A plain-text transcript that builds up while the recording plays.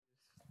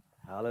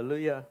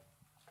Hallelujah.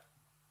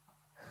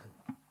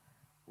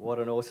 What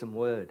an awesome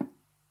word.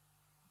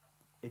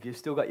 If you've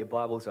still got your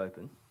Bibles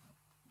open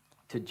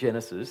to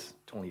Genesis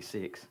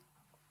 26,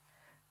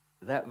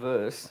 that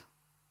verse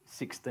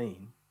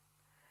 16,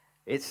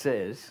 it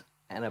says,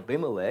 "And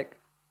Abimelech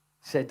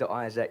said to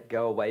Isaac,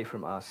 'Go away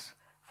from us,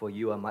 for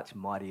you are much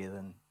mightier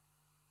than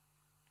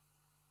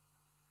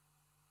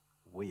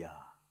we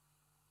are.'"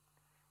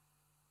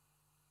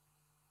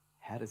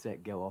 How does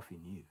that go off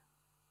in you?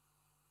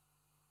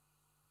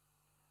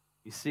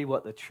 You see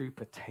what the true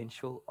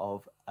potential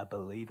of a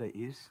believer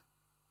is?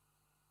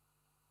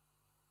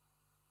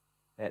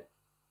 That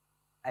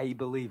a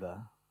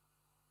believer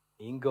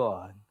in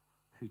God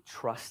who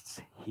trusts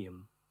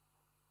Him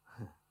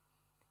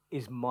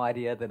is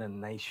mightier than a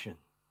nation.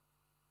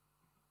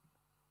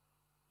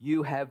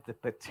 You have the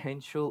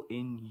potential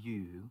in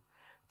you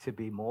to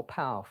be more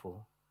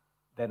powerful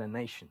than a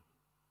nation.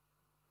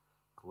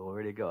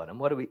 Glory to God. And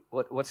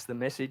what's the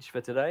message for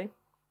today?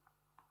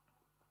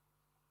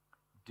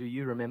 Do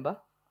you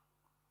remember?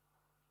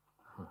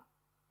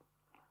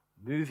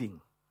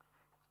 Moving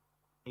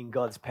in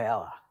God's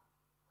power.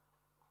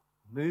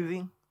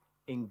 Moving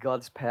in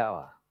God's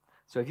power.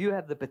 So if you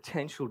have the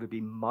potential to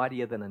be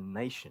mightier than a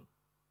nation,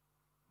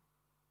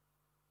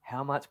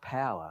 how much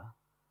power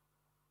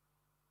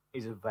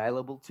is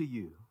available to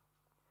you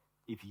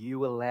if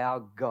you allow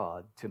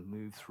God to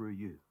move through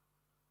you?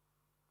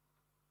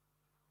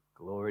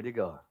 Glory to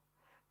God.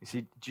 You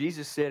see,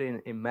 Jesus said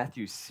in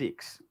Matthew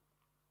 6,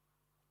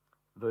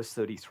 verse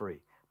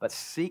 33, "But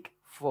seek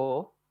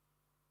for,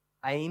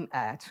 aim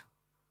at,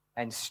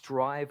 and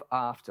strive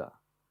after,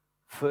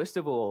 first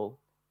of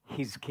all,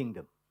 His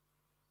kingdom,"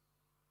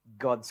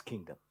 God's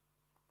kingdom.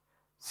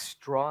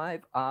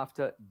 Strive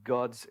after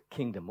God's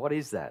kingdom. What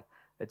is that?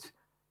 It's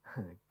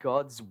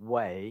God's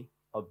way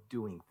of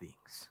doing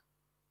things.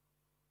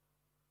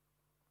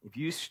 If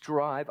you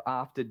strive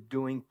after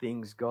doing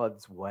things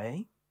God's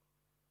way,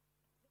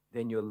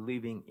 then you're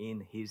living in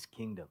His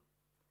kingdom.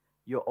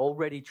 You're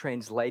already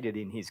translated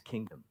in His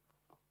kingdom.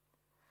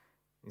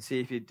 You see,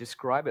 if you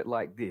describe it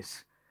like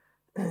this,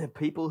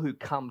 people who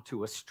come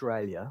to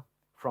Australia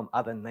from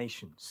other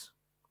nations,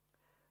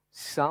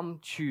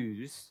 some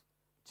choose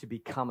to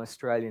become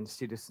Australian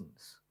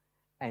citizens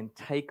and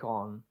take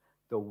on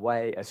the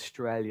way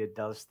Australia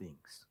does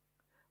things.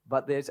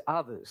 But there's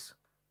others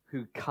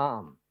who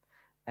come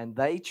and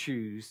they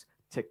choose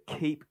to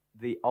keep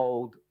the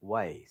old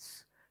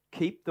ways,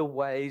 keep the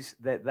ways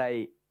that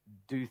they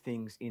do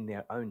things in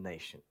their own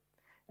nation.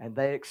 And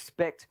they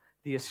expect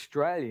the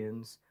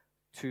Australians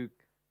to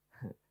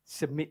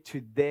submit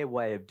to their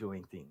way of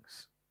doing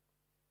things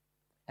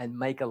and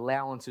make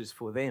allowances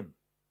for them.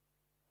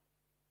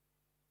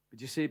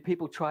 But you see,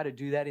 people try to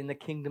do that in the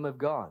kingdom of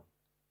God.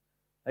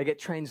 They get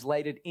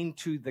translated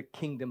into the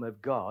kingdom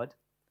of God,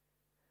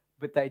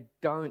 but they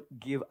don't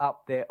give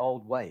up their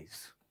old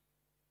ways.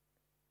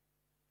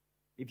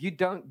 If you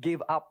don't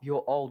give up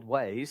your old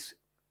ways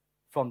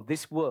from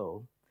this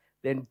world,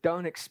 then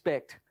don't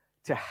expect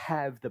to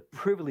have the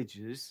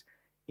privileges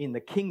in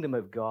the kingdom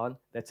of God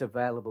that's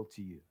available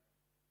to you.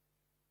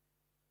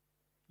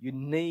 You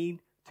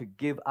need to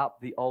give up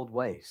the old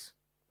ways.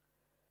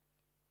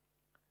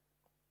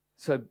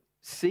 So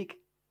seek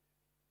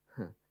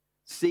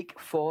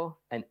for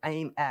and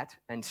aim at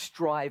and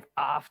strive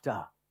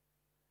after.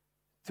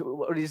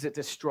 What is it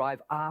to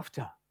strive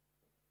after?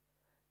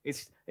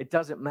 It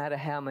doesn't matter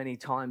how many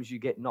times you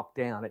get knocked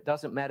down. It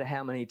doesn't matter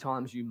how many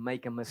times you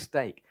make a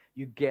mistake.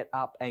 You get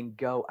up and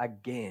go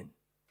again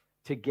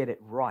to get it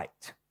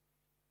right.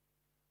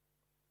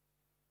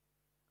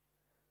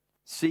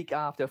 Seek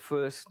after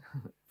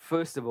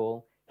first of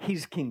all,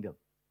 His kingdom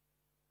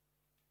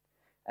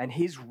and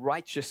His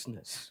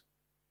righteousness,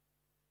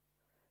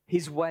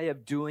 His way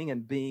of doing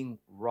and being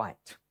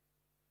right.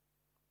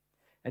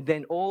 And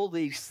then all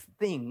these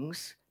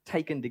things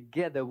taken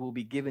together will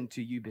be given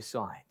to you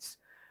besides.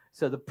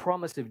 So the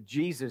promise of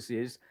Jesus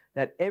is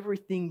that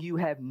everything you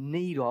have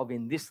need of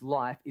in this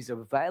life is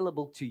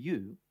available to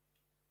you.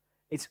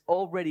 It's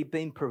already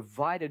been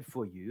provided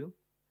for you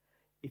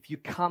if you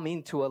come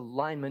into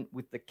alignment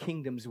with the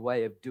kingdom's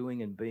way of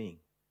doing and being.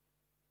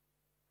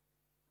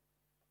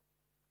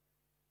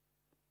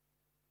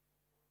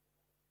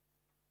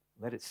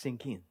 Let it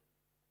sink in.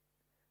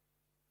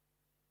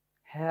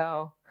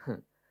 How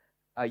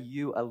are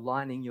you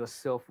aligning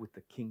yourself with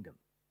the kingdom?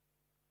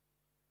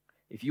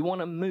 If you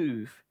want to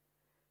move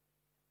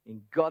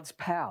in God's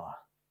power,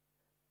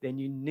 then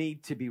you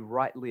need to be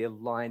rightly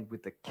aligned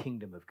with the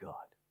kingdom of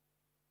God.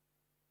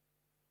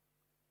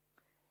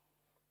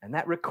 And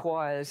that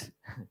requires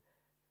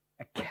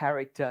a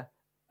character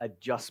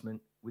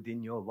adjustment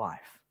within your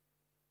life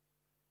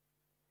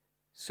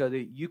so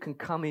that you can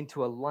come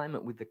into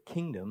alignment with the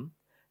kingdom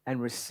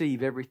and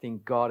receive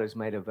everything God has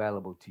made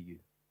available to you.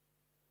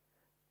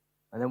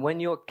 And then when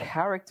your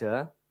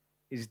character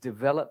is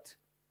developed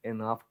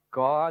enough,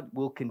 God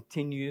will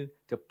continue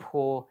to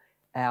pour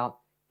out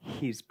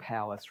His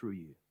power through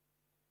you.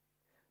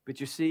 But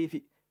you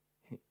see,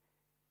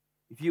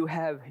 if you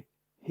have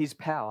His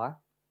power,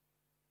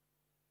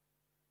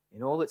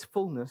 in all its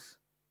fullness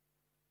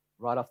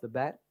right off the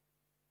bat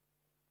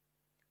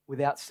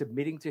without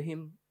submitting to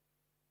Him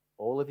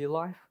all of your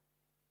life,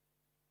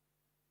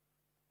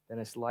 then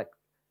it's like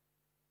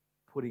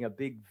putting a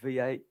big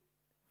V8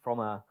 from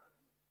a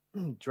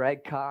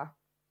drag car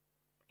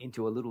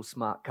into a little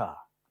smart car.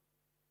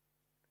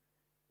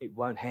 It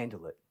won't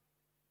handle it.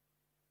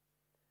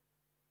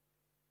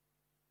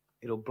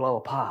 It'll blow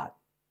apart.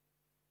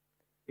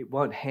 It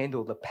won't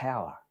handle the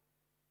power.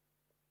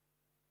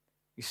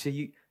 You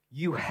see,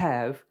 you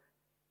have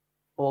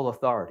all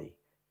authority.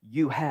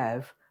 You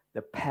have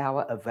the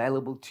power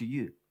available to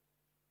you.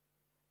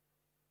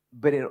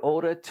 But in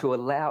order to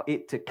allow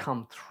it to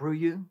come through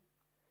you,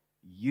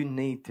 you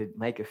need to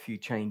make a few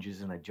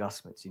changes and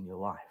adjustments in your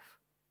life.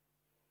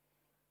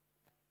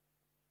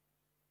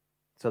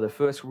 So the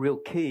first real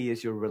key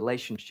is your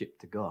relationship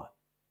to God.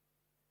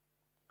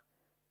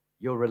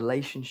 Your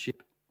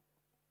relationship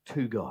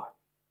to God.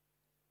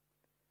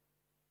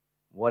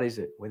 What is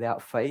it?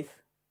 Without faith,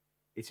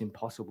 it's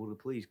impossible to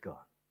please God.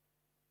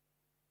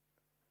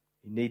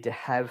 You need to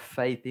have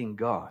faith in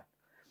God.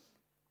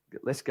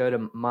 Let's go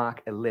to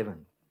Mark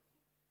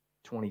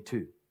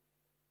 11:22.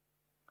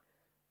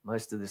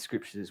 Most of the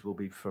scriptures will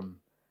be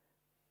from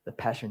the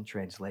Passion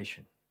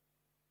Translation.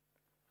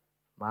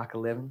 Mark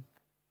 11,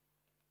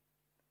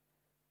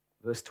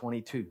 verse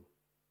 22.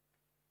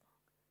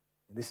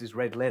 This is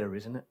red letter,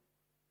 isn't it?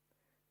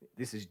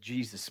 This is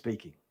Jesus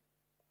speaking.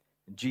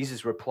 And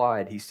Jesus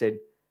replied, he said,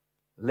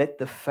 "Let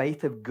the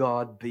faith of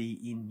God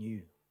be in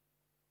you."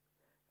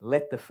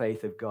 Let the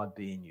faith of God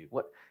be in you.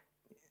 What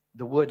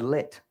the word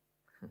let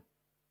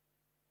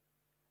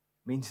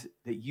means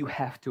that you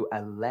have to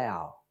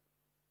allow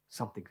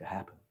something to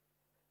happen.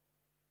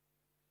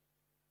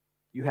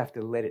 You have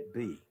to let it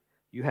be.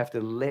 You have to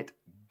let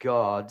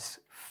God's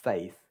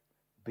faith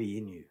be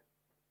in you.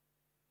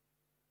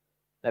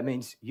 That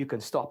means you can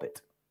stop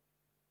it.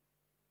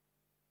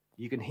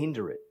 You can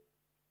hinder it.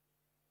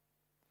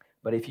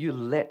 But if you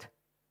let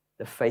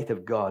the faith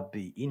of God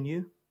be in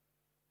you,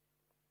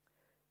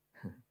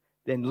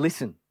 then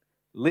listen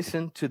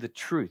to the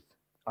truth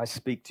I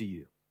speak to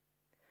you.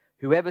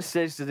 Whoever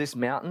says to this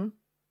mountain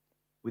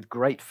with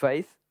great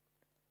faith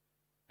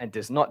and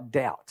does not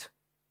doubt.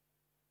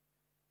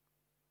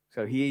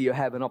 So here you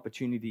have an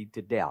opportunity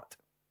to doubt.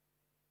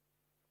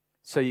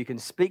 So you can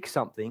speak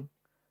something,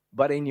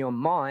 but in your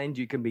mind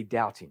you can be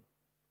doubting.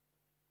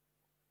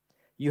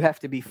 You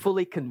have to be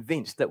fully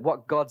convinced that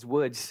what God's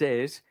word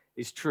says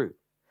is true.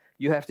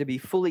 You have to be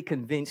fully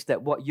convinced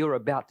that what you're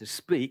about to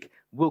speak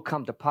will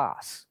come to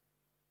pass.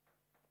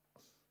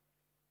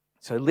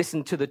 So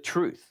listen to the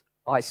truth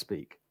I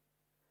speak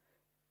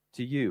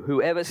to you.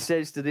 Whoever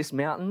says to this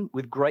mountain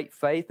with great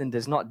faith and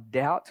does not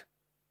doubt,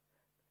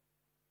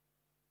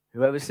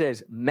 whoever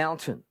says,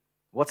 mountain,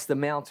 what's the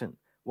mountain?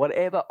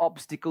 Whatever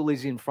obstacle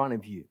is in front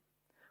of you,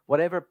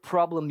 whatever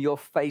problem you're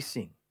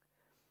facing.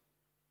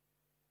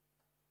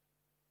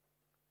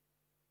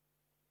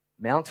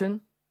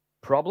 Mountain,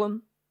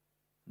 problem,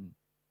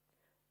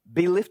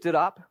 be lifted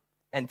up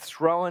and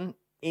thrown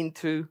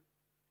into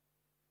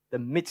the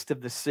midst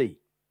of the sea.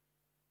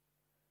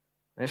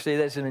 Actually,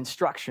 there's an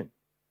instruction.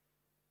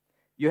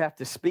 You have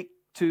to speak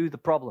to the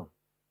problem.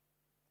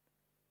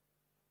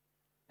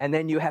 And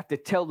then you have to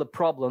tell the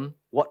problem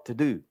what to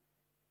do.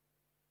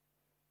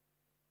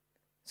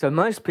 So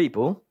most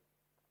people,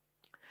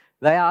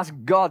 they ask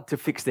God to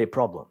fix their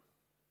problem.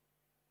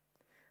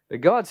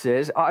 But God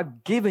says,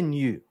 I've given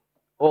you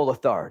all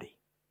authority.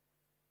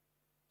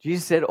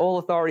 Jesus said, all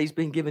authority has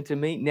been given to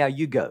me. Now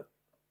you go.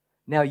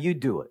 Now you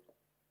do it.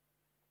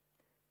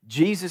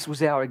 Jesus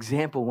was our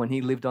example when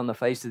he lived on the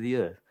face of the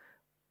earth.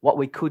 What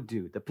we could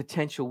do, the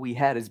potential we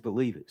had as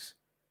believers.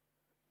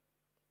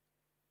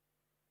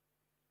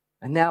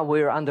 And now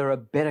we're under a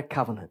better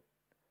covenant,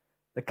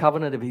 the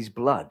covenant of his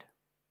blood,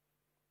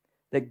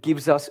 that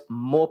gives us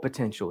more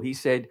potential. He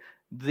said,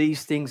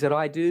 these things that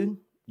I do,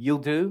 you'll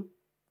do,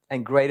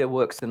 and greater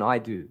works than I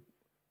do,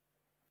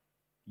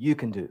 you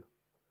can do.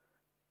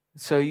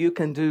 So you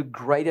can do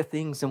greater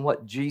things than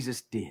what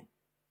Jesus did.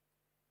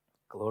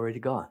 Glory to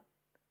God.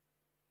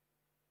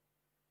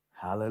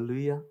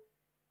 Hallelujah.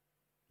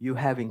 You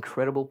have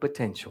incredible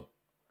potential.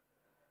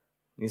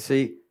 You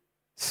see,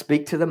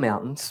 speak to the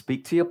mountain,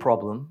 speak to your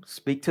problem,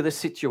 speak to the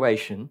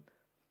situation,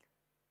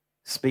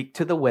 speak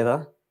to the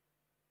weather,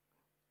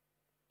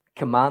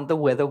 command the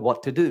weather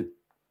what to do.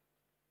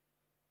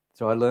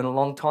 So I learned a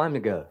long time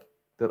ago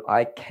that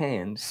I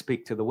can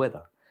speak to the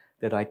weather,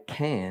 that I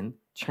can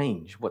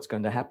change what's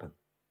going to happen.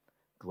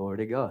 Glory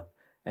to God.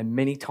 And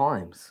many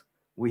times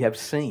we have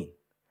seen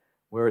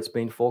where it's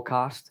been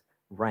forecast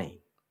rain.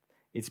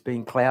 It's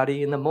been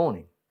cloudy in the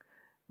morning.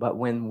 But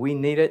when we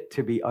need it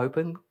to be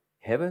open,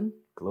 heaven,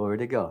 glory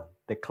to God,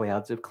 the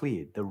clouds have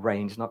cleared. The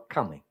rain's not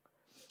coming.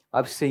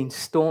 I've seen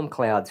storm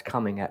clouds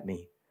coming at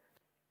me,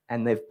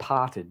 and they've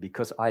parted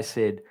because I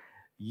said,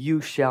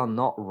 you shall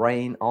not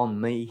rain on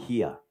me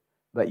here,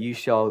 but you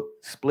shall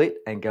split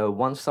and go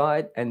one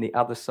side and the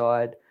other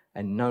side,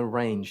 and no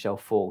rain shall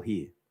fall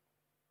here.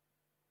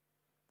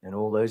 And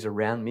all those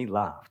around me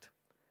laughed.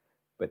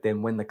 But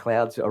then when the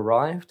clouds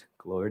arrived,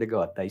 glory to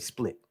God, they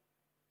split.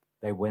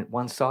 They went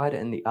one side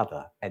and the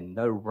other, and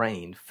no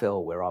rain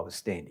fell where I was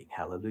standing.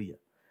 Hallelujah.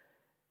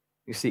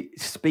 You see,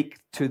 speak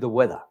to the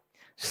weather.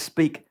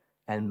 Speak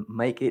and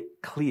make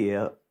it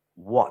clear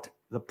what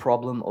the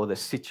problem or the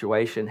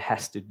situation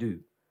has to do.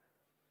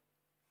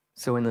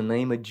 So in the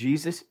name of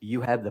Jesus,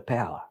 you have the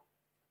power.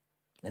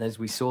 And as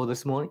we saw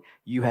this morning,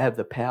 you have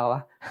the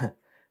power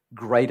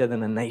greater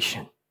than a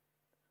nation,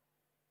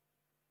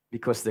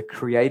 because the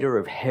creator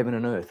of heaven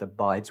and earth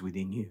abides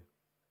within you.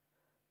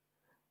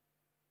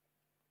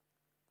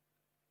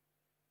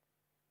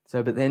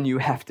 So, but then you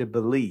have to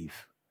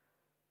believe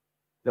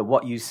that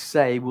what you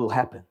say will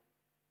happen.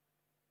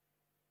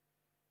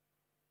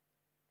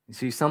 You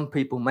see, some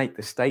people make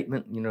the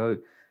statement,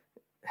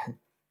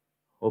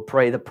 or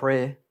pray the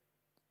prayer,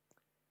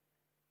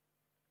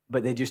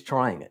 but they're just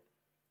trying it.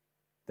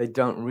 They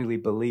don't really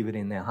believe it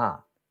in their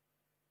heart.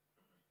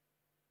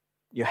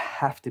 You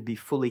have to be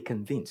fully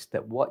convinced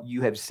that what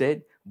you have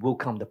said will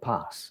come to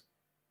pass.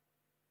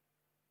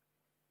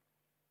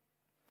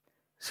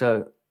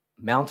 So,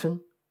 mountain,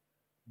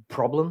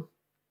 problem,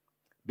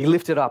 be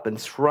lifted up and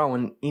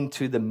thrown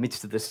into the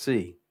midst of the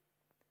sea.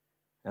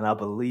 And I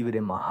believe it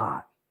in my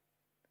heart.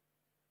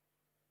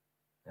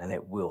 And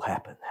it will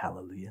happen.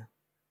 Hallelujah.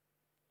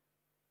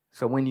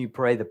 So when you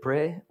pray the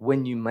prayer,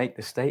 when you make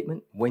the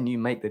statement, when you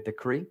make the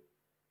decree,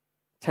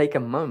 take a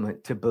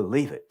moment to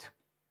believe it.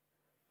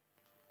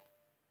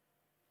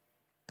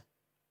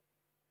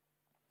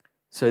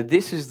 So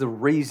this is the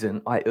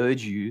reason I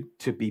urge you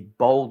to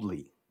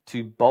boldly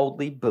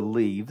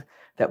believe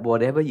that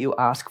whatever you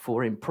ask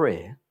for in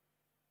prayer,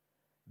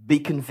 be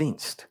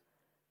convinced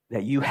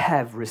that you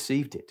have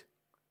received it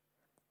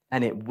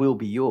and it will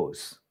be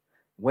yours.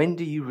 When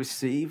do you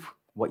receive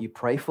what you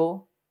pray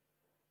for?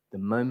 The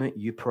moment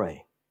you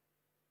pray.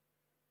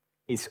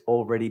 It's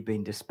already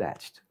been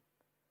dispatched.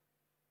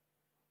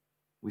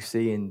 We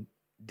see in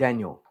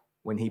Daniel,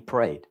 when he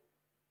prayed,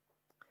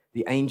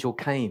 the angel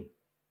came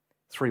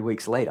 3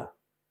 weeks later,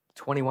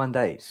 21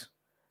 days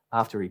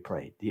after he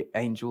prayed. The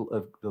angel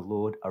of the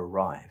Lord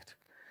arrived.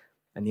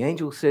 And the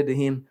angel said to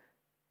him,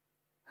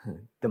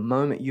 the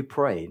moment you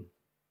prayed,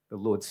 the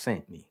Lord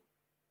sent me.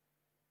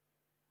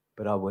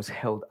 But I was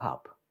held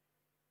up.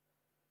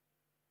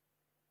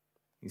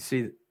 You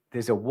see,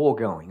 there's a war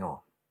going on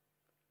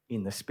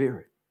in the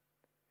spirit.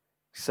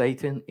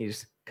 Satan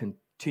is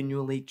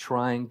continually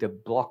trying to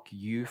block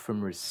you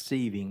from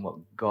receiving what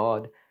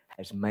God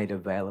has made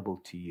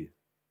available to you.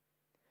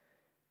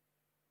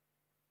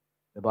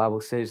 The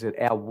Bible says that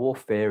our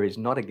warfare is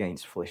not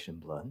against flesh and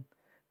blood,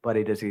 but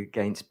it is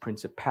against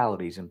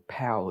principalities and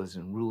powers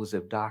and rulers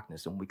of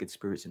darkness and wicked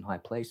spirits in high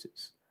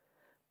places.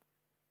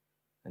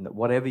 And that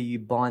whatever you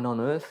bind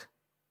on earth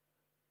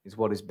is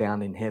what is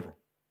bound in heaven.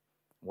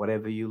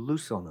 Whatever you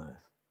loose on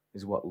earth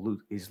is what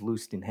is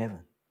loosed in heaven.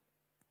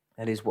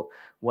 That is,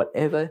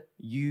 whatever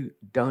you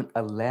don't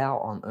allow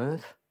on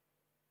earth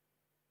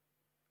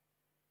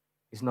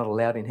is not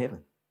allowed in heaven.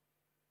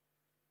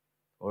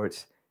 Or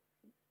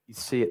you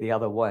see it the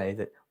other way,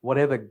 that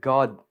whatever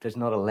God does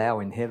not allow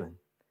in heaven,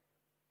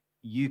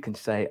 you can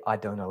say, I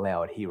don't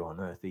allow it here on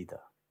earth either,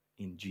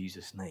 in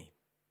Jesus' name.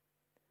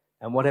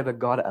 And whatever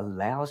God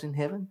allows in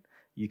heaven,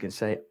 you can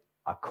say,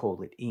 I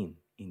call it in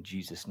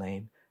Jesus'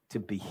 name, to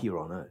be here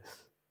on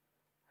earth.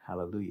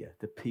 Hallelujah.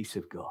 The peace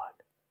of God.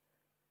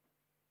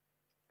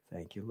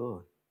 Thank you,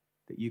 Lord,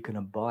 that you can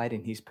abide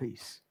in his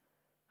peace.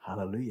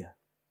 Hallelujah.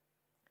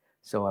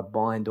 So I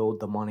bind all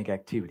demonic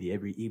activity,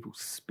 every evil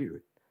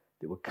spirit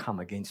that would come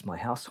against my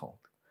household,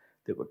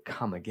 that would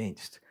come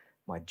against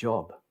my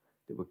job,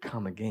 that would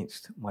come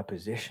against my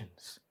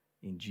possessions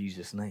in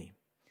Jesus' name.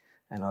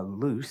 And I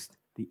loosed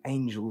the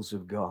angels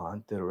of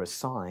God that are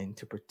assigned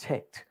to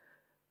protect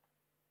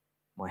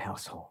my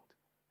household,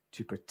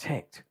 to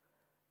protect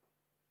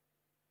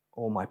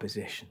all my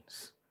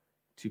possessions,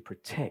 to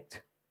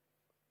protect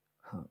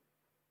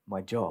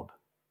my job,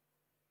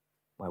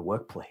 my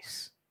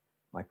workplace,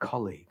 my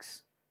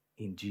colleagues,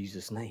 in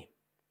Jesus' name.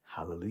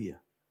 Hallelujah.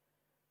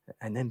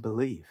 And then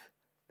believe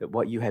that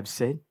what you have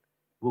said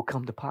will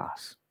come to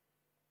pass.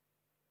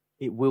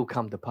 It will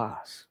come to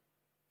pass.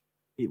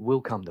 It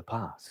will come to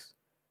pass.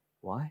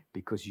 Why?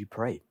 Because you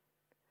prayed.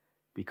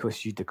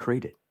 Because you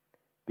decreed it.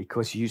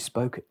 Because you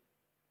spoke it.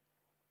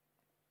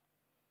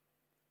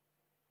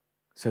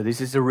 So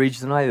this is the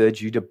reason I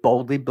urge you to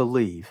boldly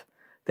believe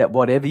that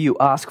whatever you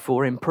ask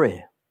for in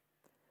prayer,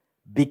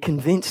 be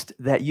convinced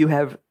that you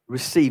have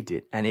received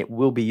it and it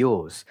will be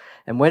yours.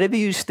 And whenever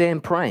you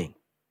stand praying,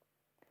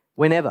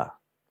 whenever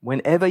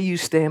you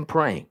stand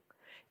praying,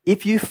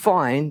 if you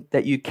find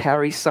that you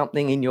carry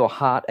something in your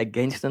heart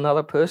against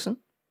another person,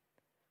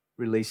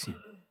 release him.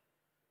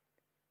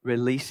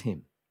 Release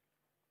him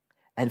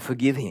and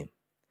forgive him,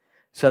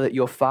 so that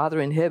your Father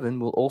in heaven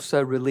will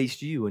also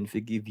release you and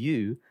forgive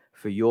you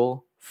for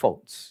your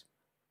faults.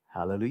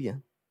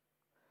 Hallelujah.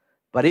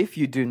 But if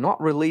you do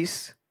not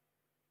release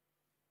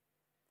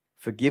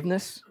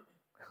forgiveness,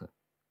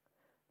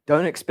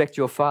 don't expect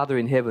your Father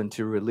in heaven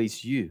to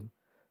release you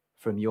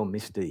from your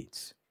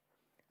misdeeds.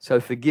 So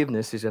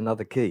forgiveness is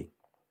another key.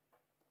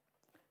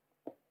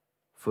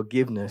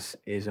 Forgiveness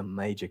is a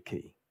major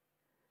key.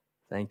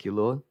 Thank you,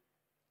 Lord.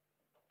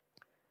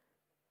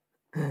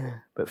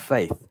 But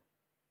faith.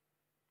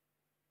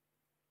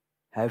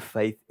 Have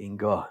faith in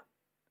God.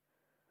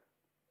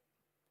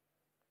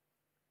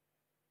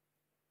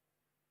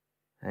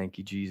 Thank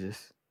you,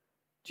 Jesus.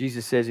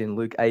 Jesus says in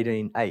Luke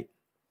 18:8,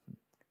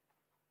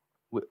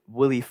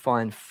 will he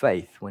find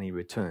faith when he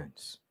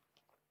returns?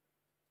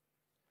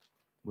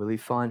 Will he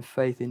find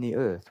faith in the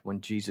earth when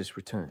Jesus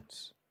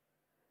returns?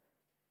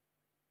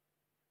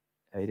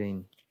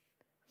 18.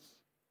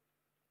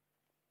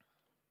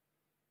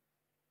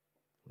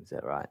 Is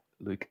that right?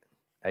 Luke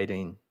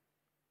 18.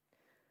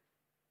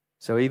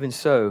 So even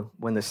so,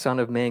 when the Son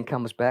of Man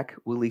comes back,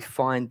 will he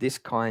find this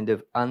kind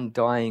of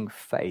undying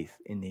faith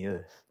in the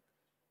earth?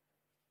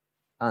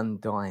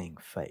 Undying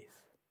faith.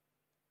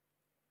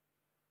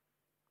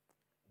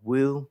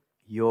 Will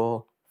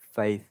your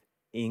faith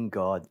in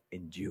God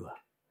endure?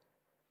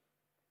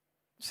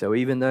 So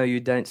even though you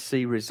don't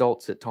see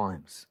results at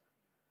times,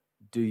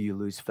 do you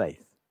lose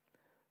faith?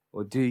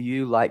 Or do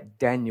you, like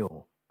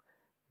Daniel,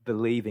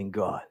 believe in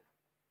God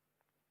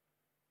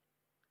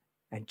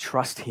and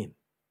trust him,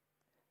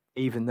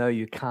 even though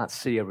you can't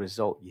see a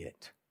result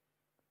yet?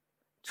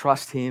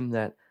 Trust him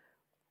that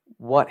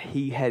what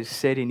he has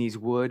said in his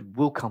word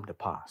will come to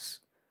pass.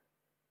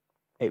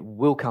 It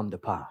will come to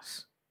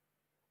pass.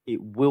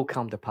 It will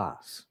come to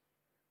pass.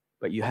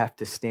 But you have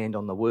to stand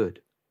on the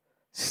word.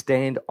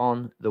 Stand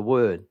on the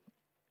word.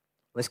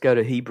 Let's go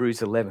to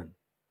Hebrews 11.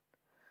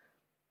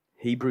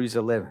 Hebrews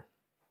 11.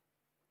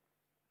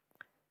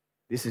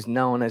 This is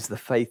known as the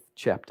faith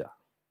chapter.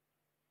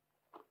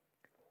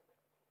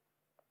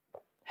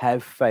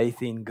 Have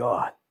faith in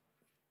God.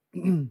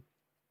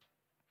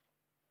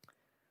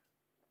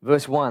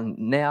 Verse 1,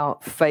 now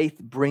faith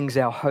brings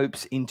our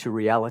hopes into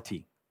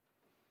reality.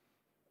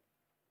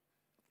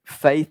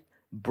 Faith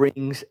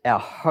brings our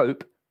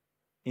hope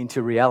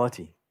into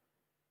reality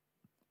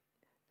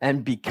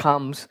and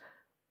becomes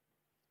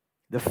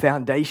the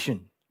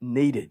foundation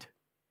needed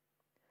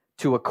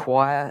to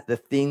acquire the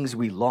things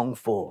we long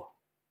for.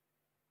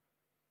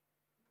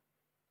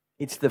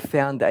 It's the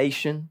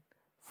foundation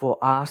for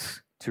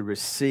us to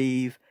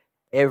receive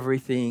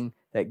everything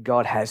that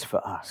God has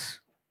for us.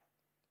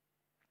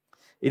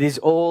 It is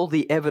all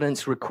the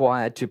evidence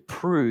required to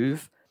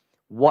prove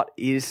what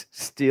is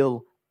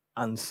still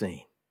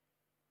unseen.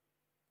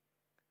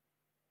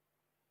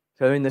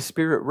 So in the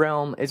spirit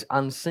realm, it's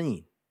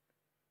unseen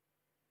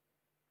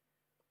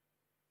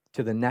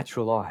to the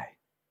natural eye.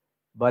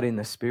 But in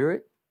the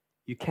spirit,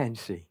 you can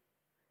see.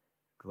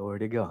 Glory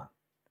to God.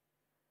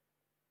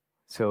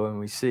 So when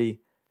we see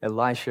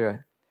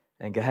Elisha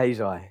and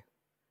Gehazi,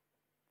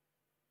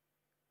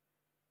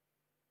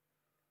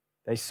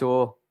 they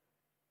saw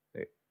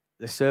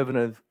the servant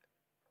of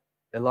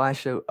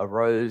Elisha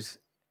arose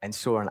and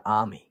saw an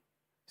army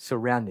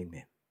surrounding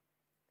them.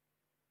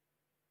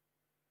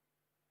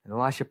 And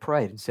Elisha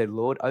prayed and said,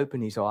 Lord,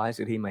 open his eyes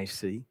that he may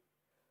see.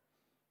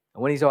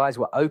 And when his eyes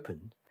were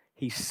opened,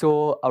 he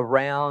saw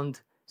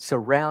around,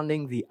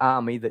 surrounding the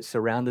army that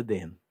surrounded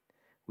them,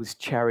 was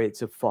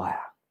chariots of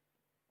fire.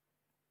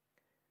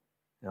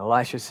 And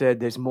Elisha said,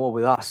 there's more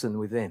with us than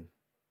with them.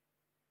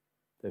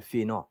 So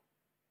fear not.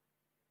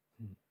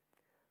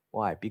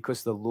 Why?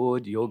 Because the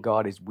Lord your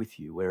God is with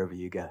you wherever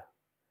you go.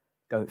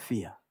 Don't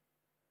fear.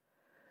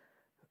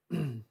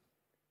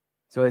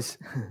 So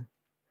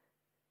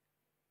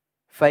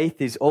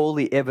faith is all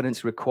the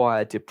evidence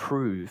required to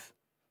prove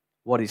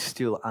what is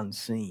still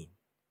unseen.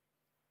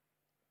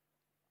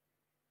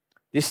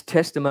 This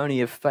testimony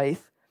of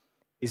faith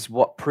is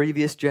what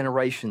previous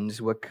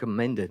generations were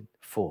commended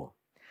for.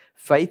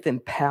 Faith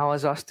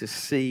empowers us to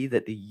see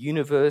that the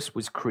universe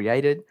was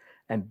created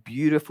and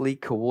beautifully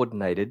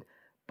coordinated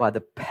by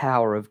the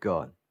power of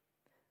God,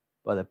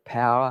 by the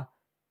power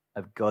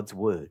of God's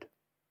word.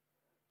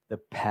 The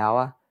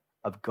power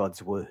of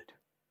God's word.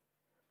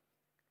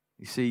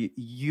 You see,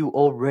 you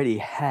already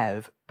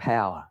have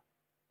power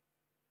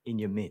in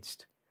your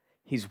midst.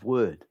 His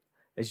word.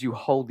 As you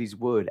hold his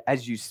word,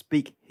 as you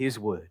speak his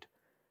word,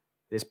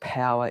 there's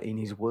power in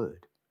his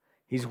word.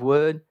 His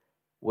word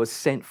was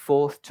sent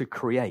forth to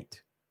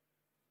create.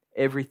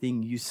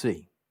 Everything you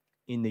see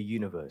in the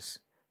universe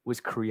was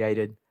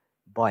created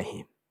by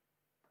him.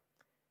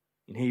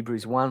 In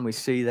Hebrews 1, we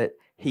see that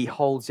he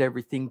holds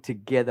everything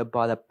together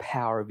by the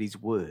power of his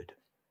word.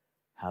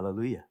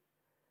 Hallelujah.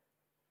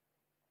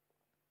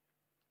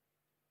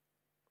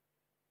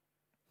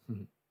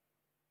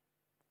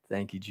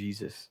 Thank you,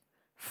 Jesus.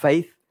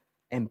 Faith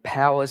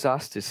empowers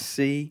us to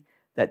see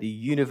that the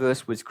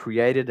universe was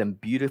created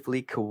and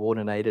beautifully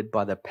coordinated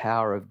by the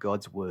power of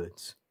God's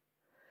words.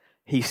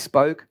 He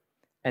spoke,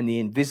 and the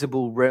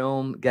invisible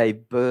realm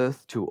gave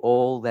birth to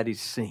all that is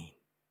seen.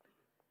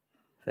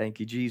 Thank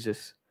you,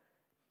 Jesus.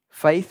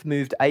 Faith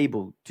moved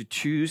Abel to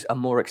choose a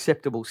more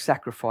acceptable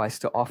sacrifice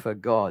to offer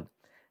God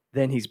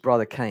than his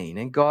brother Cain,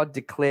 and God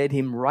declared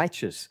him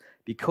righteous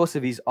because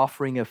of his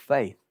offering of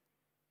faith.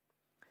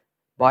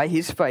 By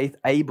his faith,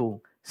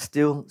 Abel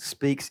still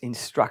speaks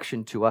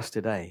instruction to us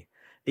today,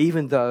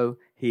 even though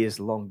he is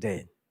long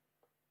dead.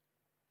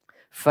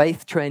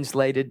 Faith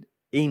translated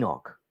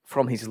Enoch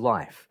from his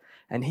life,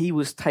 and he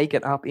was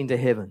taken up into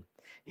heaven.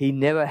 He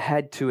never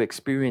had to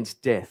experience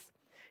death.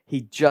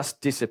 He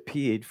just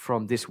disappeared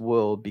from this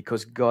world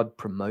because God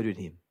promoted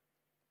him.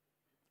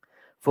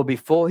 For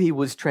before he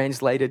was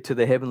translated to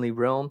the heavenly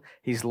realm,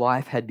 his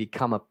life had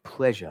become a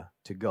pleasure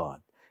to God.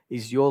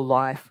 Is your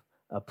life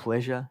a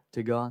pleasure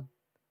to God?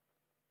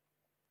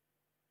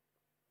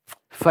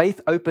 Faith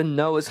opened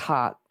Noah's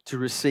heart to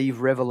receive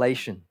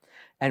revelation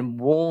and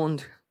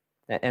warnings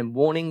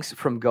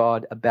from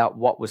God about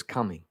what was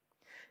coming,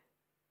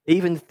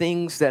 even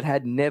things that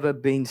had never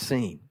been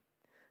seen.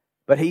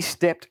 But he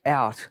stepped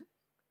out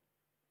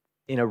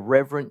in a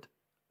reverent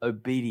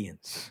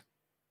obedience.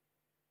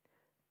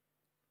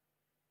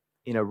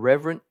 In a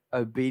reverent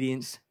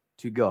obedience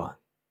to God,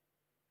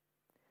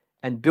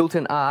 and built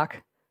an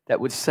ark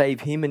that would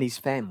save him and his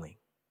family.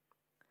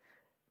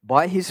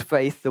 By his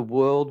faith, the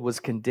world was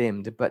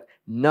condemned, but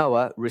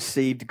Noah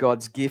received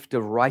God's gift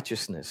of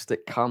righteousness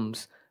that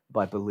comes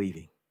by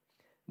believing.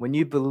 When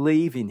you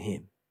believe in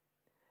him,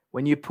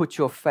 when you put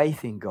your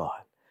faith in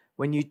God,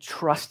 when you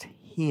trust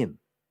him,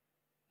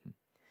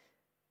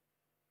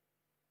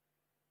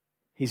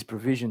 his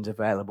provision's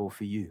available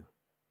for you.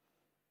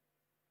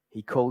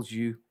 He calls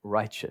you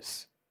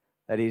righteous.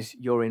 That is,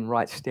 you're in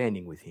right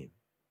standing with him.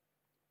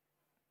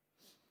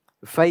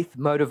 Faith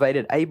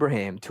motivated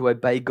Abraham to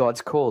obey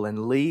God's call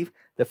and leave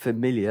the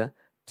familiar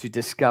to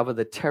discover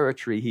the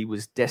territory he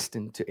was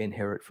destined to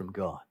inherit from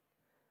God.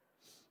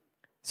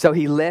 So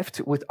he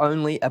left with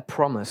only a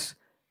promise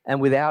and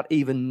without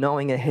even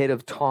knowing ahead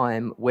of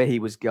time where he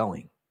was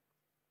going.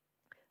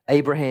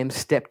 Abraham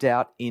stepped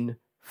out in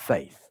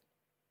faith.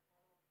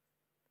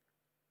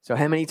 So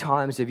how many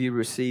times have you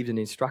received an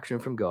instruction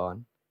from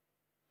God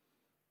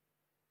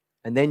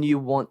and then you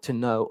want to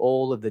know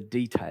all of the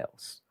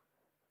details?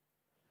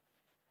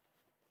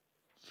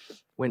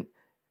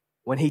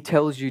 When he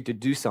tells you to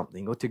do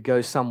something or to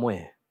go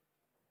somewhere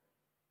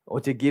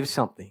or to give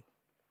something,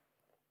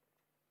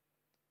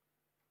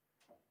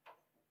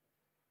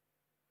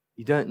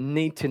 you don't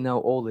need to know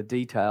all the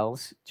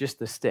details, just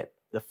the step,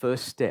 the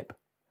first step.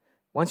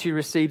 Once you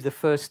receive the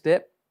first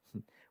step,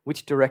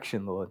 which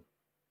direction, Lord?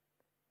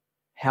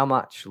 How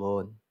much,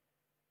 Lord?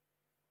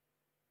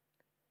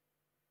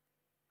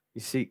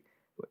 You see,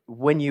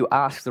 when you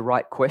ask the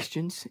right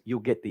questions, you'll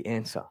get the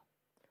answer.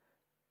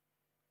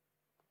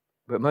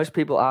 But most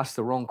people ask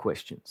the wrong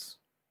questions.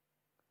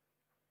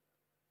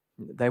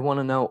 They want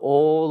to know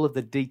all of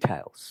the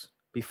details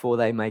before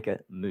they make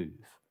a move.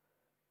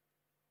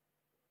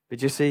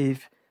 But you see,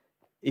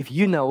 if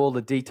you know all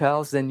the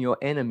details, then your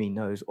enemy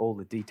knows all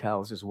the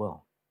details as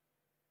well.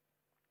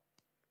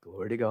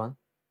 Glory to God.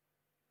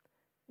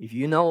 If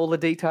you know all the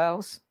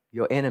details,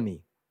 your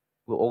enemy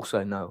will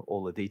also know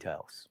all the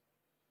details.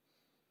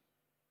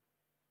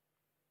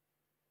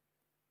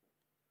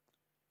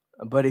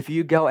 But if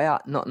you go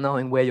out not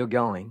knowing where you're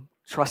going,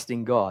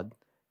 trusting God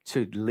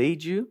to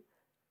lead you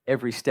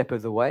every step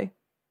of the way,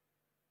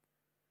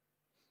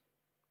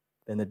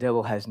 then the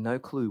devil has no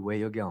clue where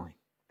you're going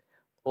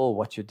or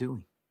what you're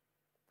doing.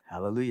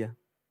 Hallelujah.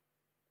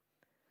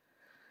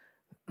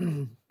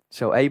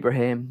 So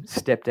Abraham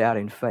stepped out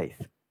in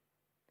faith.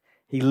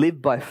 He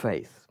lived by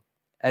faith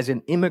as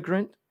an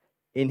immigrant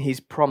in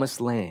his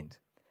promised land.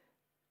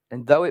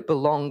 And though it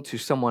belonged to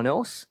someone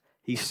else,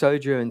 he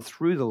sojourned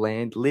through the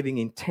land, living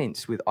in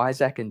tents with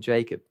Isaac and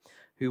Jacob,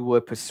 who were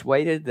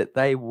persuaded that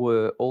they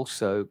were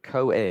also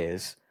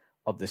co-heirs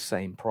of the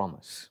same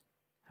promise.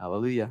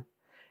 Hallelujah.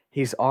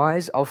 His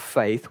eyes of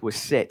faith were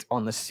set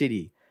on the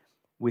city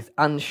with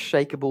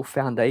unshakable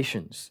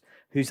foundations,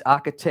 whose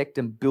architect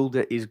and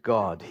builder is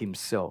God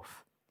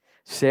himself.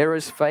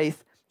 Sarah's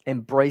faith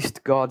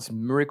embraced God's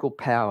miracle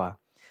power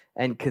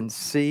and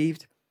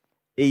conceived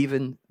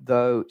even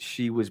though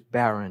she was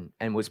barren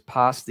and was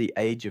past the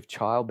age of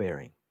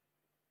childbearing.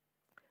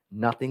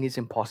 Nothing is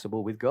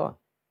impossible with God.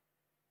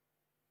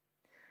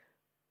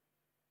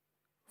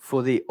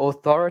 For the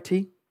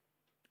authority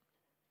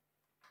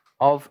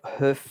of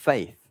her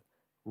faith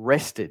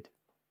rested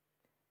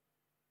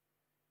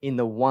in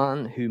the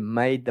one who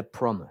made the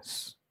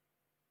promise,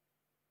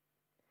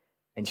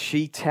 and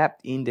she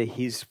tapped into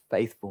his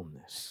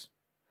faithfulness.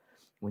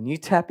 When you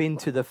tap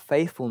into the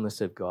faithfulness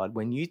of God,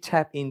 when you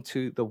tap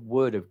into the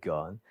Word of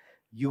God,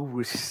 you'll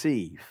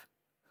receive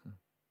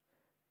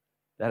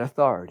that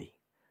authority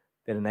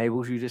that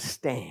enables you to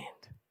stand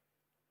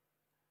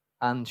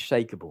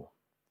unshakable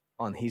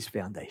on his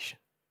foundation.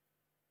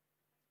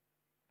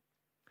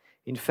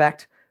 In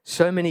fact,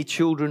 so many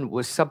children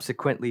were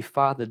subsequently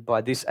fathered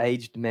by this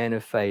aged man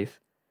of faith,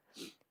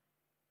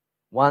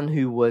 one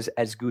who was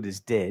as good as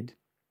dead,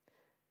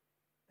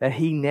 that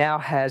he now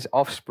has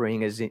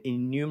offspring as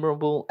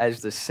innumerable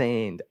as the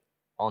sand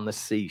on the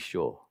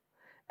seashore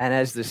and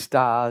as the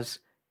stars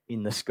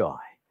in the sky.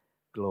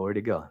 Glory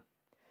to God.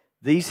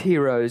 These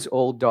heroes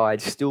all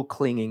died still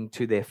clinging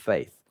to their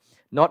faith,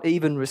 not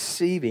even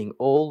receiving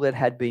all that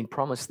had been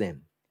promised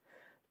them.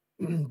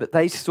 But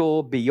they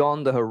saw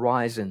beyond the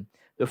horizon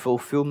the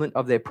fulfillment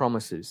of their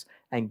promises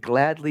and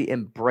gladly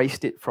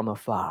embraced it from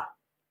afar.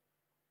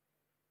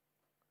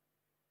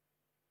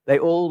 They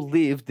all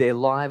lived their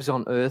lives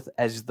on earth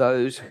as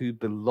those who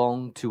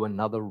belong to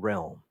another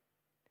realm.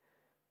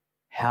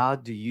 How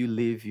do you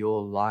live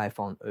your life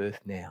on earth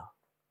now?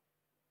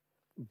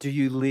 Do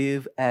you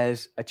live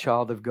as a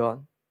child of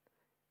God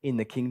in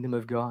the kingdom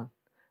of God,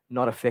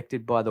 not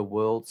affected by the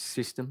world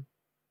system?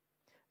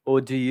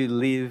 Or do you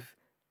live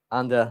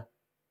under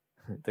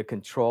the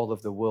control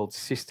of the world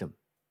system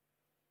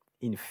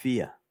in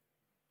fear?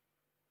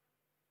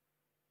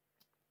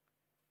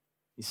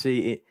 You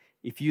see,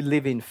 if you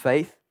live in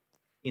faith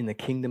in the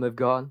kingdom of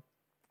God,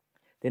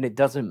 then it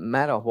doesn't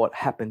matter what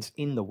happens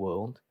in the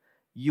world,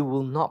 you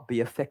will not be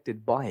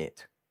affected by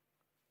it.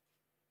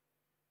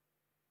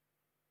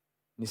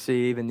 You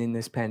see, even in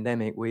this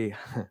pandemic,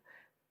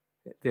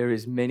 there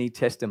is many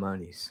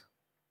testimonies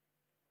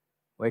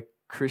where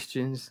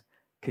Christians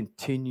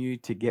continue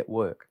to get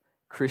work.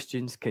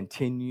 Christians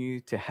continue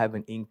to have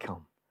an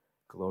income.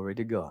 Glory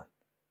to God.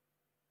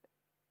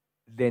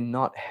 They're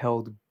not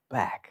held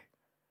back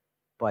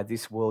by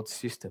this world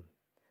system.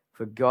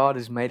 For God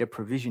has made a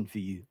provision for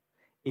you.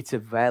 It's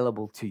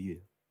available to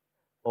you.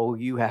 All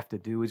you have to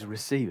do is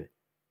receive it.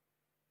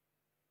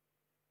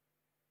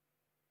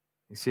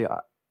 You see,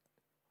 I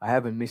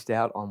haven't missed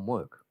out on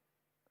work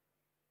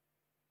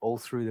all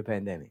through the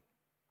pandemic.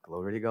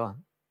 Glory to God.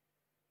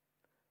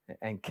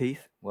 And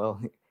Keith,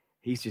 well,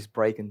 he's just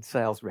breaking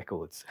sales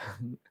records.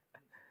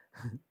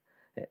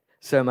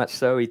 So much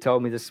so, he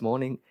told me this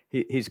morning,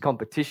 his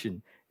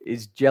competition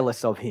is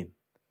jealous of him.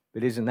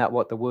 But isn't that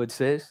what the word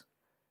says?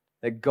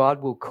 That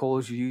God will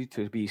cause you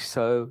to be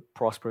so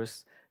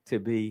prosperous, to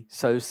be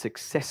so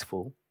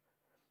successful,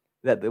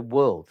 that the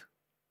world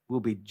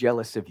will be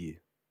jealous of you.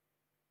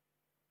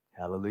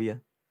 Hallelujah.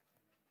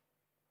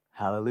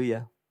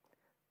 Hallelujah.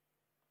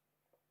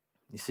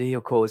 You see,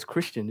 he'll cause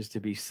Christians to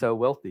be so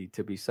wealthy,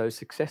 to be so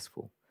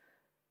successful,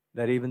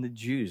 that even the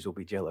Jews will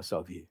be jealous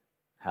of you.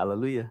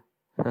 Hallelujah.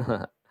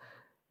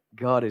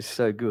 God is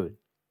so good.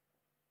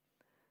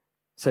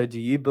 So do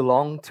you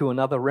belong to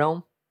another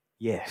realm?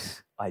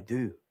 Yes, I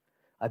do.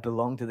 I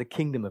belong to the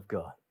kingdom of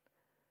God,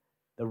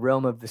 the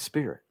realm of the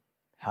Spirit.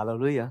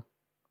 Hallelujah.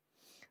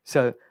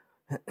 So,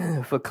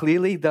 for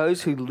clearly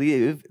those who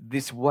live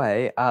this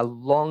way are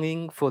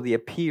longing for the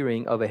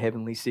appearing of a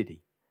heavenly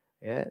city.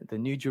 Yeah, the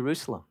New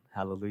Jerusalem.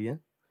 Hallelujah.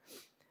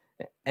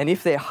 And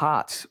if their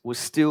hearts were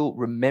still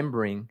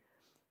remembering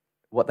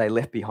what they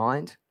left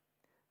behind,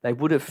 they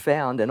would have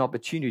found an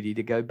opportunity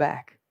to go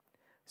back.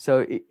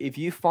 So if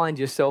you find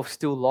yourself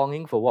still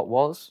longing for what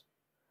was,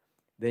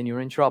 then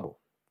you're in trouble.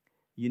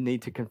 You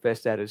need to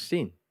confess that as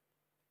sin.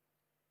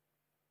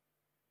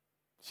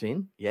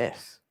 Sin?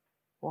 Yes.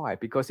 Why?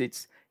 Because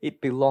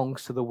it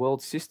belongs to the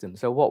world system.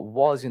 So what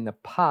was in the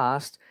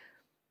past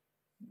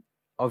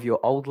of your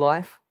old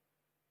life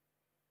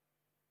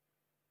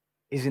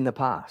is in the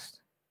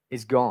past.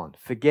 It's gone.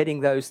 Forgetting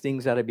those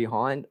things that are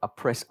behind, I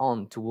press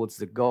on towards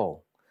the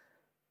goal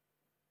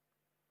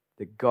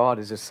that God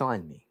has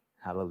assigned me.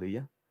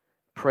 Hallelujah.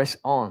 Press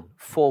on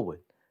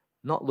forward,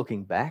 not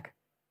looking back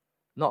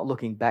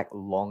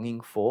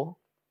longing for.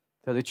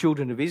 So the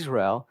children of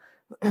Israel,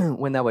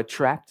 when they were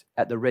trapped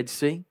at the Red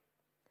Sea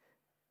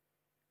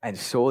and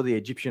saw the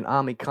Egyptian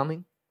army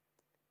coming,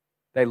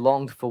 they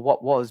longed for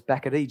what was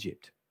back at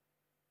Egypt.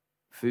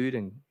 Food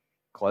and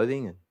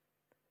clothing and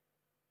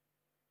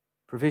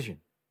provision,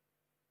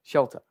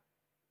 shelter.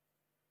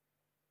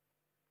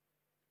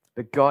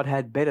 But God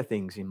had better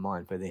things in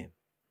mind for them.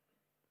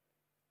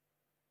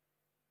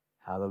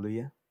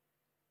 Hallelujah.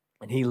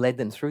 And he led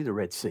them through the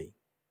Red Sea.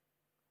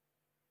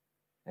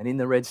 And in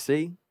the Red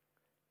Sea,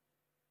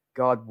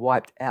 God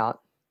wiped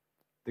out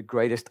the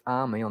greatest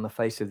army on the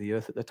face of the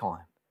earth at the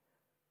time.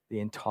 The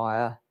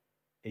entire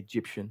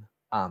Egyptian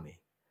army,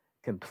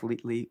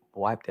 completely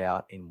wiped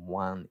out in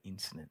one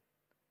incident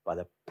by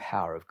the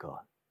power of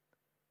God.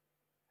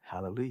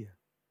 Hallelujah.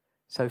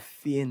 So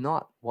fear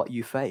not what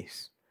you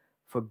face,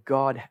 for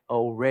God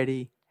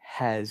already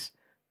has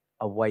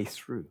a way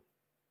through.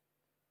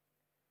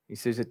 He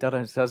says it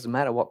doesn't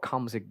matter what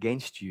comes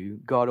against you,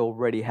 God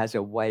already has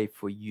a way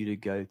for you to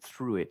go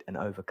through it and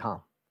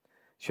overcome.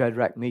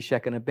 Shadrach,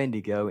 Meshach, and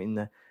Abednego in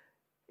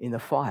the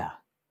fire.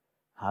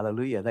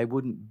 Hallelujah. They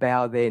wouldn't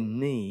bow their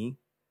knee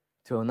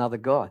to another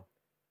god.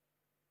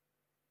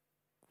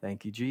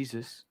 Thank you,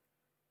 Jesus.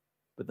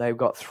 But they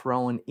got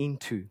thrown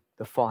into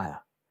the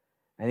fire.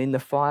 And in the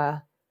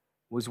fire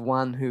was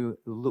one who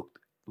looked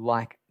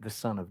like the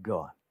Son of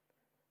God,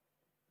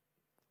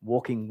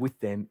 walking with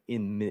them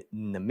in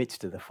the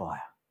midst of the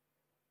fire.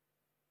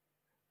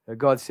 So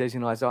God says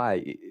in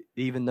Isaiah,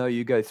 even though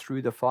you go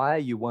through the fire,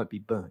 you won't be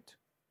burnt.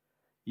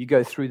 You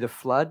go through the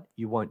flood,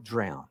 you won't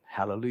drown.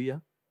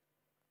 Hallelujah.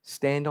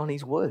 Stand on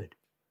his word.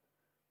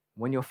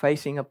 When you're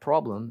facing a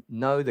problem,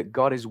 know that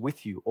God is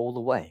with you all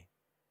the way.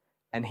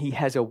 And he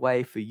has a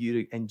way for you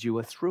to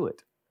endure through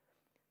it.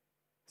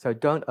 So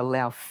don't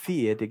allow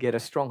fear to get a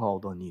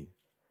stronghold on you.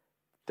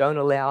 Don't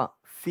allow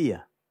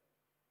fear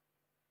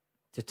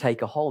to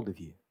take a hold of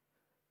you.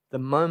 The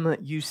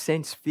moment you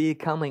sense fear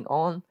coming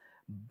on,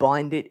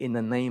 bind it in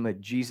the name of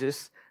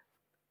Jesus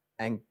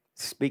and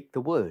speak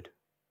the word.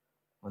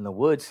 And the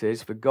word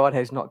says, for God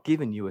has not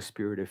given you a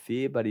spirit of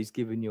fear, but he's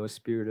given you a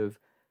spirit of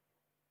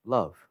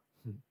love,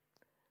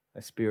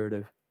 a spirit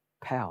of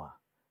power,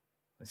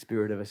 a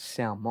spirit of a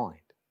sound mind.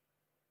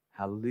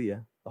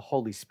 Hallelujah. The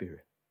Holy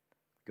Spirit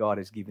God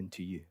has given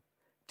to you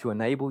to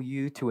enable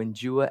you to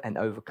endure and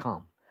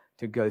overcome,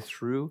 to go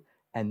through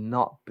and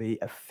not be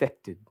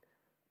affected.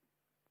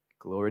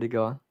 Glory to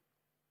God.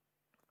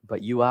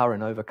 But you are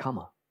an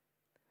overcomer.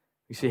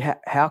 You see,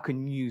 how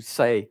can you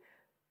say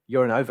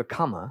you're an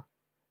overcomer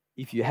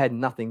if you had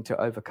nothing to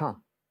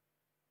overcome?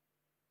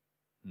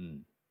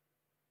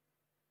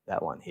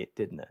 That one hit,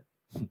 didn't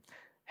it?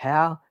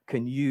 How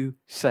can you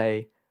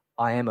say,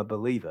 I am a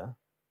believer,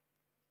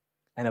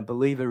 and a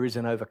believer is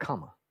an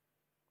overcomer,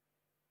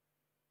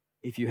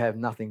 if you have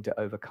nothing to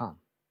overcome?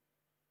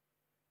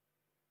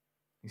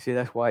 You see,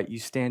 that's why you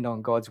stand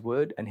on God's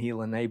word and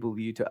he'll enable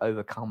you to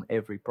overcome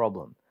every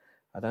problem.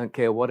 I don't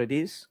care what it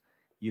is,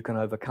 you can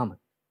overcome it.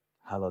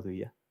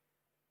 Hallelujah.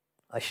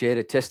 I shared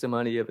a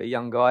testimony of a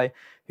young guy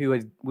who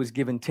was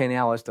given 10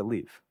 hours to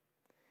live.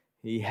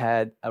 He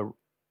had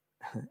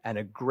an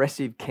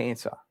aggressive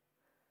cancer,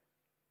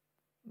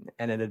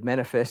 and it had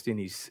manifested in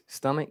his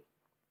stomach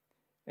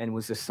and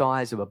was the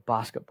size of a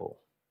basketball.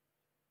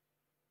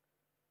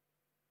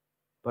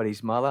 But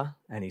his mother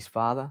and his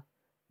father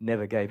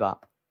never gave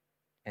up,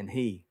 and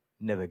he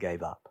never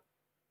gave up.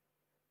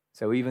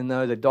 So even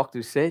though the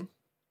doctors said,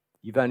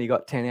 you've only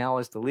got 10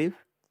 hours to live,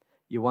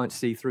 you won't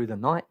see through the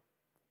night,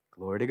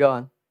 glory to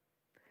God,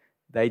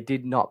 they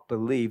did not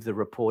believe the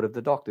report of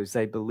the doctors.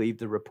 They believed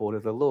the report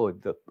of the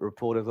Lord. The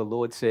report of the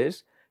Lord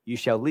says, you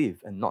shall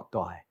live and not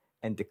die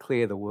and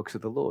declare the works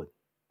of the Lord.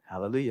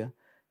 Hallelujah.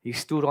 He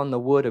stood on the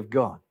word of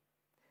God.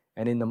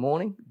 And in the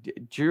morning,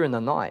 during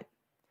the night,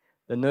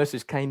 the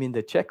nurses came in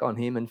to check on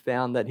him and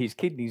found that his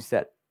kidneys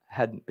that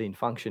hadn't been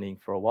functioning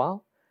for a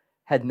while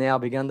had now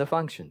begun to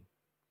function.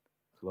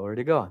 Glory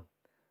to God.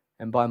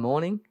 And by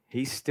morning,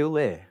 he's still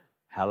there.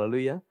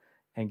 Hallelujah.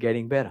 And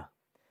getting better.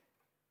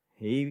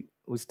 He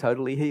was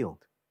totally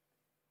healed.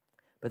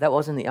 But that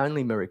wasn't the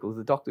only miracle.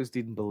 The doctors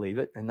didn't believe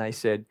it, and they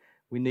said,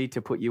 we need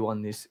to put you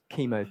on this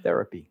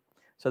chemotherapy.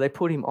 So they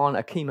put him on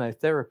a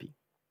chemotherapy.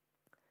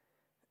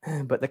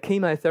 But the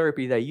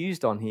chemotherapy they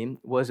used on him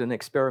was an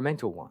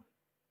experimental one.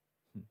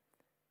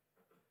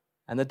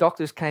 And the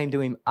doctors came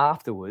to him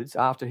afterwards,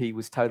 after he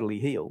was totally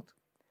healed,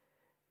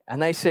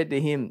 and they said to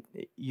him,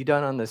 you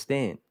don't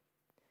understand.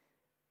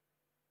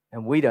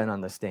 And we don't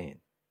understand.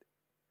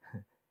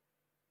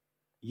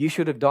 You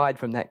should have died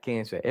from that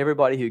cancer.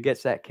 Everybody who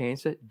gets that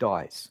cancer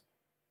dies.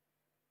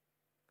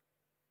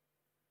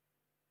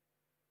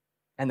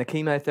 And the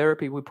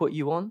chemotherapy we put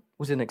you on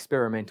was an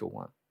experimental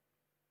one.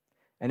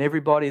 And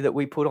everybody that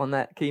we put on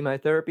that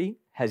chemotherapy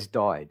has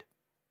died,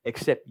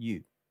 except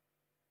you.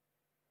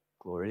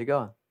 Glory to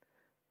God.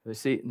 So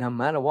see, no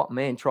matter what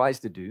man tries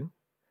to do,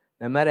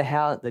 no matter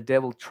how the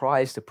devil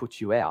tries to put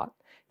you out,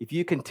 if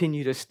you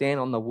continue to stand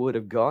on the word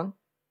of God,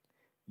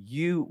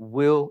 you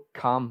will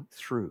come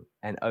through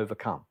and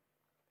overcome.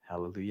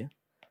 Hallelujah.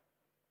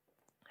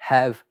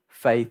 Have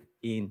faith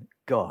in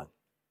God.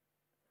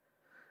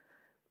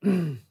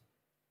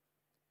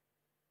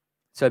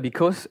 So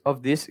because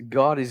of this,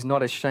 God is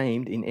not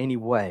ashamed in any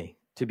way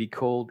to be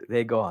called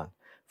their God,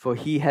 for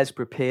he has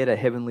prepared a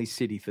heavenly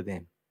city for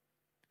them.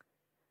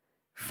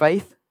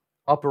 Faith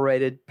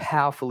operated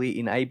powerfully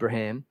in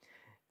Abraham,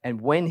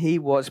 and when he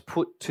was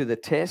put to the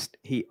test,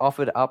 he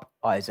offered up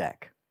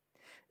Isaac.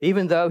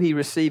 Even though he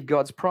received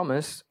God's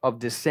promise of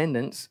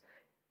descendants,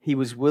 he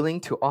was willing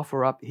to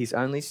offer up his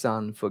only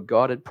son, for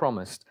God had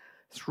promised,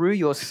 through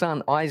your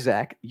son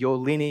Isaac, your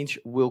lineage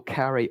will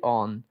carry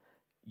on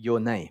your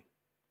name.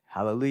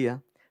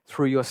 Hallelujah.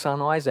 Through your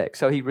son Isaac.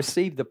 So he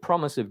received the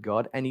promise of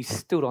God and he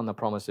stood on the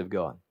promise of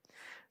God.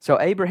 So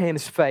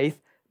Abraham's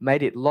faith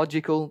made it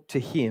logical to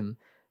him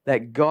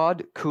that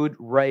God could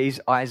raise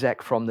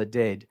Isaac from the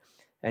dead.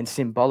 And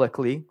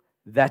symbolically,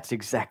 that's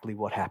exactly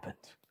what happened.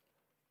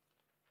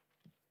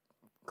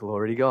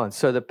 Glory to God.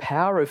 So the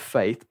power of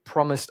faith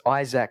promised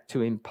Isaac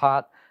to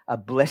impart a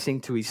blessing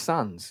to his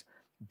sons,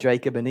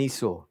 Jacob and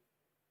Esau,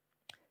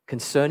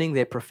 concerning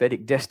their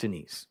prophetic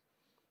destinies.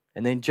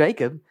 And then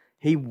Jacob,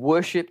 he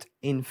worshipped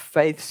in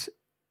faith's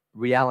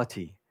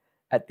reality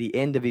at the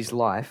end of his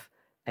life,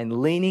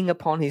 and leaning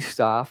upon his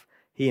staff,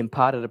 he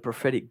imparted a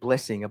prophetic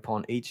blessing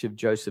upon each of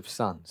Joseph's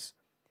sons.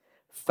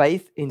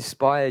 Faith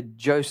inspired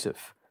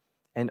Joseph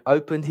and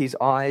opened his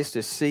eyes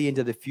to see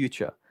into the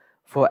future.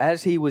 For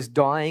as he was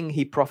dying,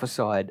 he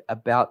prophesied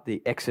about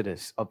the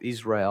exodus of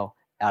Israel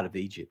out of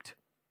Egypt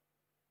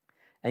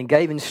and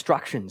gave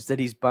instructions that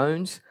his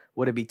bones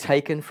were to be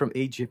taken from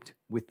Egypt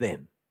with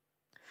them.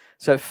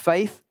 So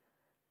faith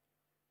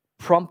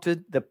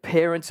prompted the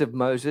parents of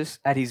Moses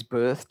at his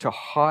birth to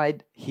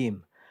hide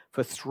him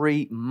for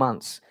 3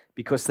 months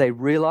because they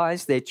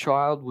realized their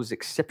child was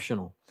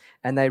exceptional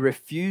and they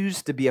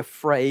refused to be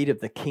afraid of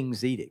the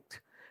king's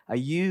edict. Are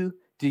you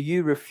Do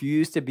you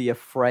refuse to be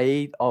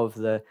afraid of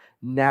the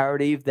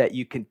narrative that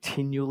you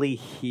continually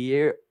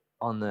hear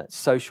on the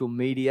social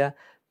media,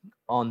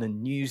 on the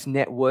news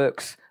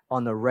networks,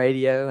 on the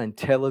radio and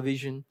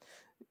television?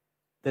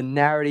 The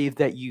narrative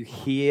that you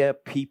hear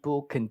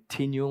people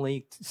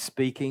continually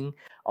speaking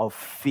of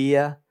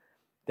fear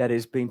that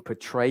has been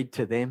portrayed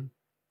to them?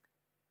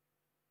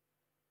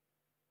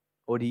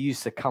 Or do you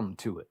succumb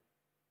to it?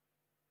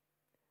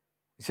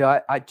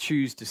 So I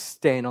choose to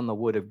stand on the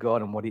word of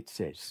God and what it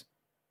says,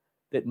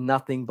 that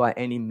nothing by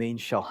any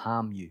means shall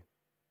harm you.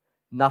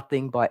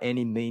 Nothing by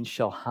any means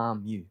shall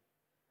harm you.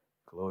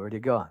 Glory to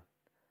God.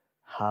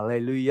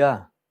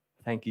 Hallelujah.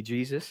 Thank you,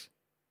 Jesus.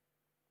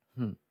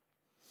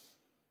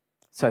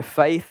 So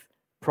faith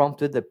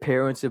prompted the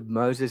parents of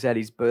Moses at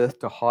his birth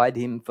to hide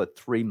him for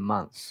 3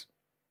 months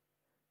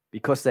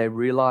because they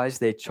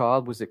realized their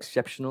child was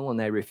exceptional and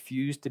they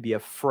refused to be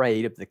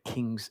afraid of the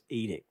king's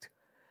edict.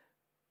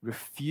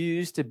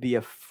 Refuse to be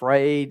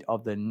afraid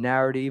of the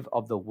narrative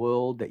of the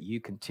world that you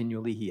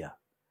continually hear,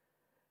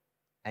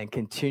 and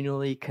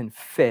continually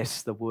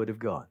confess the word of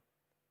God.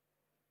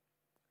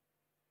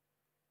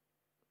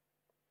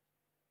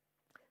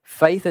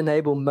 Faith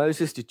enabled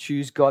Moses to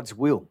choose God's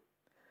will.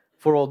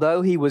 For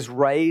although he was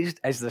raised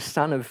as the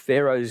son of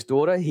Pharaoh's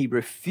daughter, he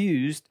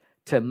refused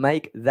to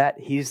make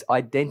that his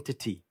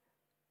identity.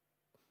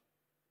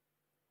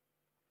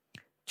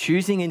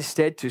 Choosing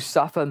instead to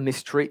suffer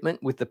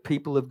mistreatment with the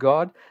people of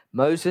God,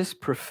 Moses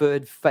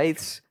preferred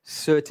faith's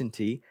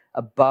certainty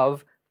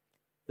above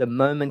the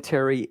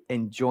momentary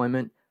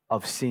enjoyment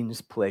of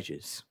sin's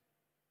pleasures.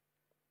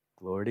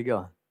 Glory to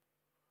God.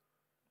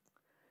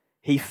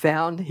 He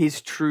found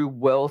his true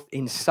wealth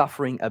in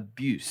suffering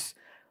abuse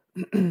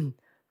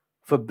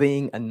for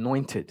being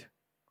anointed.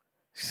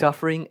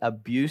 Suffering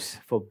abuse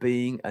for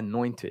being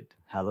anointed.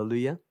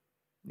 Hallelujah.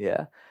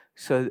 Yeah.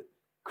 So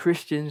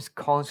Christians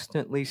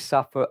constantly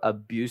suffer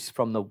abuse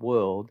from the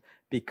world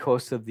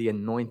because of the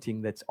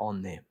anointing that's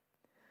on them.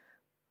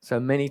 So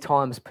many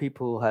times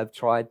people have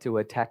tried to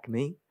attack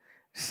me,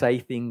 say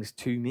things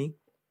to me,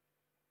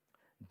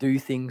 do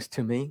things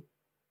to me.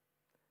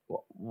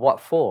 What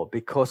for?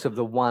 Because of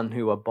the one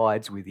who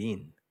abides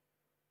within.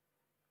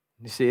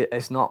 You see,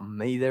 it's not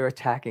me they're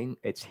attacking,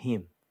 it's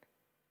him,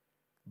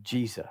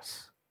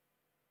 Jesus.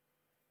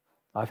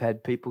 I've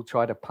had people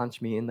try to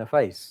punch me in the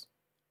face,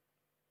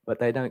 but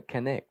they don't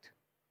connect.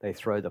 They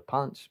throw the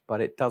punch,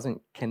 but it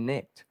doesn't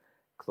connect.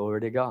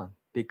 Glory to God.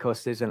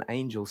 Because there's an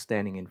angel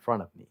standing in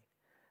front of me,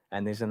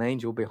 and there's an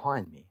angel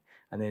behind me,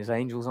 and there's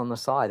angels on the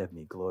side of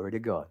me. Glory to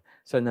God.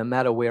 So no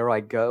matter where I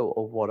go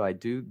or what I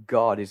do,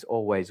 God is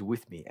always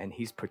with me, and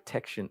his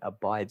protection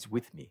abides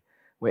with me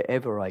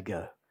wherever I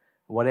go,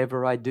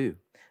 whatever I do.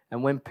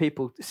 And when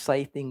people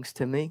say things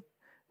to me,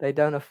 they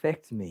don't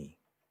affect me.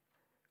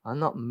 I'm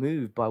not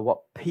moved by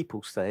what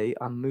people say.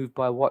 I'm moved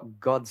by what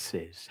God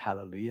says.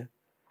 Hallelujah.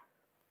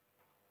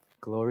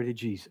 Glory to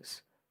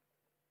Jesus.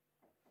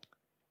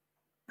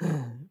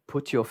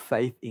 Put your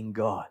faith in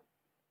God.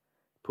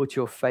 Put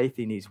your faith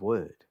in his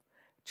word.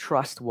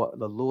 Trust what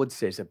the Lord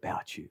says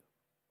about you.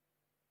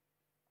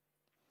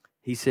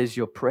 He says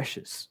you're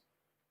precious.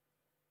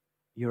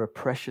 You're a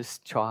precious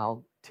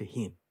child to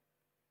him.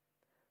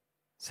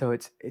 So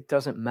it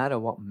doesn't matter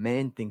what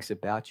man thinks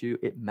about you.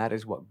 It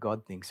matters what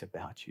God thinks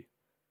about you.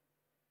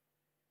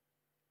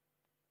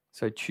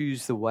 So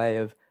choose the way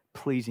of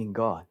pleasing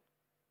God.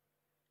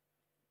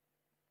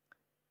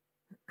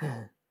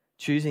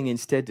 Choosing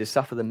instead to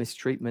suffer the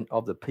mistreatment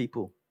of the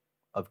people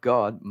of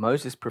God,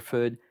 Moses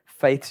preferred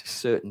faith's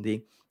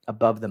certainty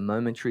above the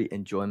momentary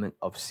enjoyment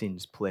of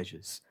sin's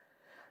pleasures.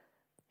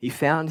 He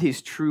found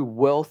his true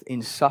wealth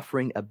in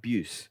suffering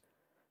abuse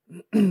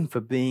for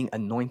being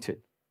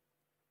anointed,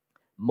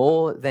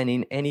 more than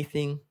in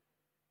anything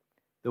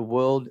the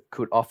world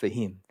could offer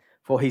him.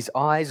 For his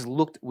eyes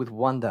looked with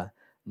wonder,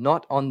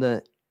 not on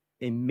the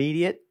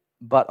immediate,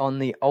 but on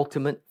the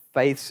ultimate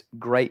faith's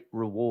great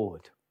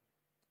reward.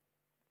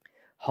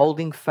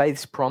 Holding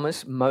faith's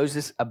promise,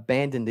 Moses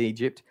abandoned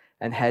Egypt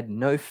and had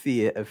no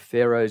fear of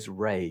Pharaoh's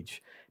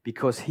rage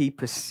because he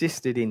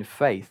persisted in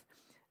faith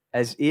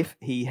as if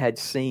he had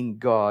seen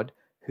God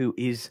who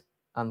is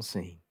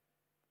unseen.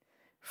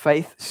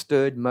 Faith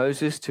stirred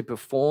Moses to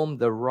perform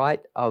the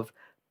rite of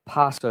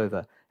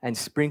Passover and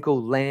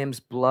sprinkle lamb's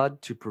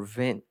blood to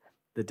prevent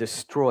the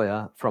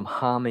destroyer from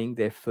harming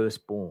their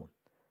firstborn.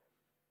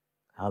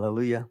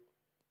 Hallelujah.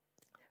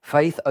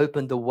 Faith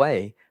opened the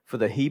way for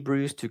the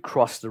Hebrews to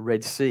cross the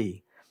Red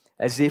Sea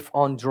as if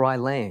on dry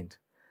land.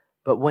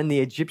 But when the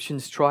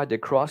Egyptians tried to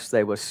cross,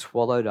 they were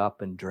swallowed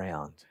up and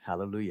drowned.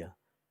 Hallelujah.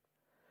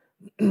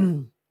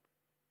 You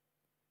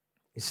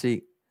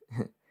see,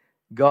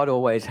 God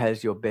always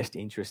has your best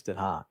interest at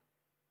heart.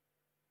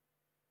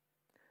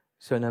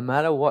 So no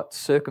matter what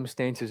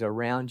circumstances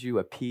around you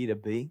appear to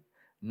be,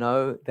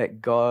 know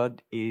that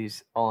God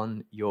is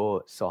on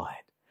your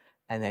side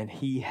and that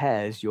he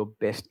has your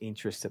best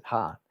interest at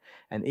heart.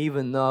 And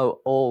even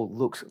though all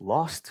looks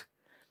lost,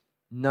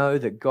 know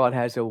that God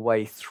has a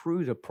way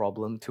through the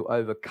problem to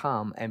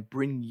overcome and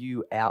bring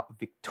you out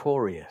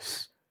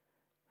victorious.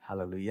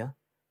 Hallelujah.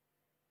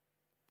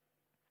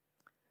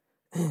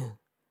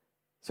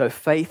 So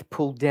faith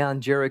pulled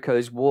down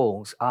Jericho's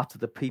walls after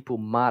the people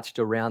marched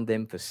around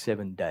them for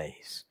 7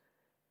 days.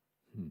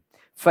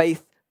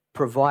 Faith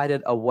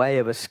provided a way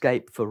of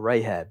escape for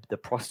Rahab, the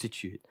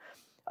prostitute,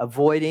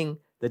 avoiding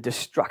the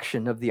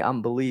destruction of the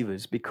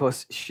unbelievers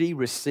because she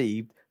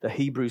received the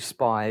Hebrew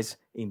spies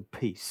in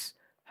peace.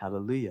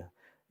 Hallelujah.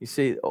 You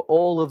see,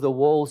 all of the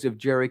walls of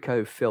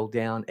Jericho fell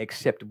down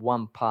except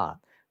one part.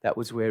 That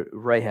was where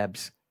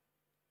Rahab's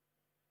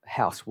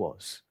house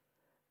was.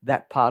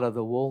 That part of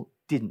the wall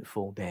didn't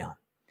fall down.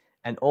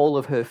 And all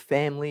of her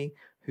family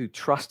who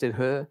trusted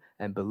her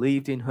and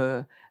believed in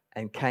her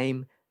and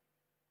came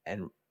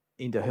and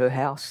into her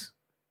house,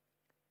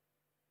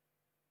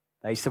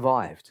 they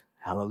survived.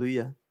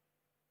 Hallelujah.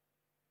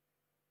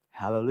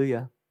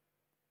 Hallelujah.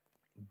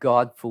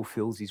 God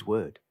fulfills his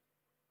word.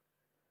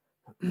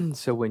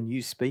 So when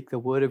you speak the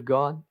word of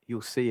God,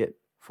 you'll see it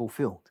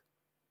fulfilled.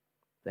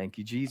 Thank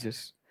you,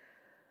 Jesus.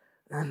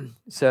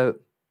 So,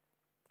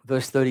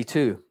 verse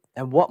 32,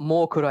 and what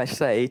more could I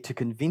say to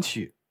convince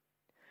you?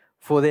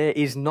 For there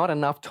is not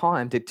enough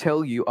time to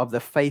tell you of the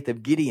faith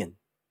of Gideon.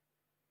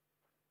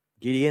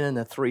 Gideon and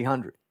the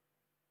 300.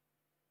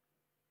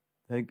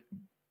 The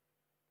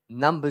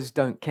numbers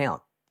don't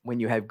count when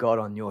you have God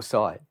on your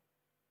side.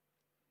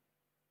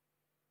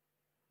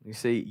 You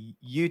see,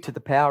 you to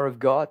the power of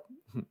God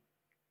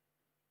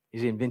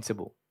is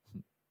invincible.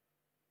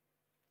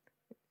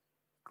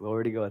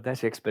 Glory to God.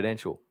 That's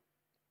exponential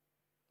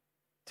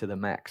to the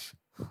max.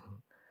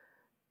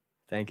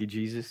 Thank you,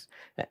 Jesus.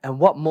 And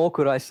what more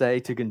could I say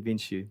to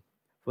convince you?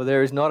 For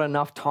there is not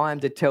enough time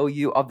to tell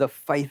you of the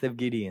faith of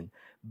Gideon,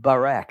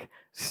 Barak,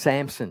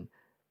 Samson,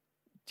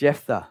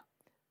 Jephthah,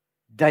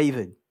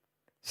 David,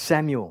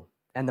 Samuel,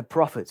 and the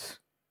prophets.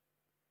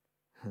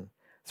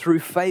 Through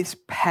faith's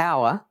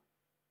power,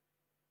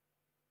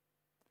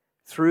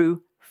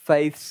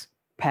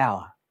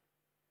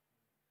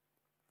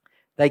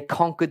 they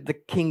conquered the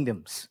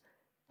kingdoms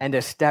and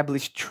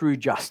established true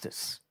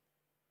justice.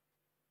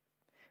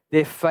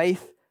 Their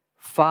faith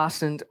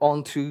fastened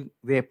onto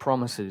their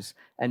promises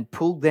and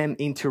pulled them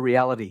into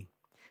reality.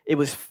 It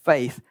was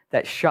faith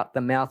that shut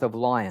the mouth of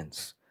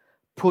lions,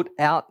 put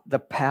out the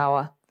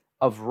power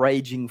of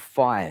raging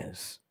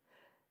fires,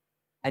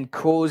 and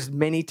caused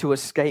many to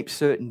escape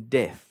certain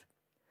death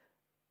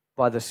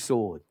by the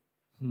sword.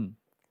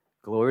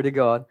 Glory to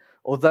God.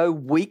 Although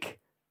weak,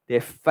 their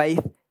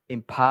faith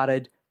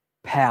imparted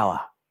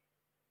power.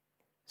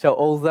 So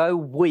although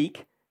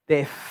weak,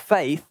 their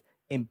faith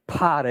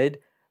imparted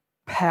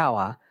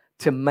power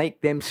to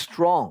make them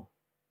strong.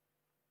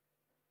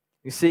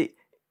 You see,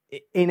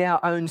 in our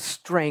own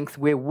strength,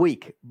 we're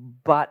weak,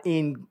 but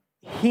in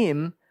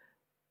Him,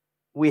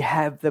 we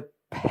have the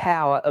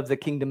power of the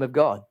kingdom of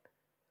God.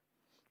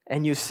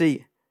 And you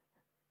see,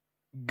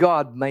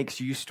 God makes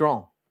you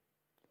strong.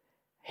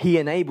 He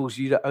enables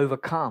you to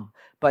overcome,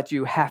 but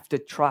you have to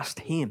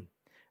trust Him.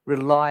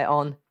 Rely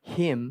on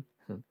Him,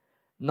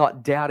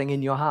 not doubting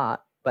in your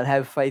heart, but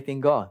have faith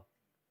in God.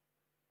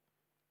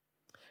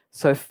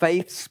 So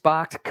faith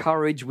sparked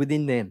courage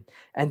within them,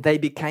 and they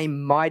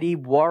became mighty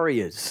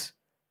warriors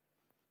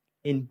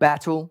in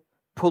battle,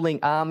 pulling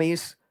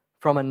armies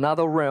from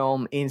another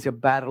realm into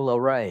battle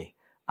array.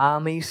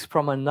 Armies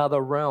from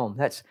another realm.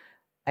 That's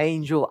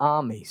angel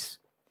armies.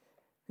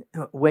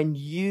 When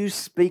you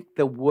speak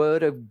the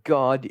word of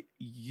God,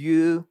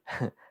 you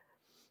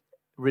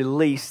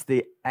release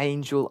the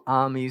angel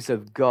armies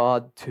of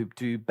God to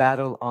do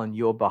battle on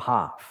your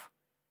behalf.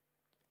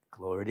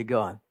 Glory to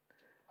God.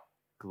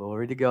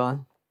 Glory to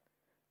God.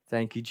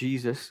 Thank you,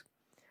 Jesus.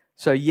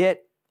 So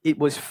yet it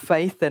was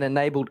faith that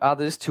enabled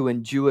others to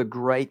endure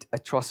great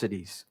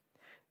atrocities.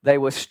 They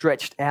were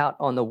stretched out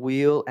on the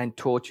wheel and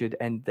tortured,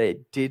 and they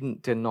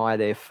didn't deny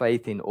their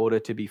faith in order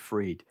to be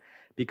freed,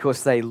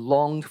 because they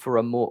longed for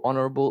a more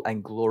honorable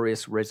and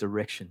glorious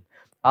resurrection.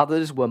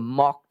 Others were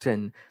mocked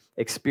and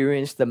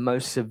experienced the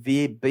most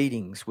severe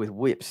beatings with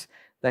whips.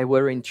 They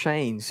were in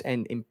chains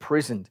and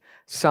imprisoned.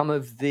 Some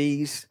of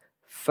these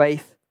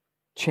faith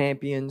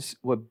champions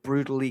were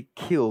brutally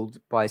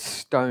killed by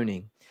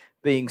stoning,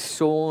 being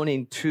sawn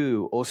in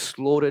two or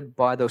slaughtered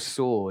by the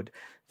sword.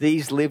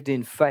 These lived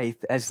in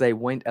faith as they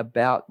went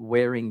about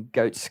wearing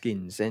goat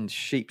skins and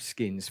sheep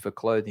skins for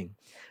clothing.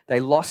 They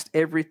lost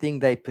everything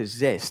they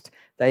possessed.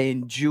 They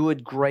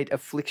endured great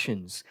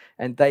afflictions,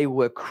 and they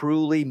were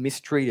cruelly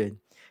mistreated.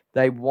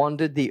 They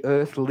wandered the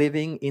earth,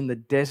 living in the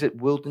desert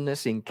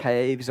wilderness, in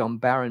caves, on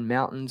barren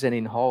mountains, and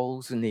in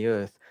holes in the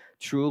earth.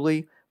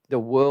 Truly, the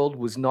world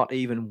was not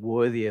even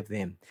worthy of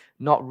them,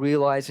 not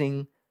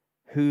realizing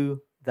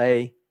who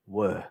they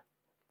were.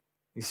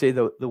 You see,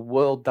 the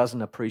world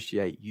doesn't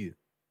appreciate you.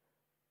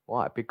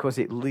 Why? Because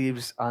it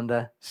lives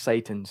under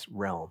Satan's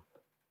realm.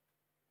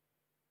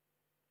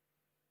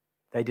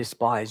 They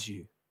despise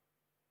you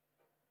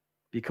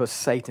because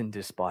Satan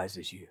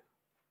despises you.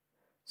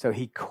 So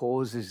he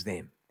causes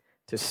them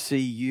to see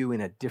you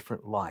in a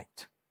different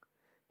light.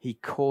 He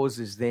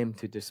causes them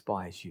to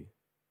despise you.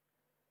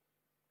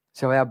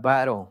 So our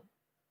battle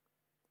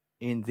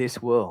in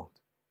this world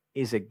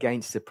is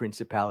against the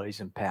principalities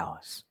and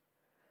powers.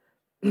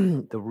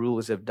 the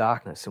rulers of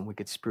darkness and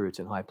wicked spirits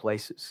in high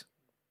places.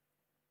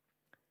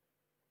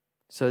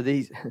 So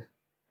these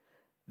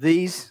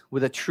were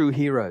the true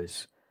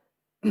heroes,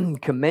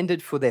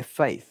 commended for their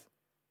faith.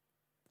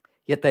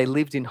 Yet they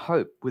lived in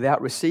hope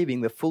without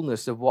receiving the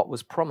fullness of what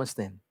was promised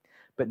them.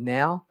 But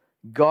now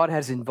God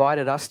has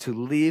invited us to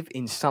live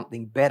in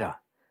something better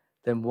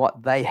than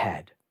what they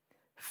had,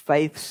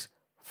 faith's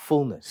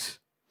fullness.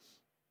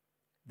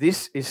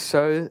 This is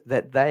so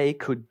that they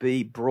could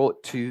be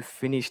brought to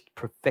finished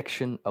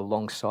perfection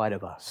alongside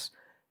of us.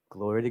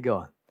 Glory to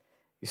God.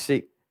 You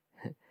see,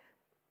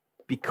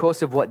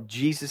 because of what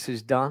Jesus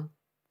has done,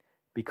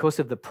 because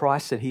of the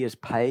price that he has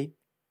paid,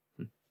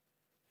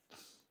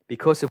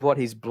 because of what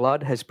his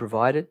blood has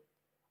provided,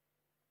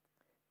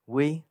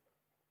 we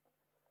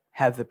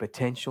have the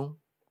potential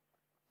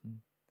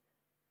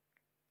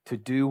to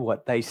do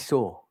what they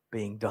saw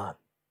being done.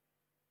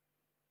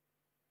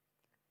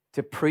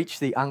 To preach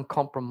the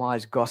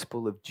uncompromised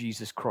gospel of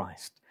Jesus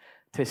Christ,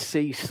 to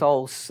see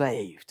souls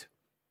saved,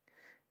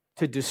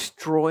 to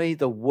destroy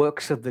the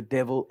works of the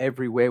devil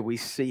everywhere we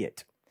see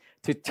it,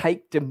 to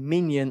take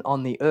dominion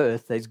on the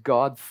earth as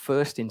God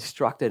first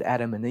instructed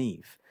Adam and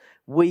Eve.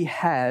 We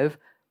have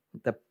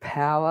the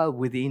power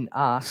within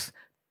us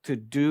to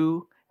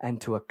do and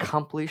to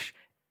accomplish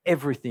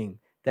everything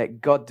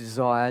that God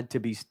desired to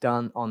be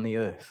done on the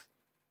earth,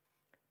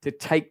 to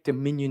take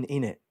dominion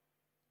in it.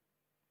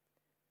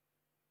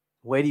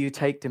 Where do you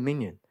take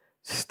dominion?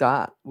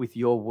 Start with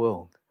your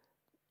world.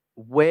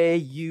 Where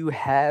you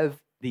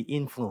have the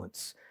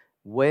influence,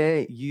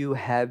 where you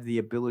have the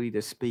ability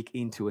to speak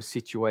into a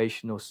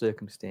situation or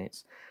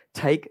circumstance,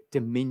 take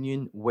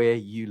dominion where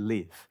you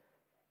live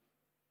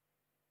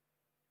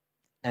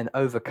and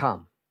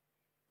overcome.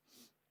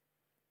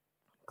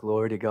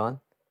 Glory to God.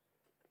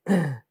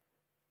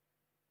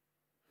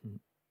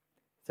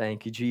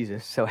 Thank you,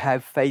 Jesus. So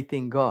have faith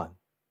in God.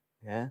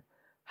 Yeah?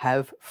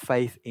 Have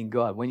faith in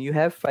God. When you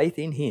have faith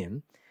in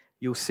him,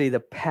 you'll see the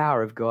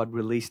power of God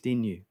released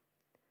in you.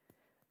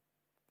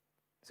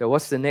 So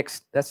what's the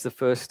next? That's the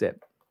first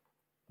step.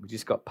 We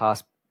just got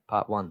past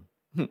part 1.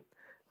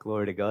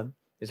 Glory to God.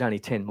 There's only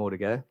 10 more to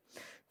go.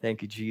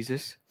 Thank you,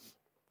 Jesus.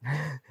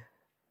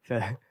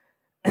 So,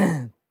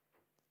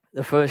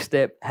 the first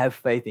step, have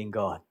faith in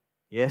God.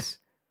 Yes?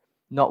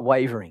 Not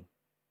wavering.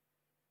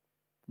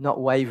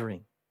 Not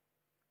wavering.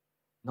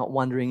 Not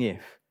wondering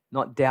if.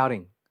 Not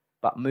doubting,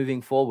 but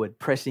moving forward,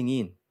 pressing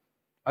in,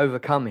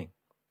 overcoming.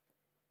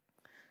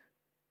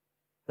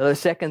 So the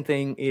second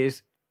thing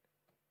is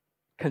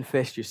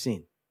confess your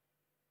sin.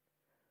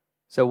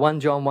 So 1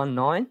 John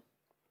 1:9.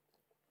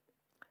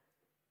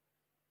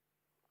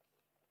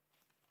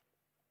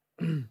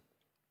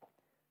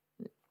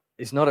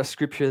 It's not a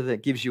scripture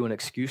that gives you an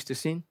excuse to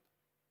sin,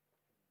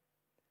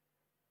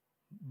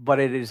 but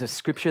it is a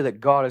scripture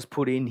that God has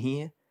put in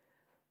here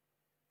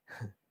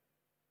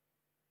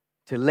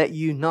to let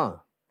you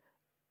know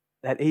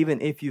that even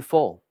if you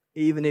fall,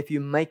 even if you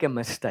make a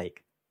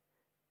mistake,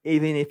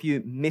 even if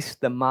you miss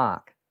the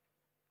mark,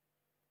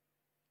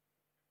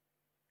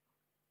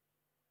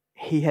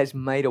 he has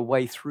made a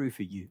way through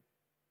for you.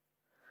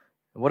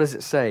 And what does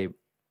it say?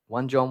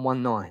 1 John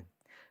 1:9.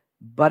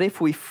 But if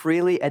we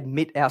freely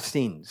admit our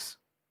sins,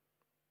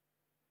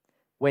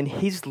 when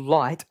his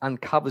light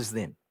uncovers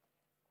them.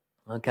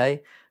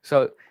 Okay?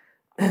 So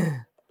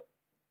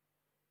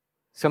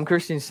some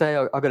Christians say,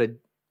 I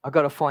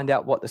got to find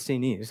out what the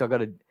sin is.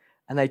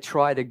 And they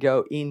try to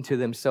go into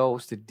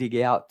themselves to dig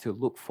out, to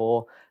look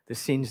for the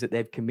sins that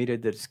they've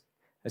committed that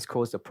has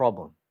caused a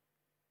problem.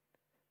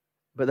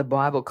 But the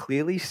Bible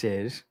clearly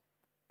says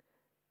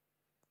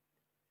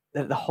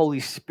that the Holy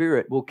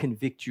Spirit will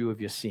convict you of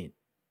your sin.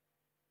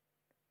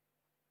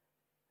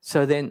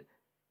 So then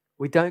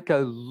we don't go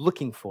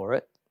looking for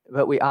it,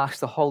 but we ask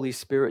the Holy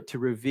Spirit to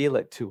reveal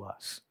it to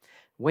us.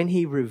 When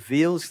he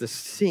reveals the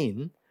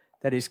sin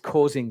that is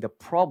causing the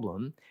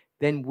problem,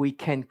 then we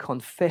can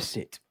confess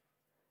it.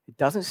 It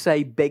doesn't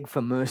say beg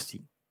for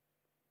mercy.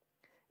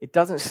 It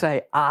doesn't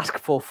say ask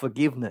for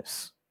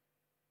forgiveness.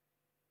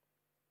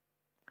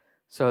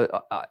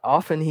 So I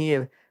often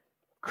hear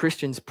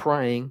Christians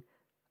praying,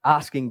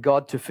 asking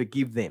God to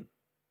forgive them.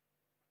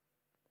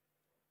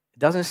 It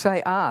doesn't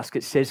say ask,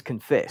 it says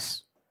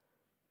confess.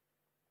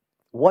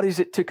 What is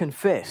it to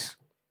confess?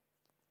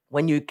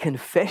 When you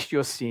confess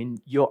your sin,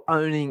 you're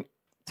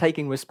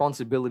taking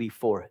responsibility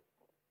for it.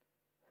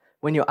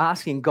 When you're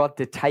asking God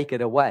to take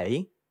it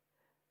away,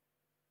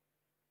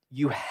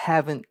 you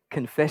haven't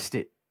confessed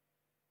it.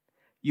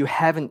 You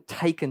haven't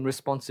taken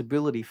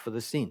responsibility for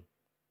the sin.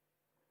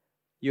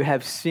 You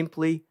have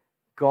simply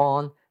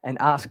gone and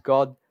asked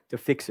God to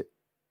fix it.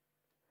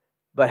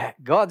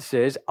 But God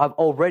says, I've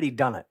already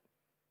done it.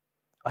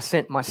 I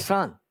sent my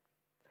son.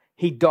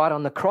 He died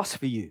on the cross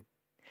for you.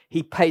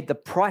 He paid the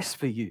price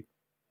for you.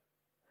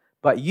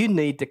 But you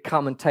need to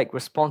come and take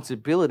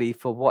responsibility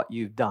for what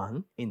you've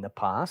done in the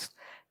past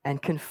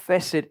and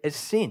confess it as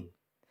sin.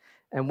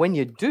 And when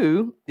you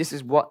do, this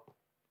is what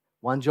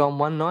 1 John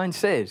 1:9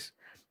 says.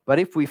 But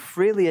if we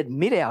freely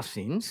admit our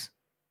sins,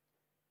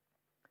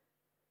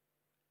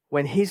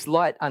 when his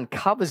light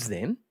uncovers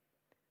them,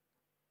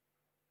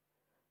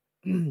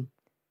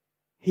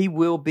 he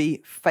will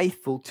be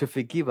faithful to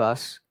forgive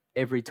us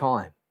every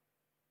time.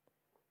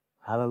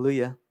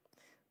 Hallelujah.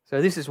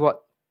 So this is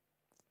what,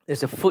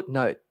 there's a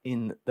footnote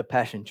in the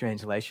Passion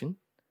Translation,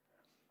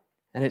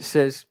 and it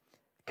says,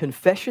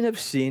 confession of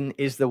sin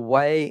is the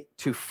way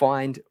to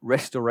find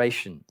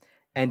restoration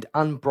and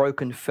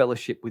unbroken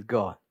fellowship with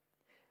God.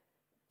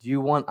 Do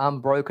you want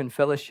unbroken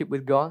fellowship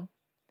with God?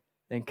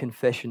 Then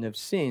confession of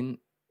sin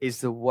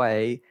is the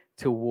way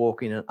to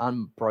walk in an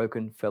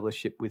unbroken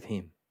fellowship with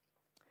him.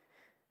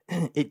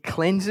 It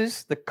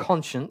cleanses the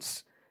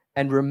conscience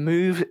and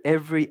removes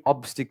every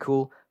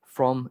obstacle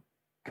from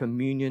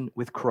communion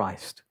with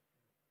Christ.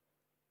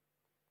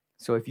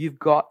 So if you've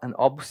got an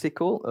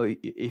obstacle, or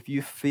if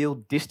you feel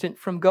distant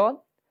from God,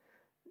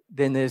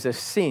 then there's a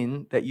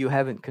sin that you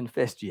haven't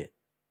confessed yet.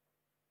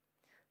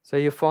 So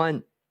you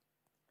find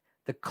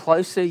the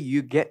closer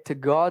you get to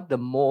God, the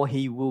more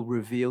he will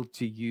reveal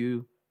to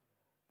you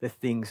the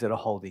things that are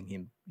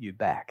holding you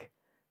back.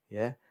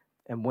 Yeah?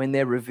 And when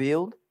they're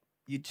revealed,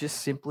 you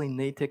just simply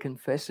need to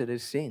confess it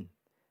as sin.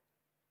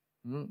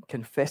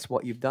 Confess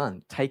what you've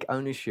done. Take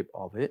ownership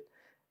of it.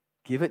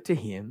 Give it to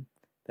him.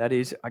 That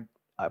is,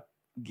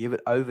 give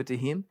it over to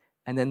him.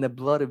 And then the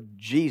blood of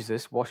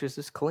Jesus washes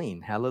us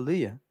clean.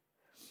 Hallelujah.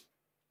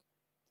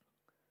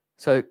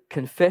 So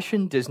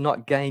confession does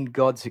not gain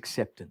God's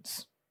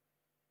acceptance.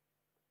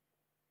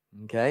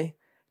 Okay?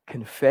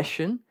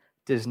 Confession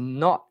does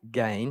not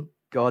gain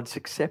God's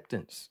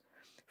acceptance.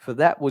 For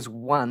that was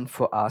won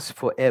for us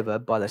forever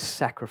by the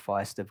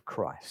sacrifice of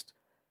Christ.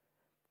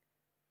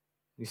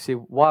 You see,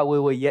 while we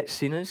were yet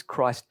sinners,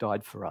 Christ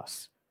died for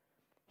us.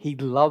 He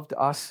loved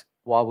us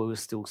while we were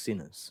still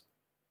sinners.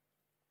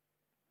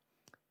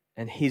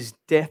 And his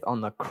death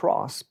on the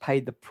cross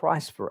paid the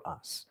price for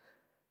us,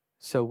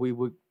 so we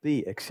would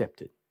be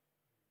accepted.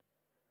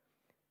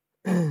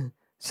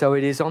 So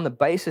it is on the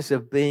basis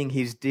of being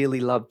his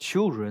dearly loved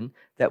children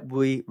that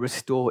we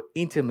restore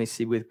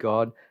intimacy with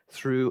God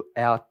through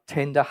our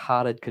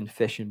tender-hearted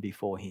confession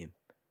before him.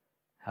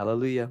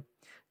 Hallelujah.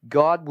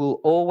 God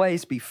will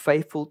always be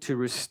faithful to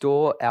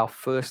restore our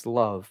first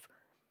love,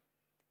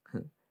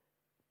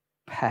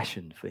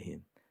 passion for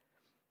him.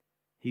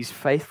 He's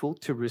faithful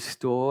to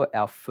restore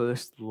our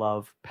first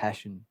love,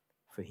 passion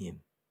for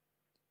him.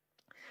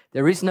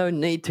 There is no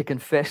need to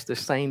confess the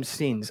same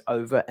sins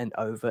over and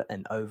over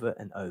and over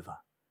and over.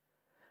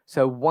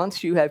 So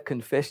once you have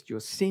confessed your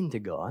sin to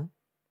God,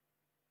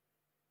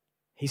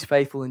 he's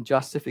faithful and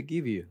just to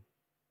forgive you.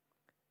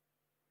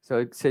 So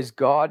it says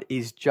God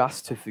is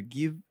just to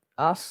forgive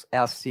us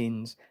our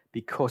sins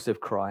because of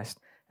Christ,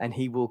 and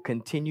he will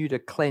continue to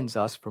cleanse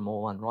us from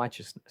all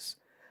unrighteousness.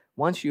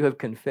 Once you have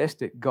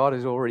confessed it, God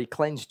has already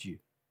cleansed you.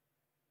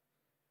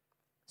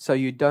 So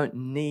you don't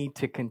need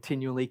to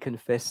continually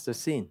confess the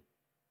sin.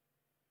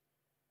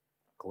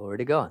 Glory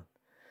to God.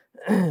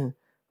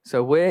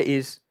 So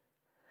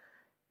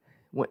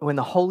when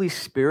the Holy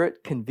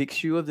Spirit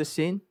convicts you of the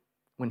sin,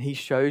 when he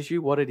shows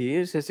you what it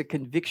is, there's a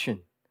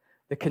conviction.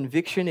 The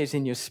conviction is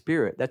in your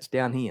spirit. That's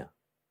down here.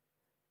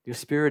 Your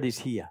spirit is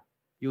here.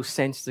 You'll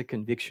sense the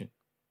conviction.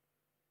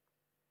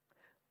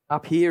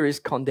 Up here is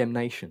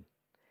condemnation.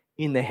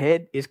 In the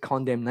head is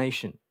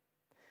condemnation.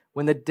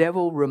 When the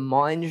devil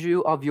reminds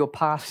you of your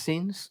past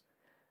sins,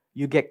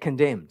 you get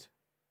condemned.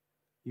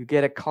 You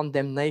get a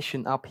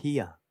condemnation up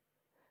here.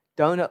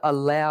 Don't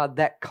allow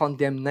that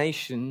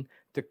condemnation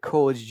to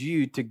cause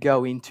you to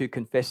go into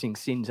confessing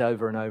sins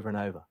over and over and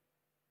over.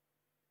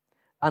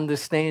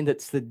 Understand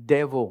it's the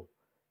devil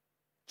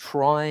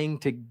trying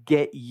to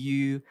get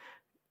you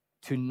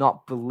to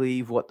not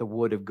believe what the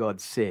Word of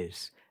God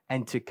says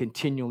and to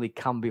continually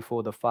come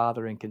before the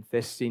Father and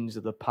confess sins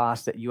of the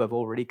past that you have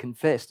already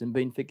confessed and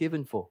been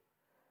forgiven for.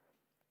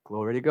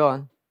 Glory to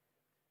God.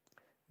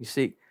 You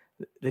see,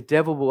 the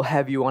devil will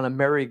have you on a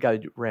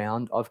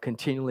merry-go-round of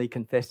continually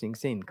confessing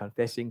sin,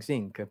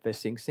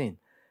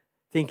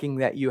 thinking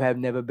that you have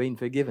never been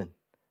forgiven.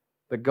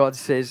 But God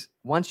says,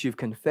 once you've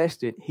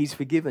confessed it, he's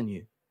forgiven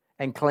you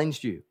and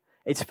cleansed you.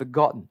 It's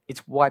forgotten.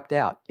 It's wiped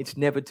out. It's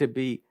never to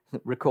be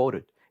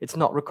recorded. It's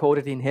not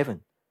recorded in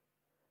heaven.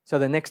 So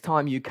the next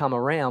time you come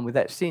around with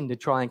that sin to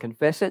try and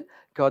confess it,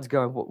 God's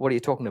going, what are you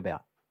talking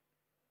about?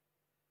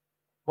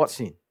 What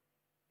sin?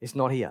 It's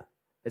not here.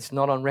 It's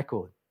not on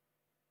record.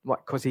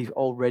 What? Because he's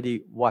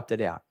already wiped it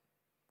out.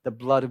 The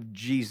blood of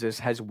Jesus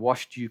has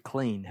washed you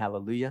clean.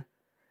 Hallelujah.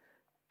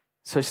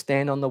 So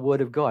stand on the word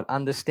of God.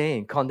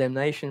 Understand,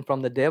 condemnation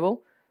from the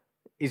devil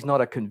is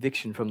not a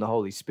conviction from the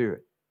Holy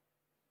Spirit.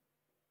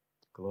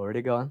 Glory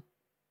to God.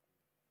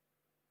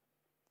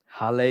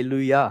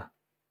 Hallelujah.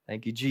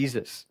 Thank you,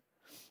 Jesus.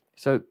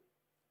 So,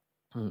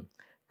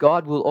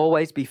 God will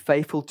always be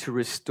faithful to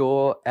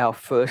restore our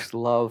first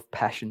love,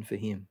 passion for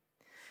him.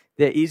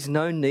 There is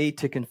no need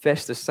to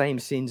confess the same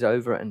sins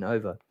over and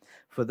over,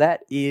 for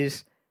that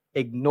is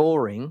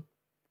ignoring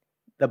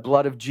the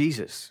blood of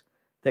Jesus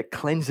that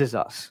cleanses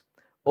us.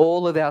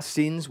 All of our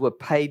sins were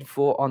paid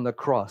for on the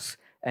cross,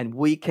 and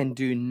we can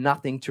do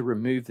nothing to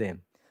remove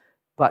them.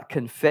 But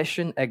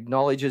confession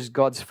acknowledges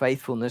God's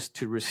faithfulness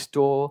to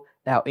restore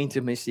our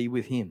intimacy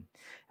with him,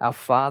 our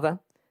Father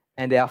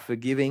and our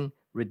forgiving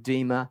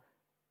Redeemer.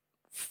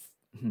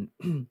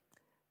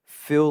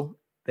 Fill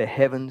the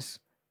heavens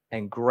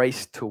and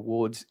grace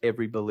towards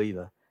every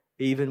believer,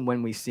 even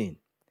when we sin.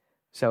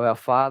 So our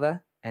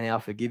Father and our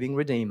forgiving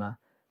Redeemer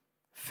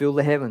fill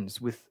the heavens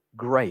with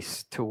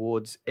grace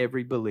towards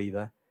every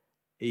believer,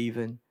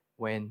 even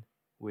when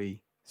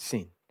we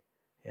sin.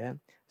 Yeah.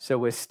 So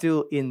we're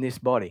still in this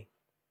body.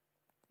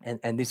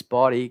 And this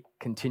body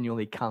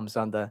continually comes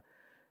under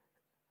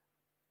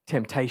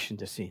temptation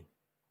to sin.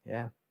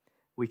 Yeah.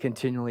 We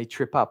continually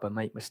trip up and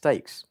make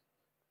mistakes.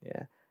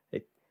 Yeah.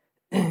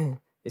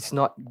 It's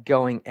not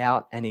going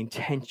out and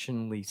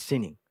intentionally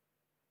sinning.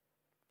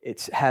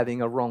 It's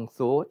having a wrong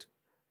thought,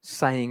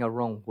 saying a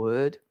wrong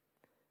word,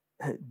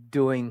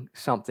 doing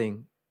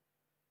something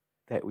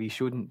that we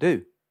shouldn't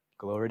do.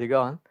 Glory to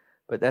God.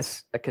 But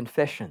that's a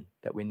confession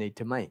that we need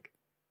to make.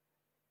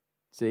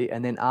 See,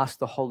 and then ask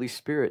the Holy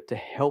Spirit to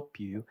help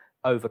you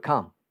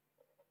overcome.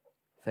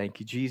 Thank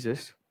you,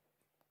 Jesus.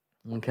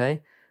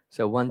 Okay,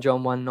 so 1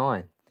 John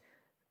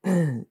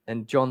 1:9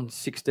 and John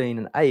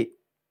 16:8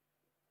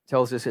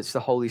 tells us it's the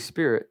Holy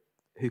Spirit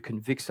who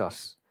convicts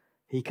us.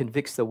 He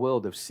convicts the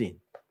world of sin.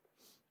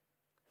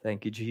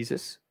 Thank you,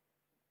 Jesus.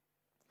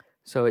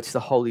 So it's the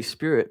Holy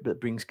Spirit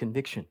that brings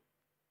conviction.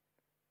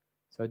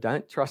 So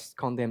don't trust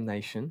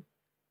condemnation.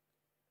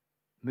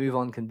 Move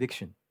on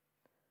conviction.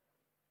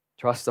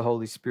 Trust the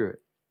Holy Spirit.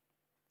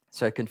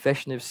 So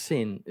confession of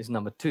sin is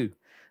number 2.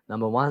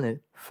 Number 1 is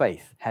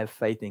faith. Have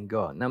faith in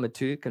God. Number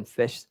 2,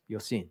 confess your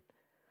sin.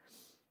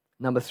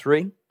 Number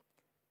 3,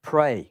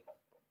 pray.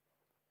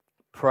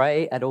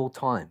 Pray at all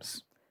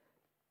times.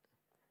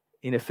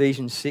 In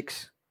Ephesians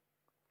 6,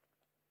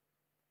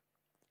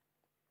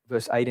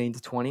 verse 18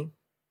 to 20.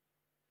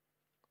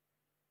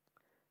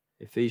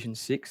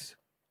 Ephesians 6.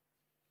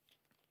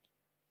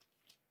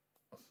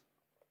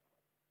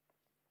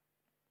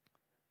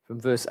 From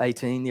verse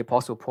 18, the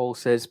Apostle Paul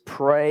says,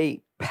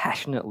 pray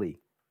passionately.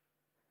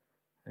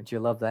 Don't you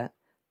love that?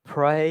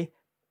 Pray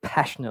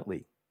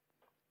passionately.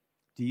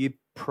 Do you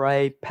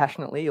pray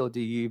passionately or do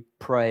you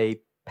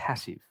pray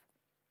passive?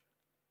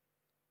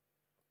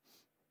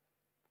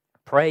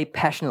 Pray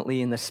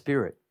passionately in the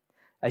Spirit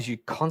as you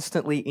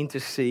constantly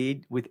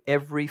intercede with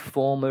every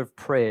form of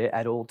prayer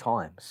at all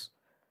times.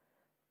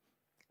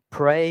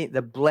 Pray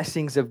the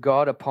blessings of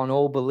God upon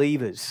all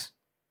believers.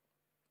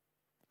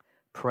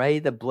 Pray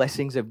the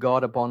blessings of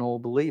God upon all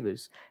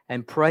believers.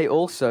 And pray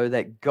also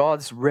that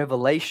God's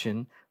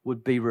revelation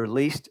would be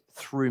released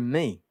through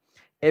me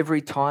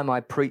every time I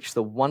preach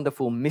the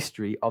wonderful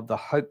mystery of the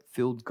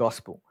hope-filled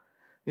gospel.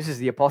 This is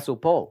the Apostle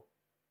Paul,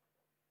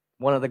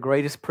 one of the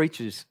greatest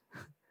preachers.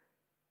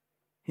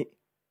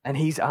 And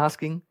he's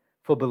asking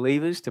for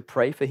believers to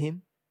pray for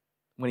him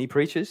when he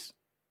preaches.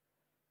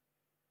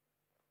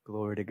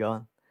 Glory to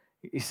God.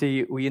 You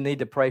see, we need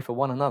to pray for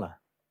one another.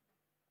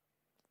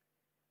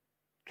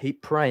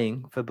 Keep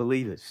praying for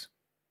believers.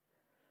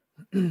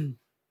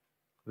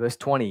 Verse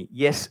 20,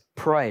 yes,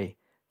 pray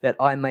that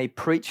I may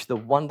preach the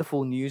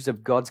wonderful news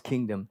of God's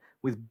kingdom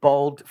with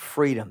bold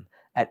freedom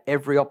at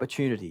every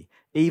opportunity.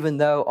 Even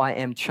though I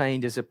am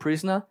chained as a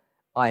prisoner,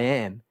 I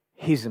am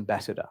his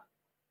ambassador.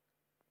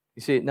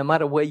 You see, no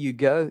matter where you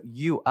go,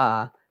 you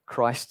are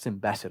Christ's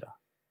ambassador.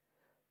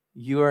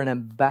 You are an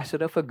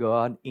ambassador for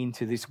God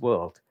into this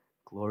world.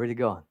 Glory to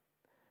God.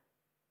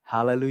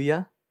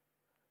 Hallelujah.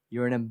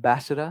 You're an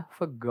ambassador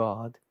for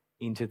God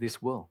into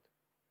this world,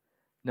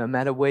 no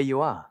matter where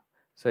you are.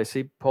 So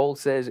see, Paul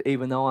says,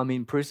 even though I'm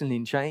in prison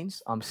in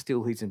chains, I'm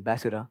still his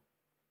ambassador.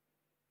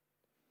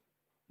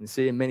 And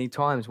see, many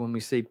times when we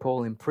see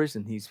Paul in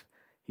prison, he's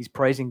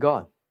praising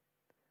God,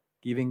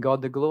 giving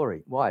God the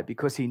glory. Why?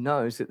 Because he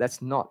knows that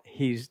that's not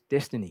his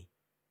destiny,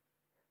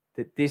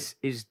 that this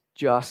is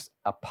just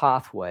a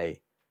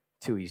pathway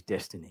to his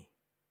destiny.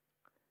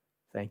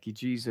 Thank you,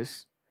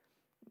 Jesus.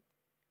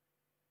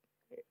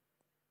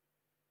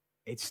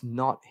 It's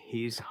not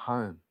his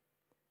home.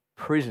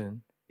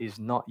 Prison is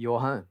not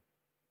your home.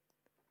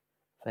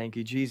 Thank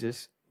you,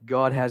 Jesus.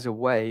 God has a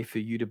way for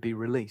you to be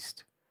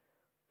released.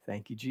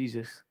 Thank you,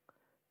 Jesus.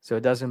 So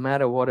it doesn't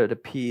matter what it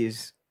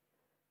appears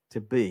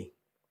to be.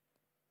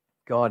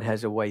 God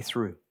has a way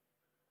through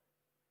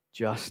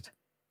just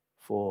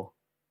for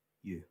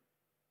you.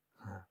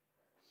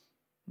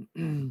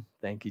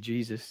 Thank you,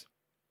 Jesus.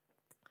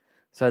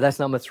 So that's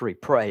number 3.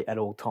 Pray at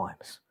all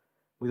times.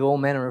 With all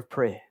manner of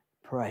prayer.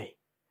 Pray.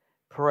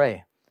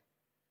 Pray.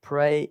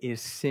 Pray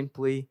is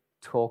simply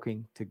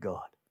talking to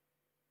God.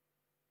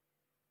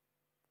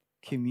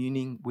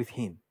 Communing with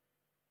him.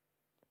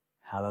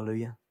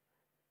 Hallelujah.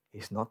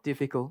 It's not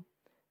difficult.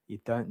 You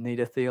don't need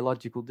a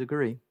theological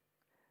degree.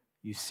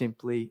 You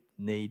simply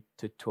need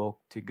to talk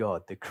to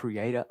God, the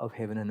creator of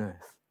heaven and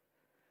earth.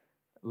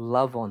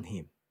 Love on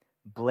him.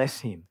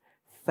 Bless him.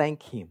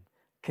 Thank him.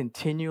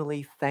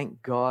 Continually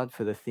thank God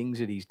for the things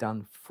that he's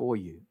done for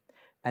you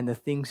and the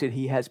things that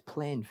he has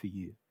planned for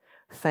you.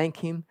 Thank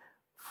him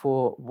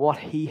for what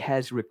he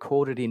has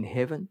recorded in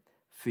heaven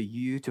for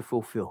you to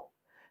fulfill.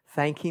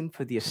 Thank him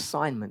for the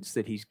assignments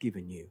that he's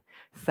given you.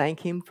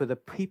 Thank him for the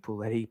people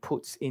that he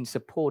puts in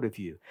support of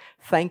you.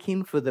 Thank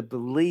him for the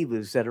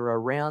believers that are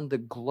around the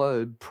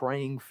globe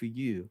praying for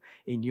you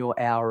in your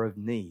hour of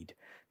need.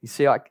 You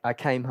see, I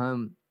came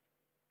home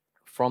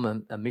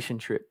from a mission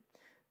trip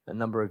a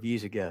number of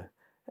years ago.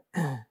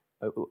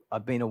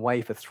 I've been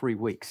away for 3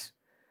 weeks,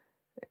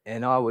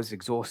 and I was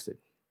exhausted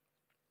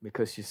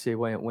because you see,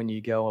 when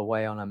you go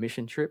away on a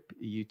mission trip,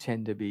 you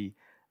tend to be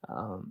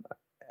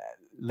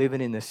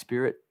living in the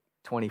Spirit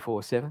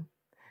 24/7,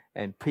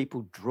 and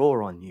people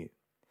draw on you.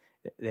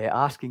 They're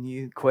asking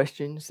you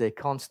questions. They're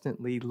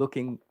constantly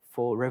looking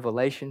for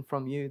revelation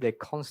from you. They're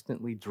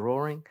constantly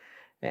drawing,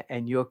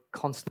 and you're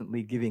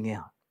constantly giving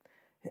out.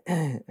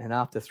 And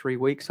after 3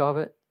 weeks of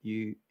it,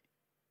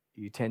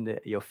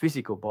 your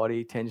physical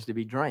body tends to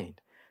be drained.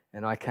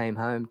 And I came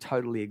home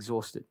totally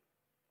exhausted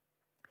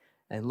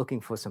and looking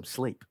for some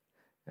sleep.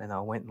 And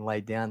I went and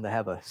laid down to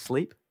have a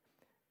sleep.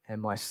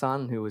 And my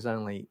son, who was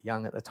only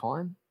young at the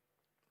time,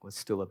 was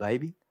still a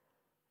baby,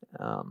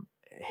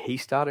 he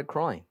started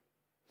crying.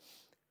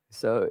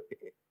 So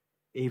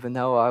even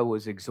though I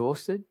was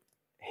exhausted,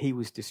 he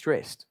was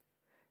distressed.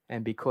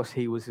 And because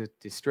he was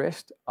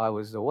distressed, I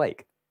was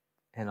awake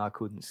and I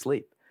couldn't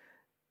sleep.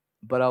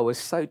 But I was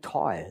so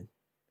tired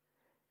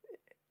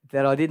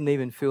that I didn't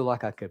even feel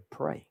like I could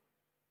pray.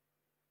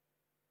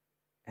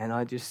 And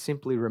I just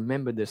simply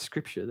remembered the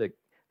scripture that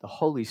the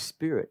Holy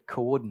Spirit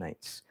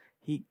coordinates.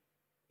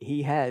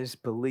 He has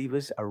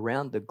believers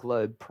around the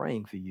globe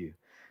praying for you.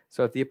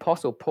 So if the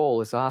Apostle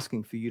Paul is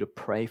asking for you to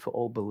pray for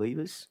all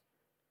believers,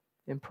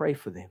 then pray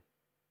for them.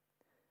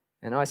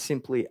 And I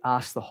simply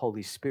asked the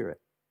Holy Spirit.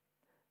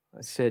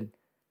 I said,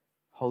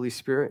 Holy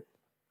Spirit,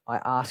 I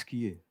ask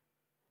you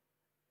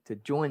to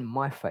join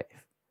my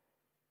faith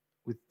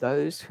with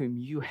those whom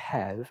you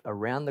have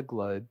around the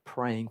globe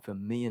praying for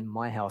me and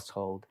my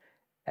household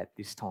at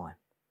this time.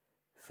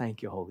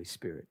 Thank you, Holy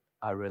Spirit.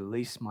 I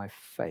release my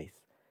faith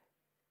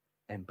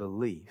and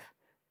believe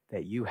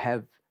that you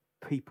have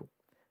people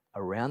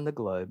around the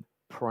globe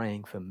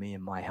praying for me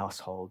and my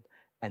household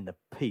and the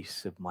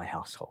peace of my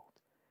household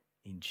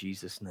in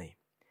Jesus' name.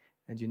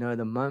 And you know,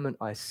 the moment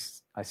I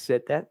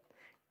said that,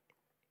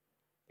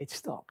 it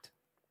stopped.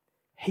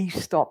 He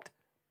stopped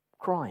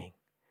crying.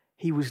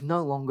 He was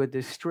no longer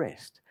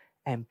distressed,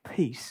 and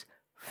peace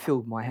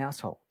filled my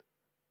household.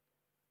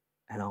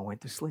 And I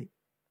went to sleep.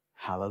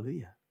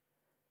 Hallelujah.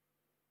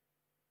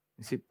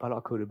 You see, but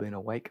I could have been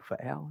awake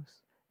for hours.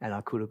 And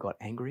I could have got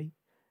angry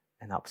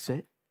and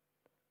upset.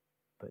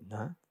 But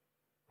no.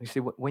 You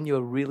see, when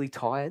you're really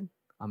tired,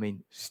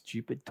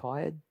 stupid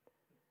tired,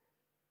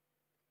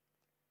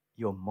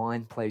 your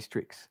mind plays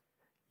tricks.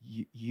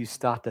 You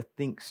start to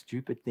think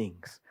stupid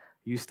things.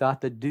 You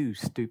start to do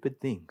stupid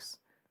things.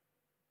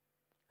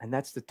 And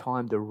that's the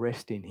time to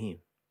rest in him.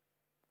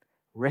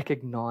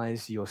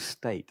 Recognize your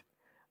state.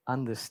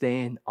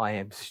 Understand I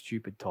am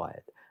stupid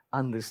tired.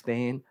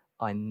 Understand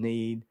I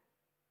need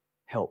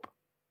help.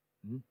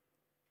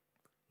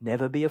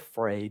 Never be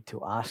afraid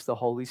to ask the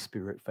Holy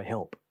Spirit for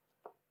help.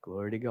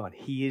 Glory to God.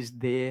 He is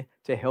there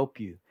to help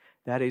you.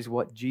 That is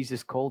what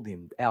Jesus called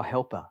him, our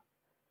helper.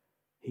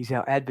 He's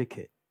our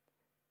advocate.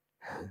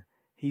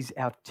 He's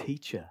our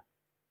teacher.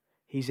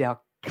 He's our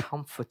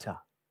comforter.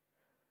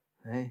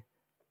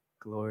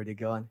 Glory to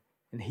God.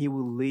 And he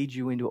will lead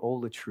you into all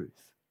the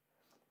truth.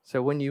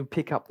 So when you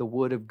pick up the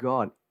Word of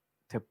God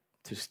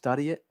to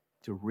study it,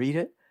 to read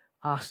it,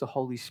 ask the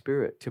Holy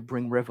Spirit to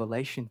bring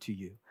revelation to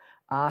you.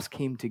 Ask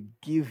him to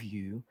give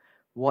you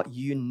what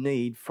you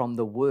need from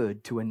the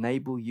Word to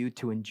enable you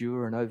to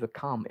endure and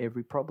overcome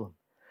every problem,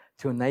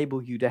 to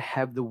enable you to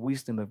have the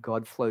wisdom of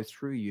God flow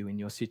through you in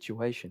your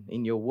situation,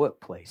 in your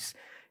workplace.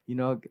 You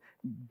know,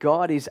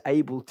 God is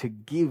able to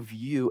give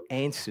you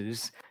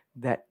answers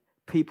that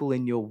people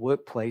in your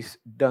workplace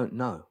don't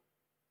know.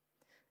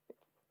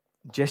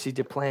 Jesse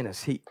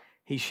Duplantis,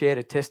 he shared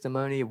a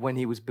testimony of when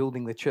he was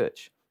building the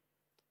church.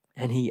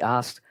 And he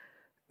asked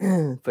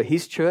for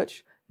his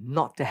church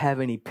not to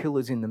have any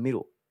pillars in the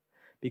middle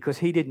because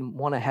he didn't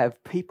want to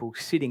have people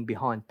sitting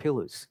behind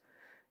pillars.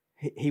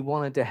 He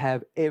wanted to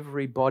have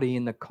everybody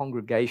in the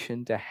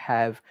congregation to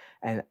have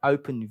an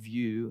open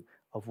view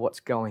of what's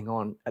going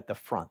on at the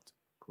front.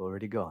 Glory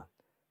to God.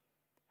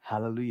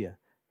 Hallelujah.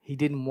 He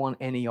didn't want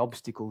any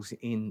obstacles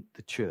in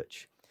the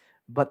church.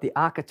 But the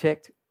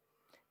architect,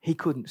 he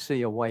couldn't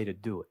see a way to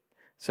do it.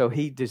 So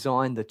he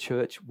designed the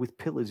church with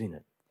pillars in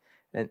it.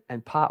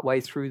 And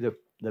partway through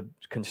the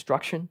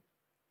construction,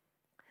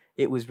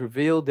 it was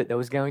revealed that there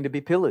was going to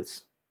be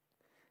pillars.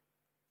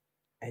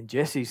 And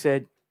Jesse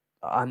said,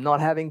 I'm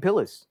not having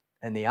pillars.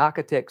 And the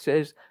architect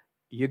says,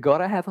 you got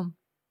to have them.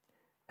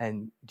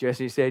 And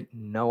Jesse said,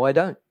 no, I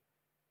don't.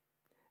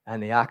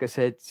 And the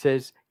architect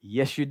says,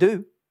 yes, you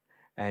do.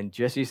 And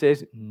Jesse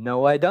says,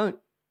 no, I don't.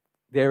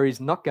 There is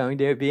not going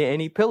to be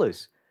any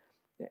pillars.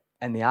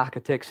 And the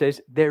architect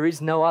says, there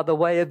is no other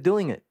way of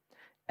doing it.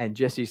 And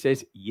Jesse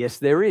says, yes,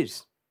 there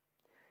is.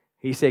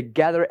 He said,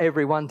 gather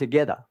everyone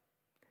together.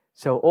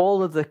 So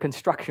all of the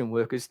construction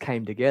workers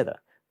came together.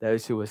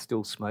 Those who were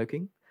still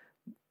smoking,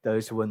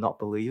 those who were not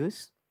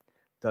believers,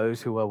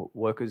 those who were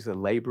workers, the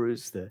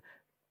laborers, the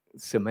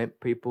cement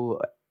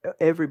people,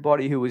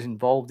 everybody who was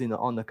involved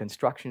on the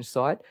construction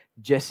site.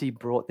 Jesse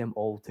brought them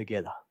all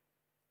together,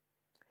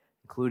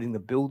 including the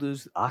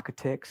builders,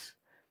 architects.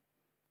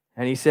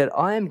 And he said,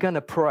 I am going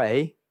to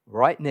pray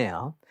right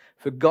now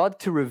for God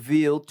to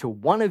reveal to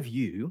one of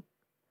you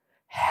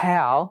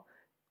how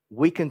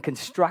we can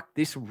construct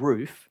this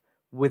roof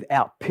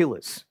without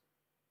pillars.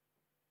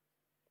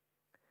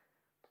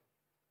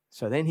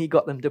 So then he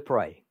got them to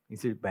pray. He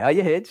said, bow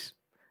your heads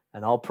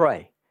and I'll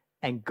pray,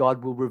 and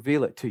God will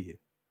reveal it to you.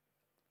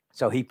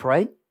 So he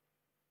prayed,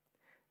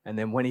 and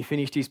then when he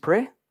finished his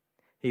prayer,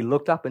 he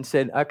looked up and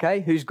said,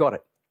 okay, who's got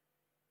it?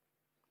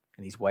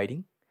 And he's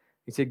waiting.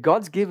 He said,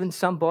 God's given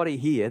somebody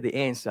here the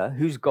answer.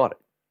 Who's got it?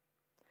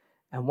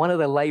 And one of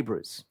the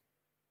laborers,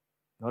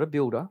 not a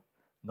builder,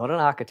 not an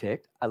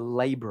architect, a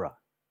laborer,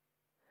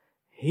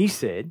 he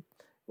said,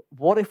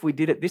 what if we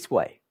did it this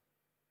way?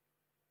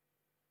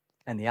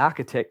 And the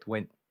architect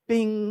went,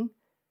 bing,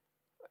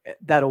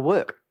 that'll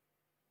work.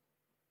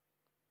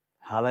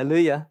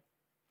 Hallelujah.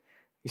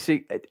 You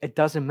see, it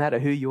doesn't matter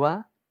who you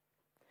are.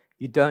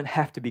 You don't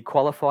have to be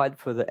qualified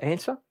for the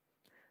answer,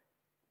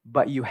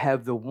 but you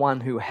have the one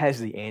who has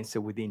the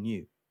answer within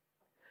you.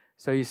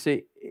 So you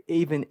see,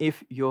 even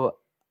if you're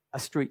a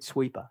street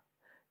sweeper,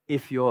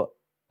 if you're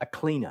a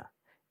cleaner,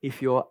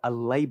 if you're a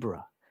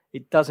laborer,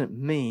 it doesn't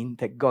mean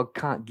that God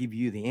can't give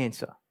you the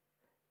answer.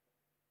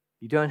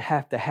 You don't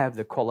have to have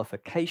the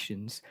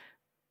qualifications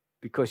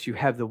because you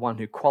have the one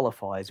who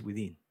qualifies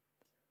within.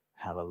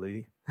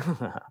 Hallelujah.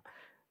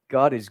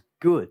 God is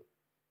good.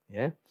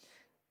 Yeah.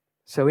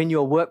 So in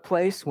your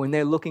workplace, when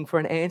they're looking for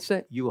an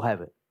answer, you'll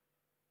have it.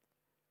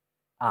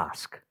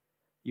 Ask.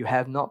 You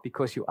have not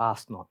because you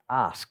ask not.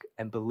 Ask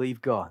and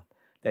believe God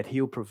that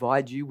He'll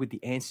provide you with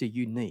the answer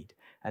you need.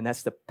 And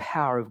that's the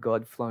power of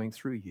God flowing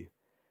through you.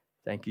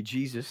 Thank you,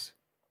 Jesus.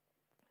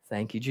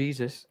 Thank you,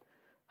 Jesus.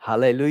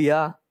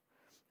 Hallelujah.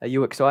 Are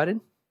you excited?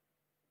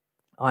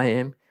 I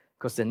am,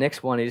 because the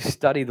next one is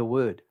study the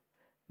Word.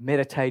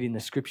 Meditate in the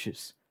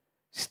Scriptures.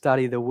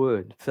 Study the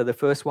Word. So the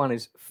first one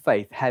is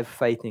faith. Have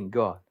faith in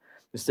God.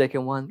 The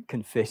second one,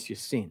 confess your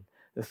sin.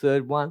 The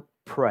third one,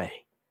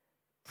 pray.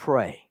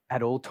 Pray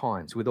at all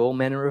times with all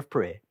manner of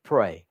prayer.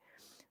 Pray.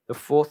 The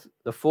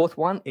fourth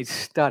one is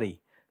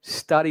study.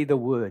 Study the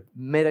Word.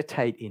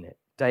 Meditate in it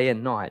day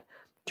and night.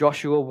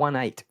 Joshua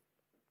 1:8.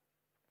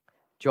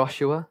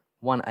 Joshua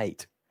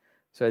 1:8.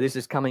 So this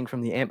is coming from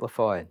the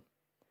Amplified,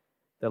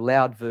 the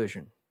loud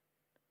version.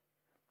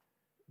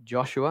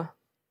 Joshua.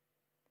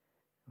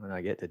 When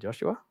I get to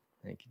Joshua,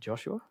 thank you,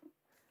 Joshua.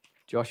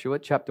 Joshua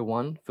chapter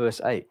 1, verse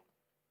 8.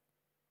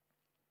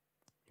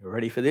 You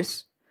ready for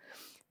this?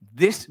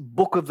 This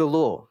book of the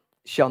law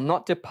shall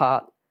not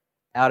depart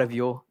out of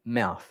your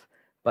mouth,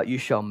 but you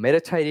shall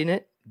meditate in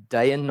it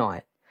day and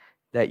night,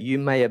 that you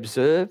may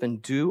observe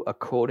and do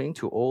according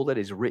to all that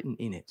is written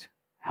in it.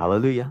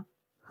 Hallelujah.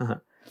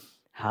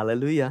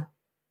 Hallelujah.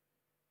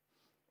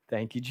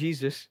 Thank you,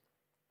 Jesus.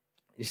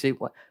 You see,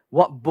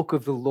 what book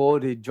of the law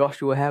did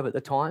Joshua have at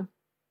the time?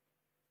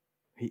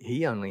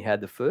 He only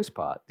had the first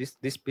part.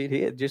 This bit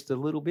here, just a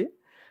little bit.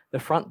 The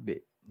front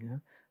bit. You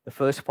know? The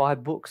first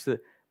 5 books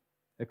that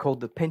are called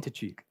the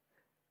Pentateuch.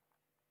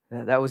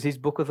 That was his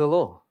book of the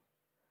law.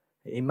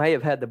 He may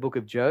have had the book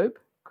of Job,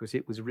 because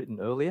it was written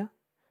earlier.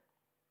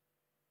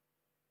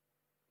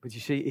 But you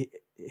see,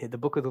 the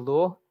book of the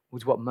law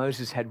was what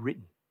Moses had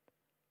written.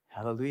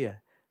 Hallelujah.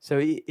 So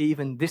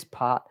even this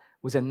part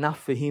was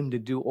enough for him to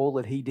do all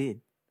that he did.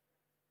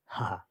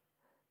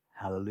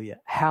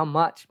 Hallelujah. How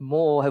much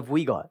more have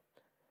we got?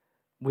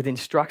 With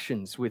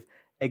instructions, with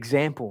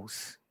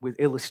examples, with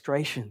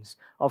illustrations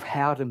of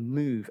how to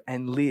move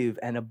and live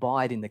and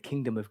abide in the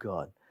kingdom of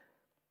God.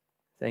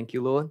 Thank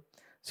you, Lord.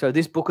 So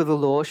this book of the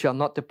law shall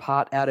not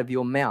depart out of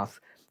your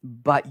mouth,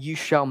 but you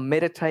shall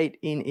meditate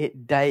in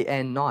it day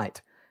and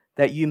night,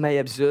 that you may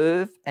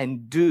observe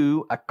and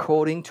do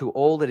according to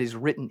all that is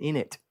written in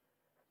it.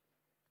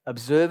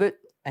 Observe it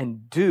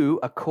and do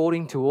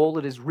according to all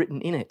that is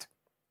written in it.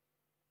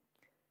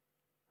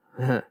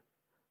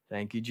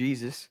 Thank you,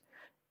 Jesus.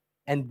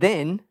 And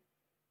then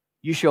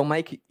you shall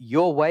make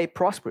your way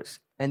prosperous.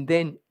 And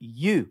then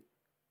you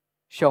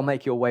shall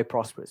make your way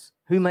prosperous.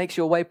 Who makes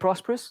your way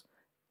prosperous?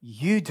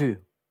 You do.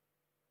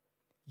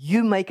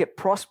 You make it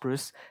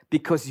prosperous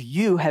because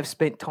you have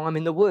spent time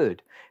in the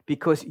Word,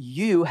 because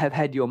you have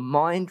had your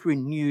mind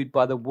renewed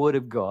by the Word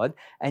of God,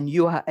 and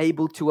you are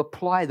able to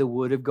apply the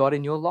Word of God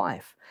in your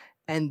life.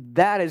 And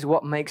that is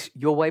what makes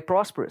your way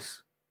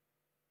prosperous.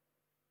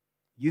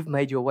 You've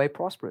made your way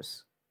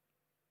prosperous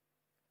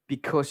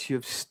because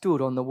you've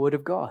stood on the Word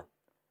of God.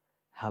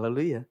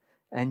 Hallelujah.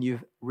 And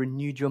you've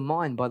renewed your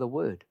mind by the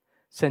Word.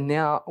 So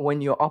now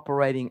when you're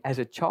operating as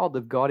a child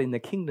of God in the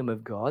kingdom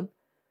of God,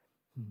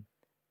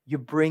 you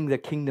bring the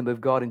kingdom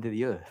of God into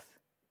the earth.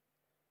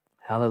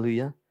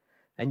 Hallelujah.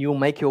 And you'll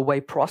make your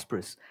way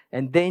prosperous.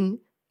 And then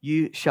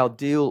you shall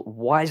deal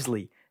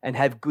wisely and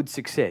have good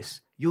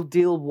success. You'll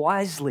deal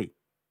wisely.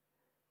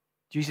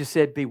 Jesus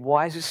said, be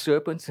wise as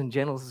serpents and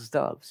gentle as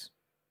doves.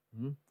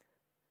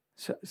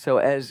 So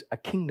as a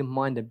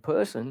kingdom-minded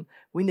person,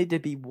 we need to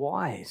be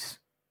wise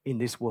in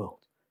this world.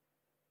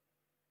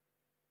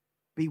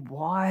 Be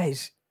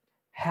wise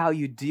how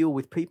you deal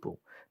with people.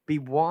 Be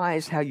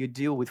wise how you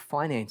deal with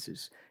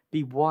finances.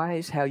 Be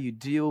wise how you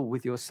deal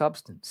with your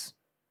substance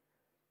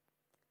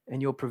and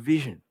your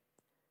provision.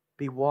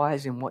 Be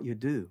wise in what you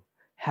do.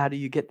 How do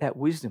you get that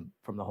wisdom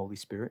from the Holy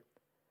Spirit?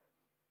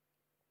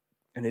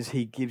 And as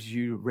He gives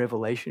you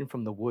revelation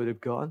from the Word of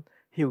God,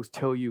 He'll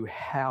tell you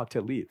how to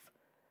live.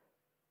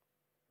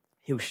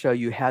 He'll show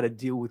you how to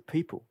deal with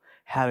people,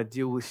 how to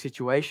deal with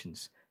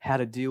situations, how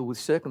to deal with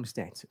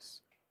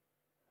circumstances.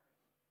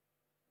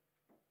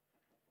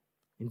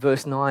 In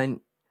verse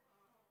 9,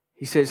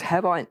 he says,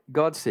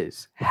 God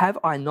says, have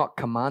I not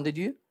commanded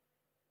you?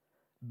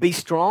 Be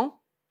strong.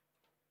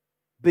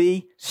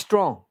 Be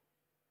strong.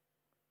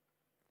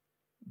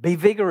 Be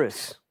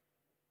vigorous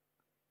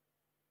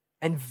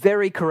and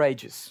very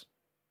courageous.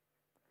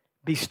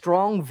 Be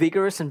strong,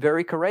 vigorous, and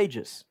very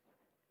courageous.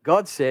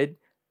 God said,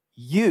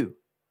 you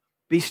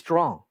be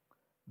strong,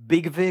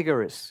 be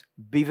vigorous,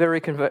 be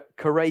very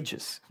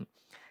courageous.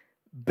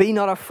 Be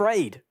not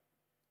afraid,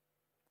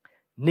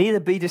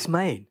 neither be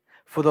dismayed,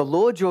 for the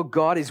Lord your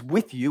God is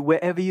with you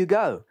wherever you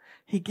go.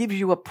 He gives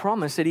you a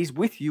promise that He's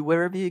with you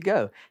wherever you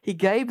go. He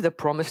gave the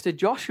promise to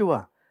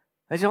Joshua.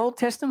 That's the Old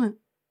Testament.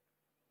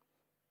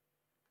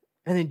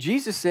 And then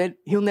Jesus said,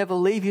 He'll never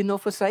leave you nor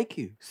forsake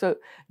you. So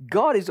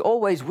God is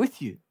always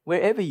with you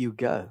wherever you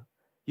go.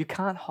 You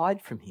can't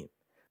hide from Him.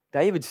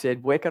 David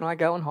said, where can I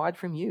go and hide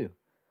from you?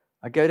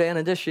 I go down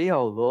into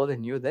Sheol, Lord,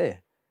 and you're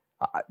there.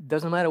 It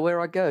doesn't matter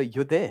where I go,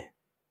 you're there.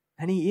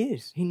 And He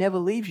is. He never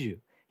leaves you.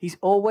 He's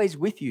always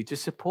with you to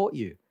support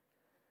you.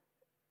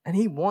 And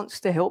He wants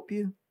to help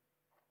you.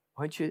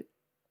 Won't you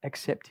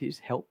accept His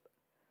help?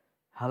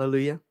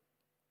 Hallelujah.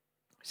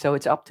 So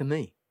it's up to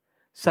me.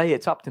 Say,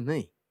 it's up to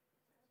me.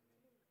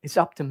 It's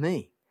up to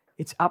me.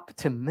 It's up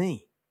to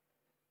me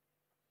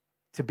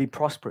to be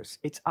prosperous.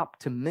 It's up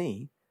to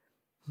me.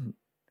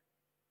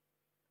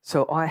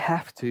 So I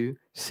have to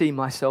see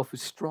myself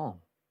as strong.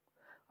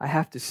 I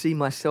have to see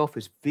myself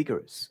as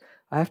vigorous.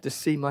 I have to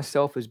see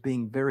myself as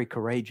being very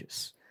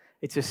courageous.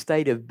 It's a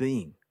state of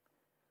being.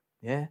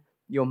 Yeah?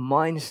 Your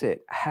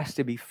mindset has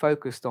to be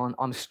focused on,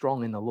 I'm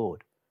strong in the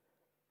Lord.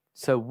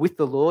 So with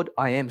the Lord,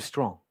 I am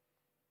strong.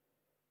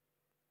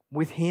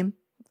 With Him,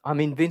 I'm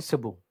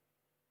invincible.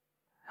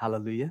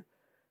 Hallelujah.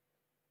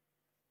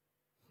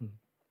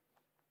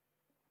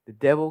 The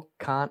devil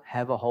can't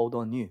have a hold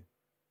on you.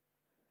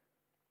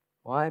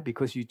 Why?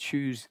 Because you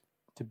choose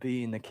to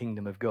be in the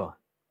kingdom of God.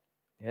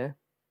 Yeah?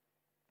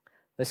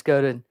 Let's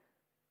go to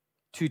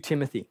 2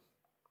 Timothy.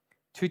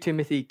 2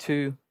 Timothy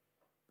 2,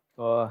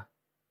 2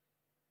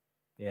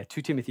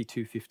 Timothy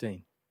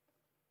 2:15.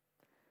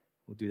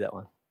 We'll do that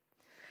one.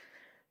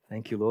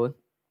 Thank you, Lord.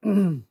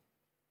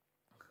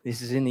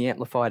 This is in the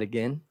Amplified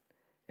again.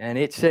 And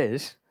it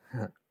says,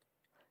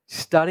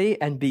 study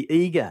and be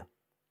eager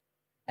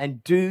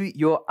and do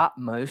your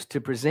utmost to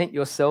present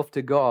yourself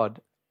to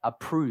God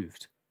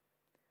approved.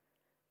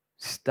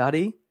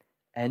 Study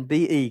and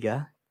be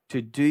eager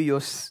to do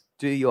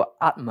your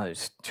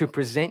utmost to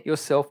present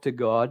yourself to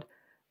God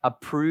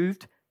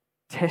approved,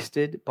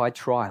 tested by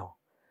trial.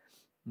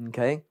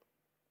 Okay?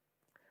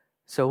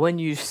 So when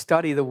you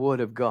study the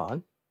Word of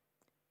God,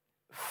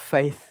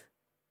 faith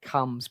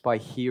comes by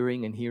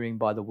hearing and hearing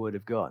by the Word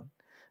of God.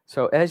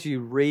 So as you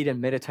read and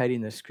meditate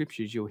in the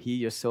Scriptures, you'll hear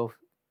yourself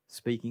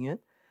speaking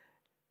it.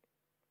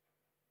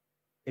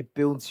 It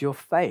builds your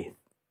faith.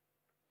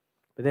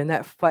 But then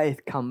that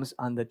faith comes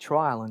under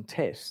trial and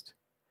test.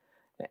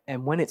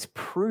 And when it's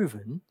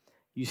proven,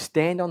 you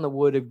stand on the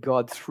Word of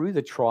God through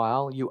the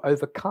trial, you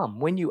overcome.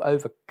 When you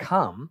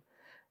overcome,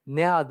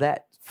 now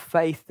that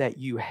faith that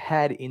you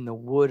had in the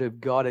Word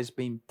of God has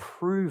been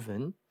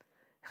proven,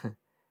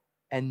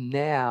 and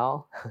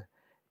now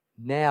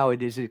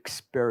it is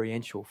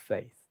experiential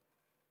faith.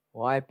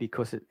 Why?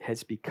 Because it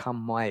has become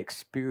my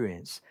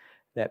experience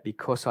that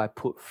because I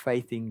put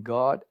faith in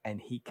God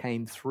and He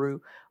came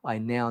through, I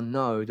now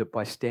know that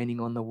by standing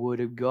on the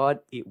Word of God,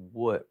 it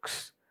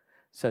works.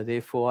 So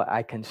therefore,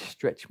 I can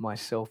stretch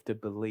myself to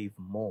believe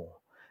more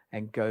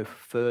and go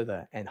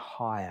further and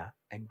higher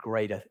and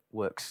greater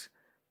works.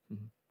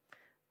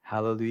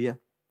 Hallelujah.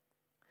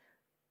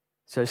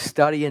 So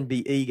study and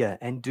be eager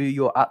and do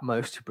your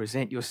utmost to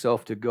present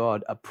yourself to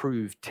God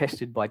approved,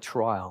 tested by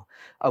trial,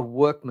 a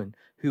workman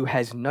who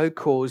has no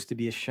cause to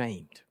be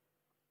ashamed,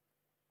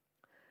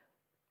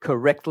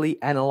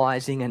 correctly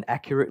analyzing and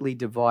accurately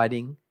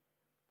dividing,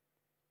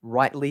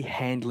 rightly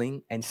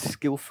handling and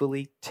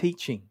skillfully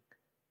teaching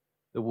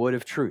the word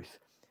of truth.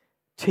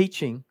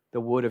 Teaching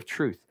the word of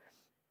truth.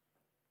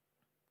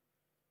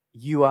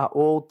 You are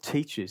all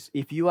teachers.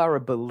 If you are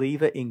a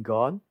believer in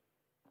God,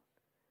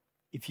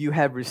 if you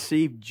have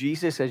received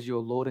Jesus as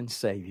your Lord and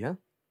Savior,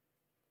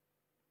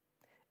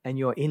 and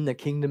you're in the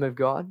kingdom of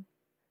God,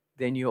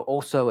 then you're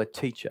also a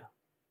teacher.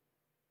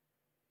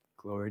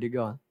 Glory to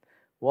God.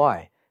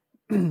 Why?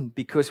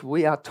 Because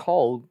we are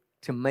told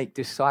to make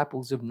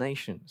disciples of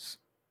nations.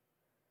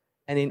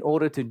 And in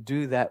order to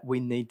do that, we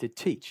need to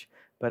teach.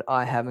 but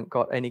I haven't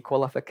got any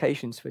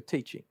qualifications for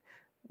teaching.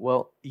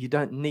 Well, you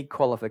don't need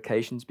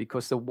qualifications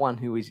because the one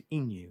who is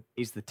in you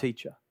is the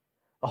teacher,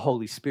 the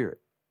Holy Spirit.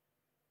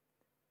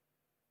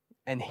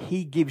 And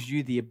he gives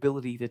you the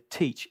ability to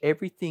teach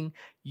everything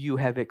you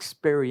have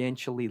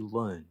experientially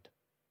learned.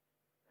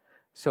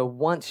 So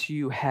once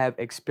you have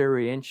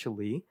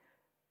experientially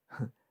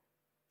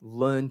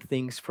learned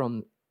things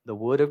from the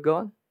Word of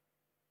God,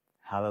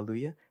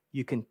 hallelujah,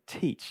 you can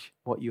teach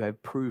what you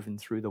have proven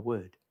through the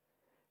Word.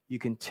 You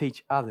can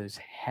teach others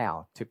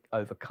how to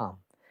overcome,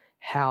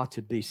 how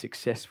to be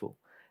successful,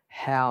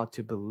 how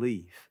to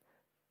believe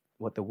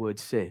what the Word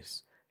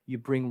says. You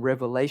bring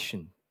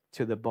revelation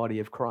to the body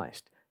of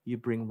Christ. You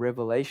bring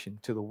revelation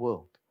to the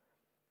world,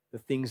 the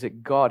things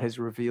that God has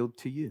revealed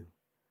to you.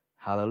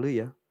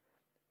 Hallelujah.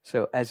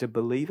 So as a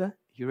believer,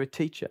 you're a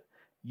teacher.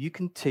 You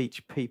can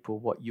teach people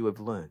what you have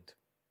learned.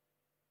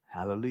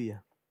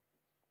 Hallelujah.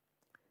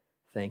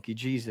 Thank you,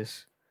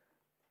 Jesus.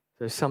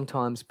 So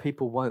sometimes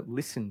people won't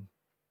listen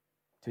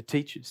to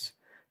teachers.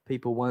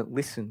 People won't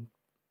listen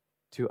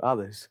to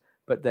others,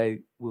 but they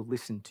will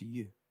listen to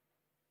you.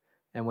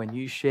 And when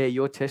you share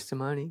your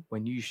testimony,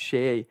 when you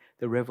share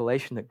the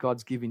revelation that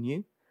God's given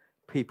you,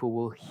 people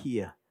will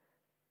hear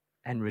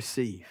and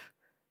receive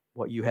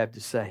what you have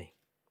to say.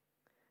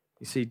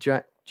 You see,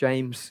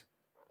 James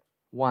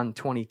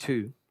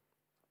 1:22.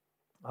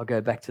 I'll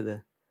go back to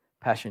the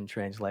Passion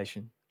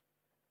Translation.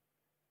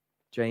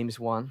 James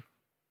 1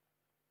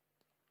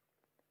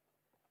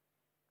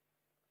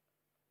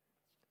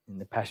 in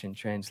the Passion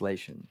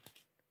Translation.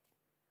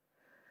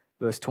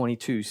 Verse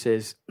 22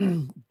 says,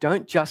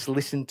 don't just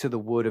listen to the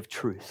word of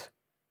truth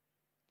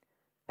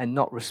and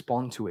not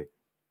respond to it.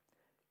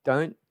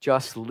 Don't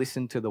just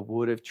listen to the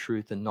word of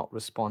truth and not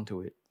respond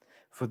to it,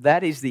 for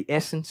that is the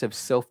essence of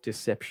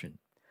self-deception.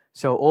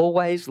 So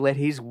always let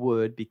his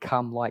word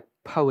become like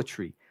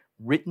poetry,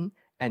 written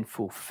and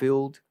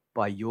fulfilled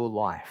by your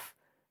life.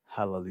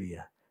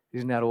 Hallelujah.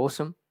 Isn't that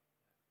awesome?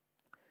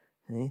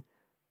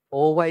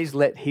 Always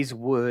let his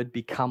word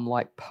become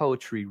like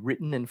poetry,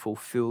 written and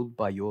fulfilled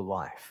by your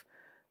life.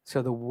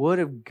 So the word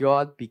of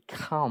God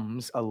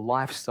becomes a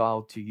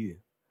lifestyle to you.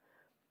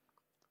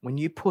 When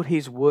you put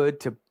his word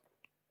to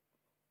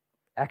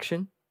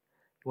action,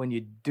 when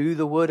you do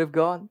the word of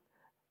God,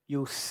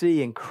 you'll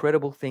see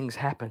incredible things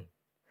happen.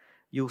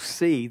 You'll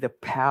see the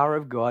power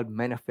of God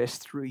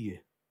manifest through you.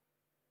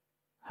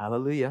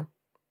 Hallelujah.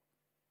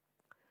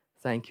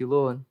 Thank you,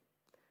 Lord.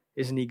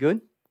 Isn't he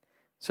good?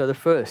 So the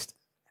first,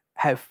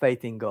 have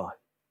faith in God.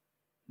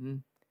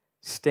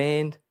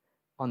 Stand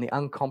on the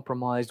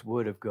uncompromised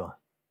word of God.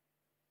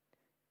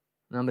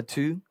 Number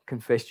 2,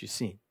 confess your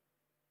sin.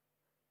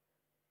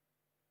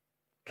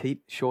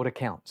 Keep short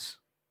accounts.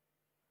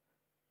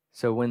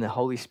 So when the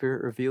Holy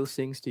Spirit reveals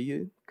things to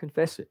you,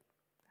 confess it.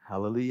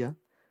 Hallelujah.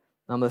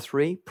 Number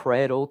 3,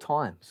 pray at all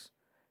times.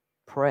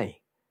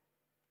 Pray.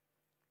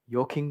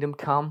 Your kingdom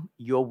come,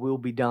 your will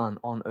be done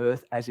on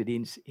earth as it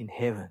is in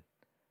heaven.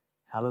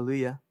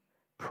 Hallelujah.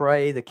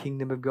 Pray the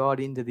kingdom of God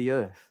into the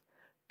earth.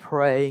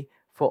 Pray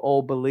for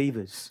all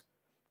believers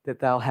that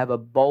they'll have a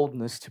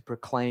boldness to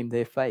proclaim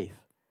their faith.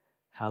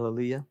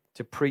 Hallelujah.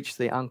 To preach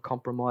the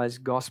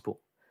uncompromised gospel.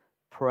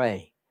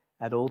 Pray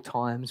at all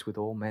times with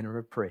all manner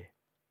of prayer.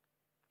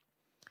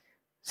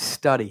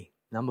 Study.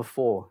 Number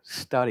 4,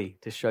 study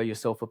to show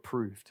yourself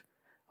approved,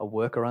 a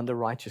worker under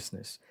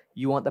righteousness.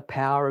 You want the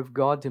power of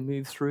God to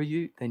move through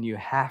you, then you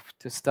have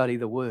to study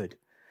the word.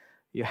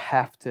 You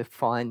have to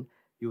find,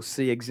 you'll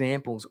see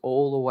examples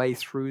all the way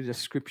through the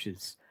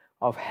scriptures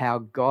of how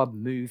God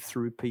moved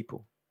through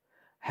people,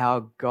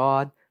 how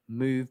God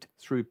moved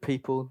through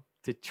people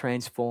to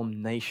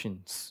transform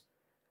nations,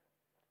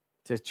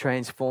 to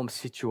transform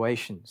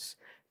situations,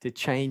 to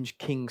change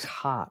kings'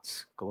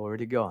 hearts. Glory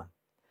to God.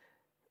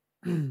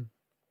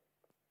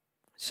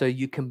 So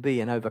you can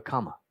be an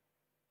overcomer.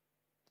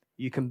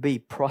 You can be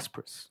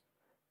prosperous.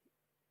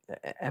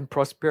 And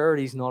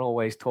prosperity is not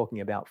always talking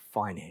about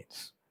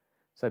finance.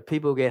 So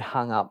people get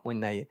hung up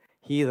when they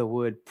hear the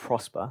word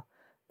prosper.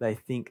 They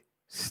think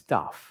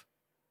stuff.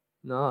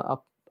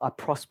 No, I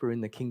prosper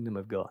in the kingdom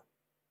of God.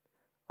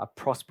 I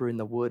prosper in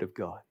the word of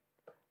God.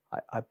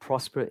 I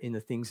prosper in the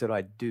things that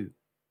I do.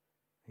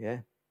 Yeah.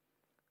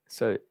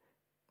 So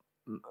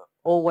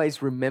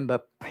always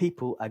remember,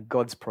 people are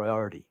God's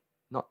priority,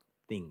 not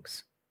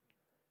things.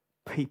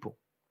 People.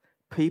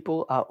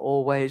 People are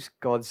always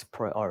God's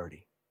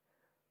priority.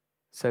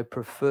 So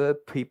prefer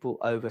people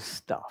over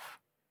stuff.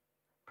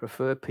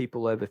 Prefer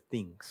people over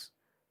things.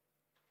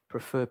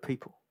 Prefer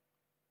people,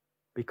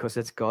 because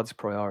it's God's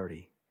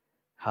priority.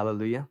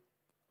 Hallelujah.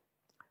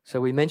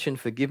 So we mentioned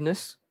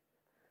forgiveness.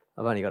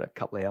 I've only got a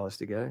couple of hours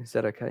to go. Is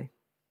that okay?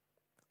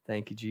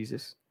 Thank you,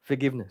 Jesus.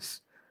 Forgiveness.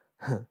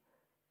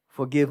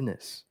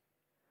 Forgiveness.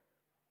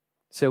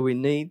 So we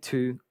need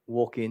to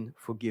walk in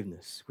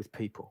forgiveness with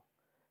people.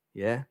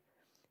 Yeah?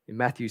 In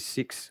Matthew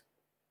 6,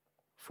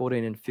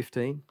 14 and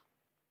 15.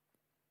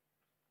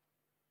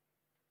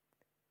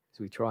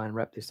 So we try and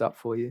wrap this up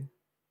for you.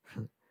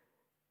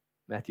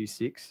 Matthew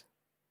 6.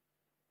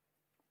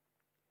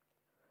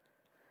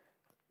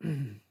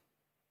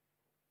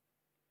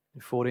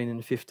 14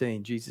 and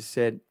 15, Jesus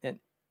said,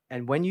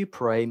 and when you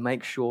pray,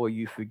 make sure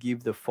you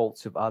forgive the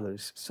faults of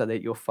others, so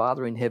that your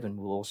Father in heaven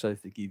will also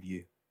forgive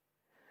you.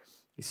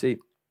 You see,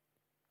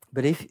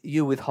 but if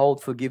you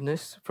withhold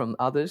forgiveness from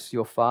others,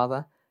 your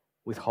Father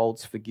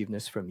withholds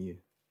forgiveness from you.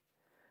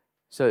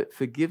 So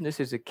forgiveness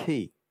is a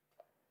key.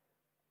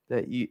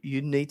 That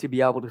you need to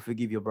be able to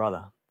forgive your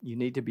brother. You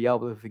need to be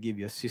able to forgive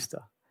your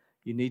sister.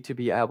 You need to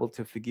be able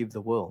to forgive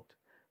the world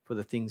for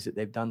the things that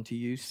they've done to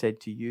you, said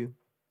to you,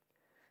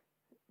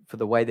 for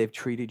the way they've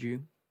treated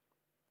you.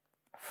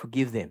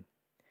 Forgive them.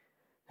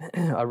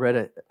 I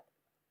read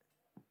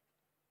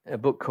a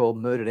book called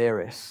Murdered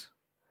Heiress.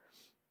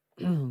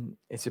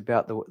 It's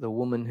about the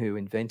woman who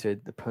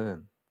invented the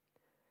perm,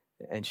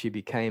 and she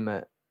became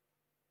a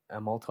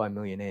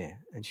multi-millionaire,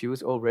 and she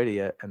was already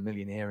a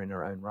millionaire in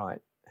her own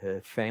right.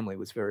 Her family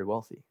was very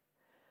wealthy,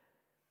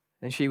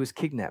 and she was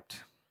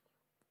kidnapped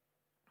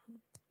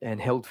and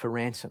held for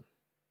ransom,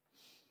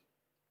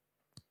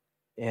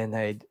 and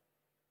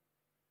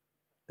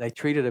they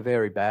treated her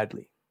very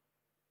badly,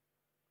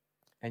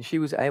 and she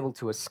was able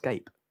to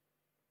escape.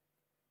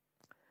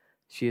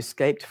 She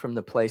escaped from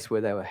the place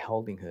where they were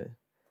holding her.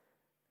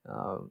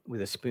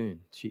 With a spoon,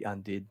 she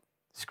undid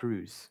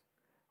screws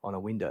on a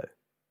window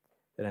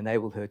that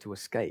enabled her to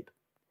escape.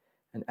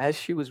 And as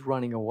she was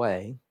running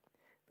away,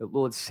 the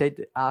Lord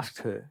asked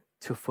her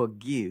to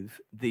forgive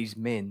these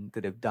men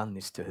that have done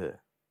this to her.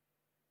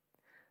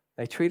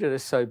 They treated her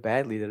so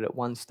badly that at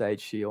one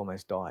stage she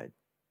almost died.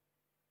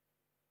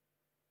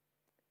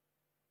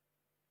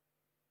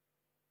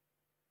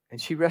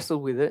 And she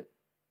wrestled with it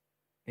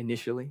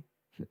initially.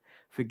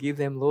 Forgive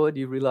them, Lord.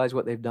 You realize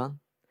what they've done?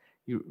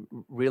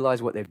 You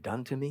realize what they've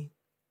done to me?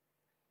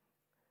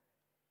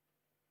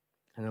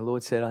 And the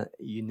Lord said,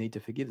 you need to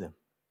forgive them.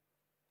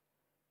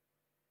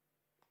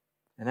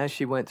 And as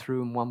she went through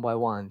them one by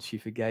one, she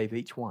forgave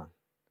each one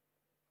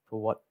for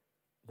what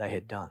they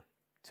had done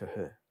to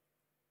her.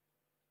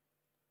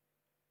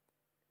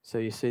 So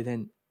you see,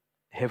 then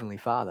Heavenly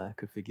Father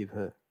could forgive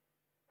her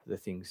for the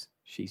things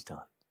she's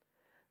done.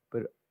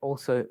 But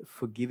also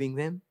forgiving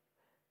them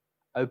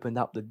opened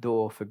up the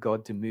door for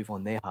God to move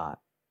on their heart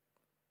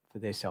for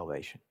their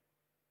salvation.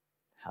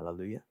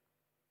 Hallelujah.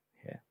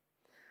 Yeah.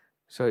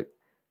 So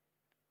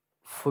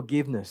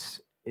forgiveness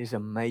is a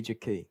major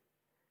key.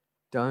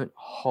 Don't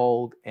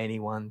hold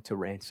anyone to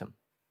ransom,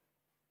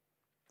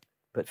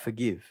 but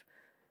forgive.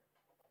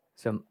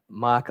 So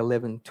Mark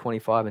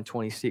 11:25 and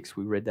 26,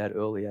 we read that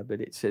earlier, but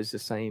it says the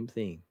same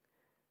thing.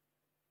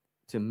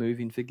 To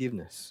move in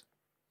forgiveness.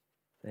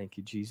 Thank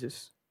you,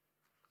 Jesus.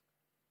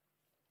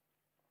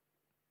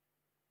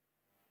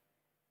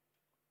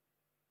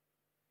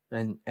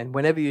 And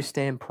whenever you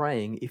stand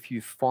praying, if you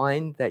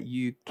find that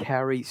you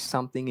carry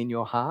something in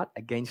your heart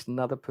against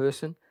another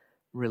person,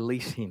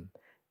 release him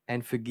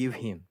and forgive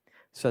him,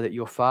 so that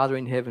your Father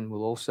in heaven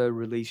will also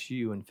release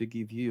you and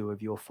forgive you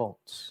of your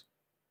faults.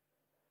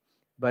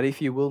 But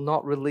if you will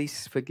not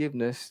release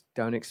forgiveness,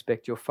 don't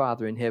expect your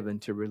Father in heaven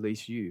to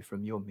release you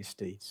from your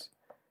misdeeds.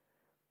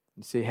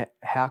 You see,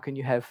 how can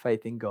you have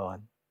faith in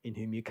God in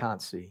whom you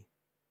can't see,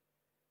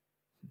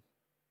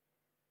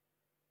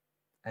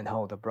 and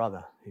hold a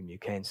brother whom you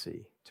can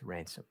see to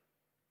ransom?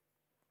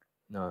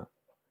 No.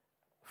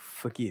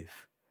 Forgive.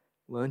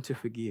 Learn to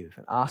forgive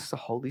and ask the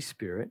Holy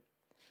Spirit.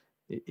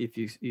 If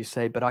you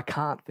say, but I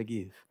can't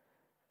forgive.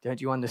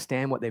 Don't you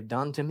understand what they've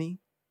done to me?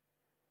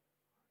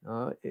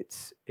 No,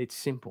 it's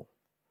simple.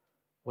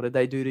 What did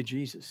they do to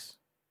Jesus?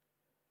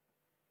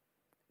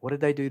 What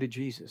did they do to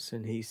Jesus?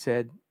 And he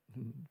said,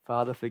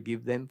 Father,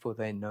 forgive them, for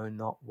they know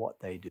not what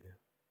they do.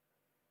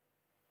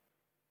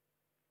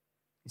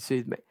 You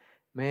see,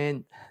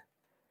 man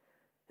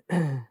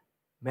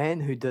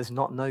who does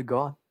not know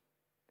God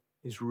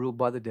is ruled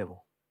by the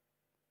devil.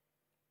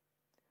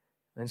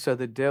 And so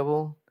the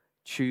devil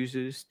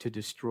chooses to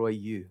destroy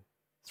you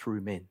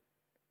through men.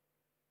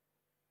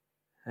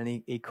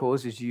 And he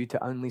causes you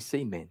to only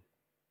see men.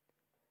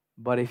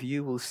 But if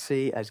you will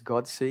see as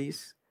God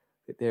sees,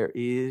 that there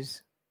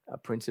is a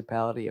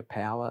principality, a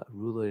power, a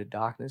ruler of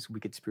darkness,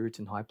 wicked spirits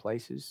in high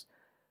places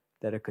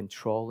that are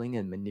controlling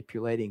and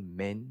manipulating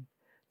men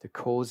to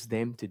cause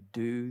them to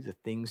do the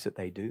things that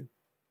they do,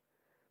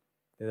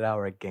 that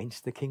are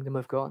against the kingdom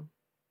of God,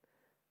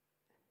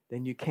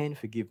 then you can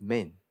forgive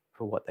men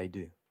for what they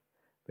do.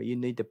 But you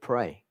need to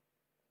pray.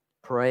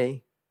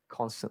 Pray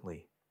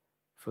constantly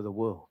for the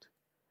world.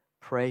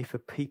 Pray for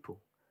people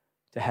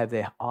to have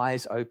their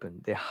eyes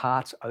open, their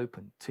hearts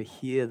open to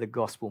hear the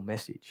gospel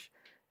message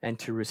and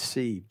to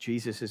receive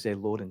Jesus as their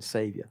Lord and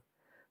Savior.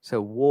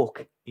 So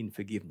walk in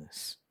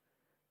forgiveness.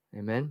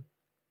 Amen.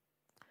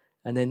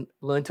 And then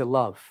learn to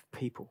love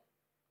people.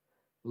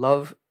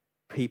 Love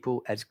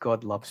people as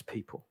God loves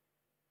people.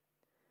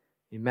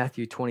 In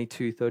Matthew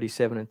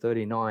 22:37 and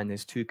 39,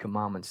 there's two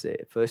commandments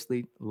there.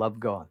 Firstly, love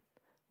God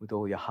with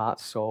all your heart,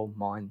 soul,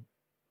 mind,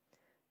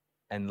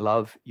 and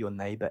love your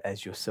neighbor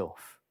as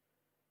yourself.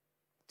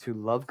 To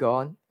love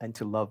God and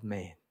to love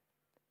man.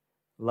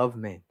 Love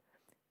men.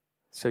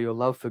 So your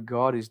love for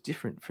God is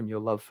different from your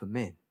love for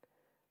men.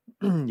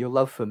 Your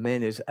love for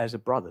men is as a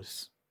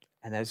brother's.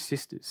 And as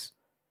sisters,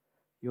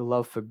 your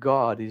love for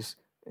God is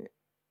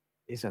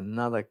in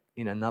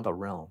another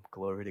realm.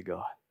 Glory to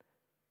God.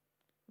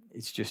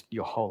 It's just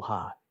your whole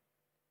heart.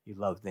 You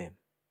love them.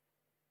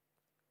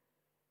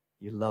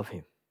 You love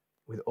him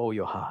with all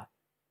your heart.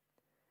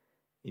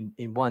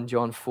 In 1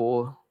 John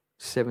 4,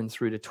 7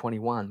 through to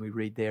 21, we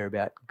read there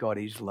about God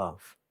is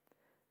love.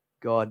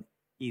 God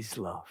is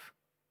love.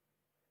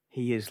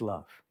 He is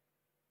love.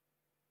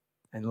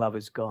 And love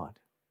is God.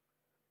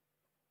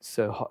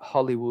 So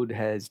Hollywood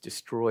has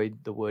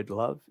destroyed the word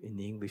love in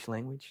the English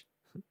language.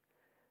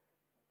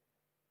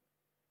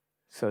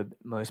 So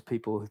most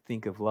people who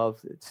think of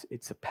love,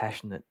 it's a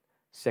passionate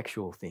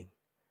sexual thing.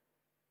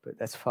 But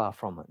that's far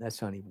from it.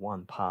 That's only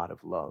one part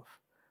of love.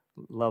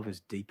 Love is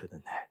deeper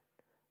than that.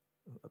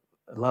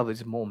 Love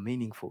is more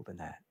meaningful than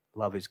that.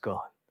 Love is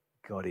God.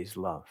 God is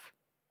love.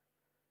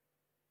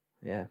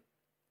 Yeah.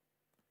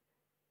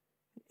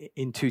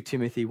 In 2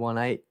 Timothy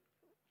 1:8,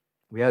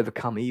 we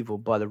overcome evil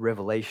by the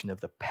revelation of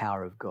the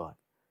power of God.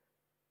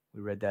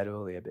 We read that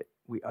earlier, but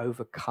we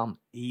overcome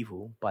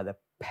evil by the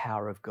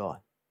power of God.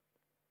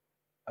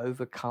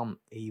 Overcome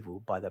evil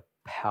by the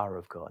power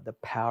of God. The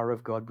power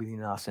of God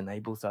within us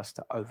enables us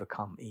to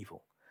overcome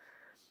evil.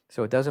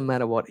 So it doesn't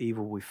matter what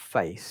evil we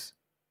face,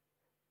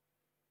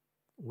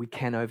 we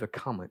can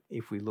overcome it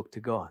if we look to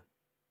God.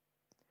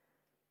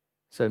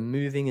 So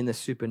moving in the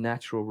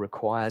supernatural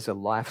requires a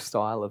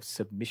lifestyle of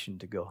submission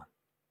to God.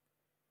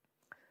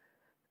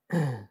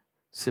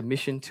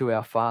 Submission to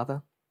our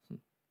Father.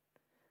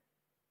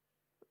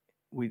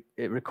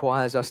 It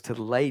requires us to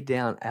lay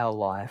down our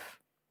life,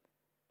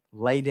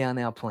 lay down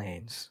our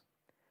plans,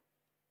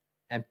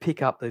 and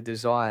pick up the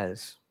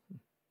desires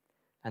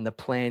and the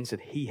plans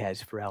that He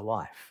has for our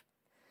life.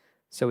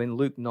 So in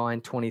Luke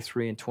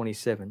 9:23 and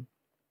 27,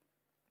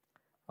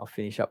 I'll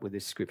finish up with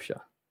this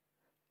scripture.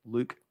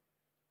 Luke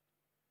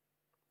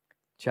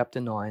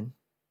chapter 9,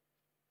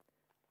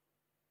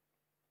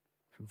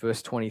 from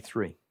verse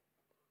 23.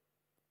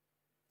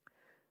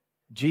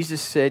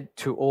 Jesus said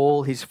to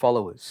all His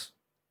followers,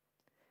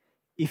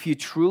 "If you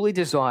truly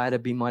desire to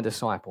be my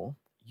disciple,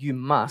 you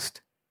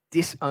must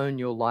disown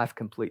your life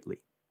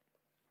completely."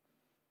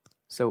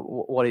 So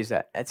what is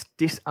that? It's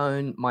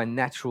disown my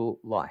natural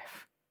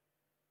life.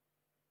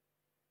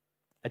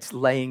 It's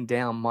laying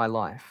down my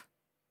life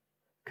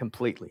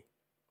completely.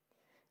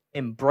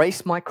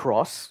 Embrace my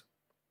cross.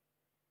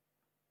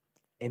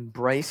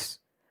 Embrace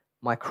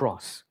my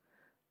cross.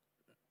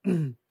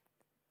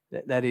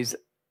 That is,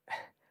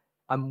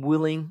 I'm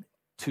willing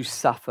to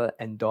suffer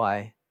and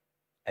die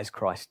as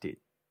Christ did.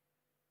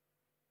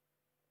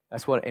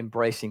 That's what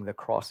embracing the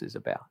cross is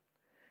about.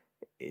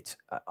 It's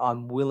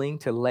I'm willing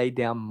to lay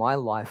down my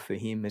life for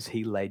Him as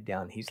He laid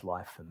down His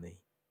life for me.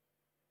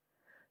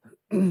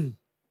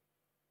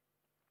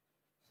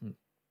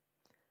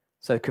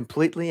 So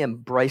completely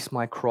embrace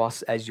my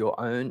cross as your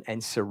own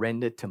and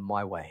surrender to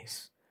my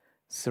ways.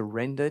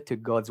 Surrender to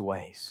God's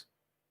ways.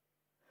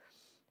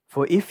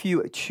 For if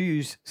you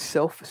choose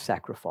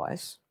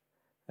self-sacrifice,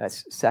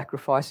 that's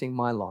sacrificing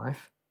my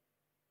life,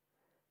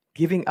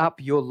 giving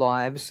up your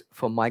lives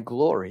for my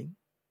glory,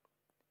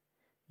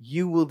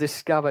 you will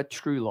discover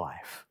true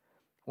life.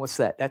 What's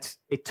that? That's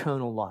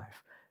eternal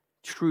life.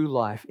 True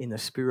life in the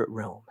spirit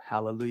realm.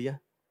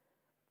 Hallelujah.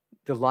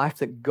 The life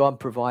that God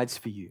provides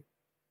for you.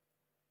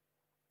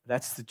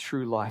 That's the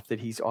true life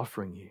that He's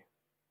offering you.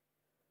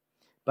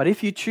 But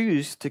if you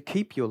choose to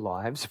keep your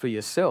lives for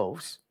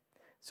yourselves,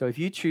 so if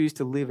you choose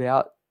to live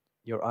out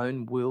your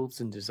own wills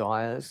and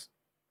desires,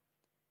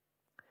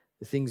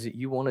 the things that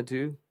you want to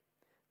do,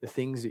 the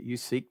things that you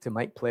seek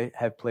to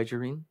have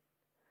pleasure in,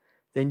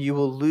 then you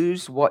will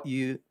lose what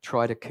you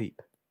try to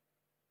keep.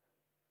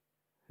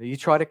 If you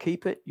try to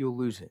keep it, you'll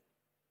lose it.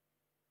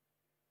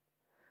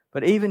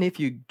 But even if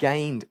you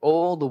gained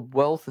all the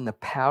wealth and the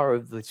power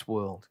of this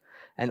world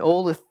and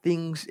all the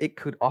things it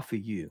could offer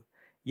you,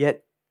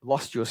 yet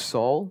lost your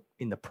soul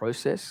in the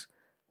process,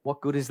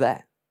 what good is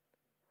that?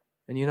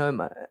 And you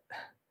know,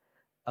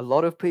 a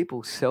lot of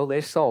people sell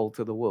their soul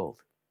to the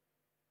world.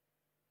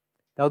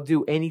 They'll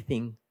do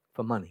anything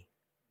for money.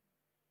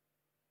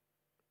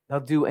 They'll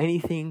do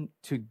anything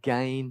to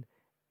gain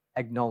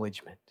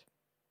acknowledgement.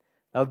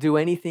 They'll do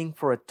anything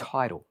for a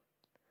title.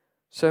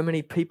 So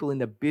many people in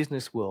the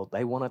business world,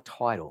 they want a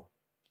title.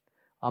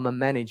 I'm a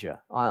manager.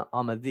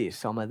 I'm a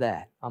this. I'm a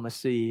that. I'm a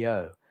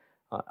CEO.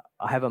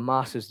 I have a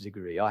master's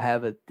degree. I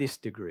have this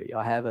degree.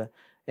 I have an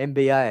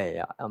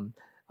MBA. I'm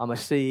a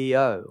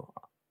CEO.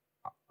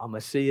 I'm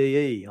a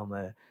CEE.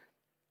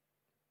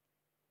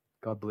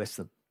 God bless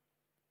them.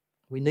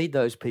 We need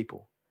those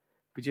people.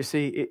 But you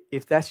see,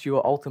 if that's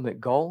your ultimate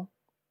goal,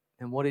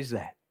 then what is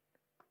that?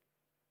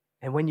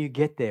 And when you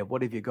get there,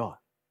 what have you got?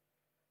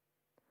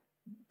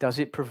 Does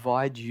it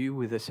provide you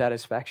with the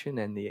satisfaction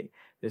and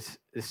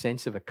the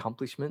sense of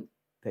accomplishment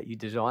that you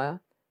desire?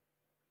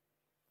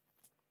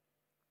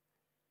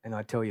 And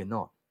I tell you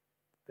not,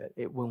 that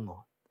it will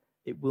not.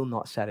 It will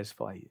not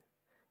satisfy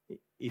you.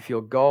 If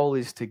your goal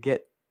is to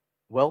get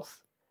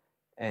wealth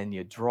and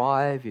your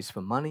drive is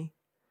for money,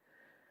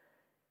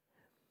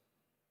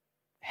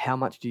 how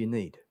much do you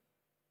need?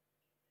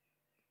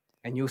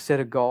 and you'll set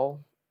a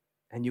goal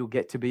and you'll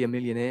get to be a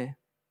millionaire.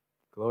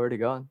 Glory to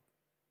God.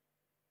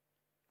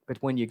 But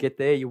when you get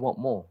there, you want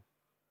more.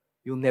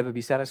 You'll never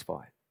be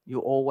satisfied.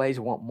 You'll always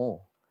want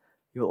more.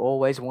 You'll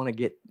always want to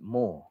get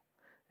more.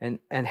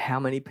 And how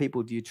many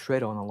people do you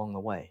tread on along the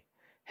way?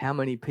 How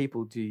many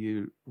people do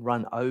you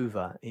run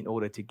over in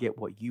order to get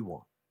what you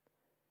want?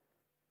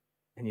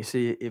 And you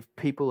see, if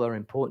people are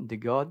important to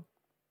God,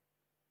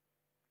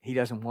 He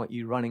doesn't want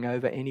you running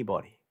over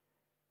anybody.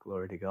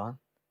 Glory to God.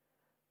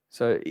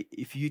 So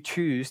if you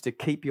choose to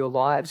keep your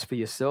lives for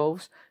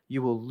yourselves,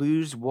 you will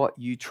lose what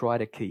you try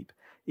to keep.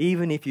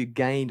 Even if you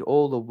gained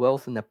all the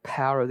wealth and the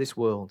power of this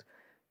world,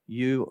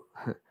 you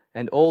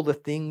and all the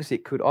things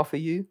it could offer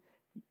you,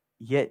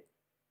 yet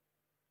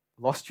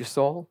lost your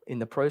soul in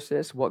the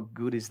process, what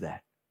good is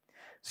that?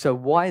 So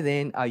why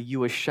then are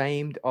you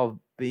ashamed of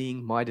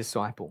being my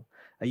disciple?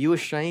 Are you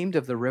ashamed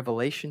of the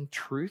revelation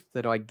truth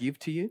that I give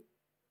to you?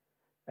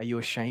 Are you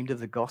ashamed of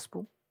the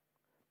gospel?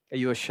 Are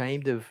you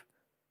ashamed of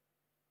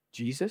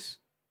Jesus?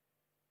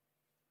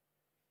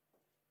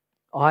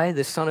 I,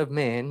 the Son of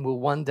Man, will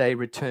one day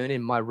return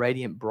in my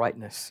radiant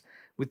brightness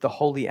with the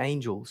holy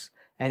angels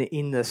and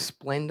in the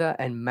splendor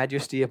and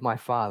majesty of my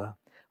Father.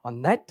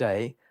 On that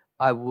day,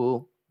 I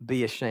will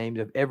be ashamed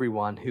of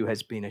everyone who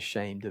has been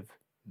ashamed of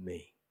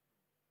me.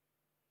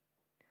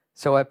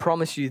 So I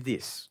promise you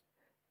this.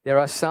 There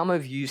are some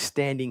of you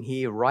standing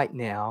here right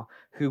now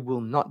who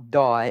will not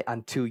die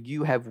until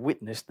you have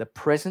witnessed the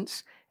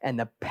presence and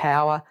the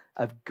power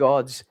of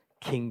God's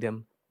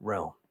kingdom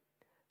realm.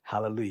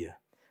 Hallelujah.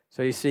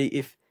 So you see,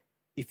 if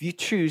you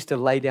choose to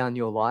lay down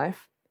your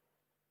life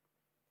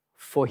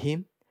for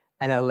Him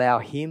and allow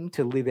Him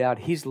to live out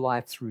His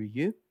life through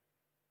you,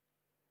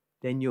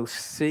 then you'll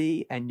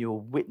see and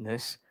you'll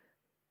witness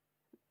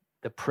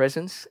the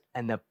presence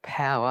and the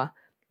power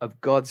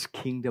of God's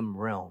kingdom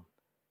realm.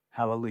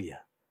 Hallelujah.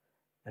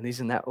 And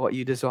isn't that what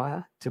you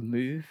desire? To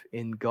move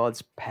in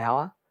God's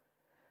power?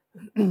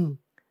 Then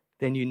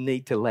you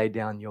need to lay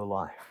down your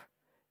life.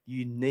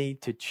 You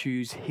need to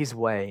choose His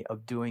way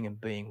of doing and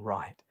being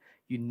right.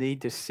 You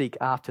need to seek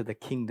after the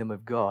kingdom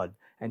of God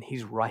and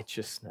His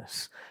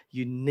righteousness.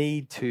 You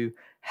need to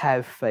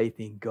have faith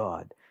in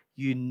God.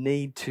 You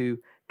need to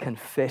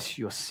confess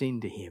your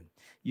sin to Him.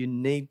 You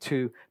need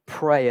to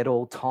pray at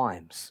all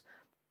times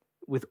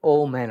with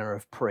all manner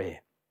of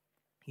prayer.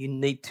 You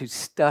need to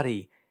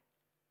study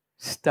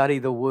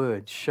the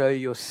word. Show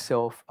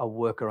yourself a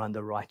worker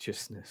under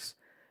righteousness.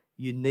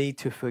 You need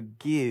to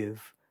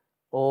forgive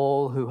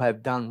all who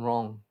have done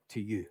wrong to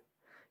you.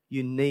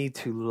 You need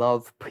to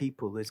love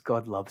people as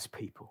God loves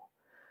people.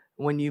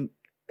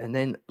 And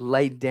then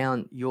lay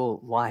down your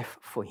life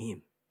for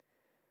Him.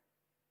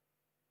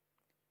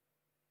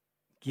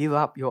 Give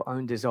up your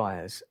own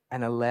desires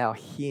and allow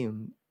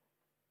Him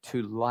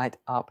to light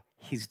up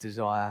His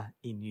desire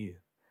in you.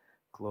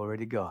 Glory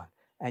to God.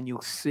 And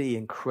you'll see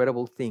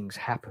incredible things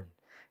happen.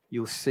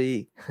 You'll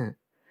see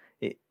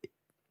it.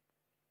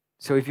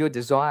 So if your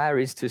desire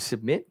is to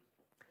submit,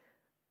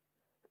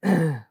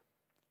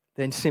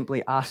 then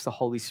simply ask the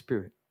Holy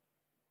Spirit.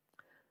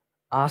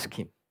 Ask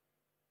Him.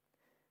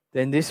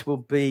 Then this will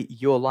be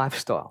your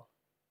lifestyle.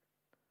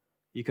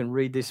 You can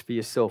read this for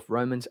yourself.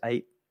 Romans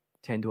 8,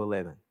 10 to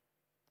 11.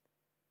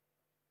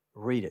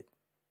 Read it.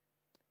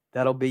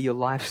 That'll be your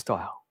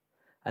lifestyle.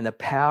 And the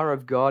power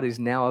of God is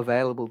now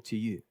available to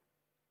you.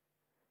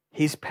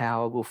 His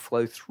power will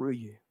flow through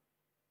you.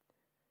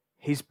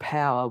 His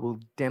power will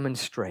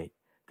demonstrate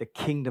the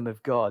kingdom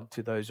of God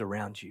to those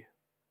around you.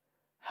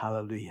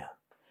 Hallelujah.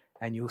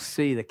 And you'll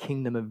see the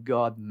kingdom of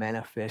God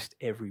manifest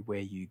everywhere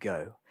you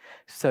go.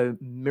 So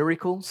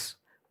miracles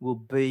will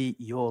be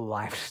your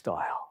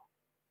lifestyle.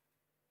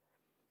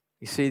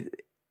 You see,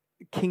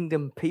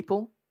 kingdom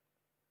people,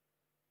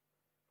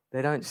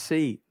 they don't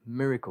see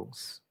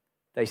miracles.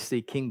 They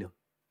see kingdom.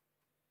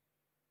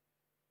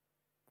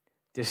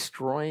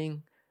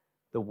 Destroying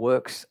the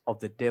works of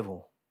the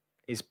devil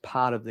is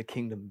part of the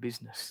kingdom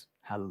business.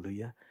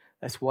 Hallelujah.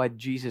 That's why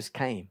Jesus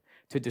came,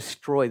 to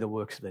destroy the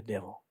works of the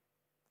devil.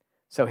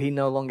 So He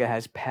no longer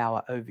has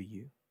power over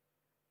you.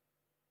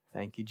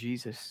 Thank you,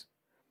 Jesus.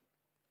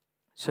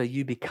 So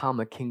you become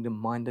a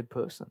kingdom-minded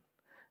person.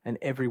 And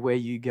everywhere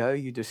you go,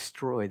 you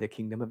destroy the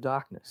kingdom of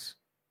darkness.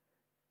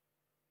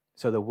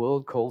 So the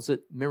world calls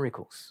it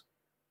miracles.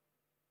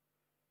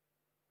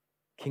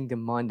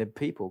 Kingdom-minded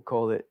people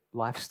call it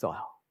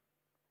lifestyle.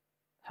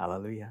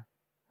 Hallelujah.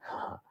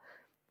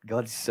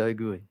 God's so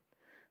good.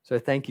 So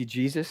thank you,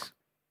 Jesus.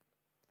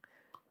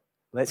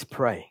 Let's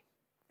pray.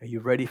 Are you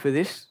ready for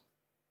this?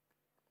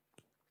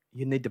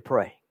 You need to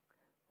pray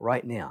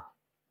right now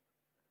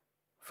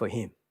for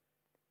Him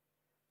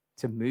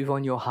to move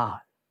on your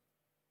heart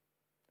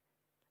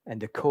and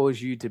to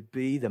cause you to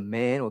be the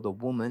man or the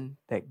woman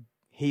that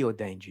He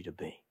ordained you to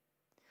be.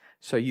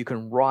 So you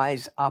can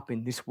rise up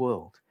in this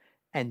world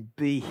and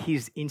be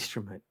His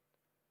instrument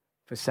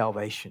for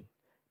salvation.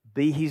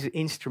 Be His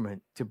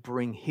instrument to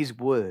bring His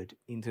word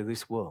into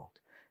this world.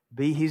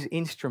 Be His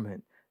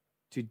instrument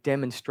to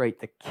demonstrate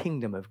the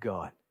kingdom of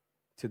God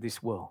to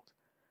this world.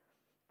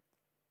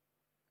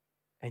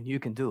 And you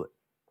can do it.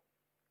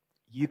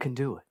 You can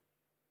do it.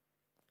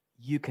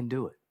 You can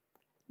do it.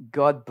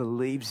 God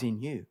believes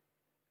in you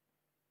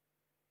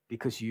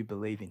because you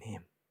believe in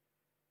him.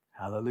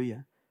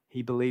 Hallelujah.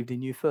 He believed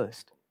in you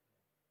first.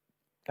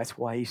 That's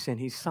why he sent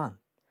his son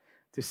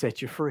to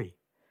set you free.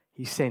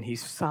 He sent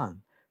his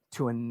son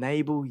to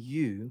enable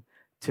you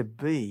to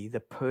be the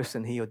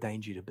person he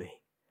ordained you to be,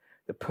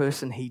 the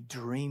person he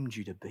dreamed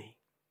you to be.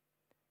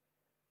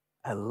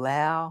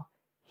 Allow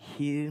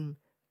him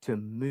to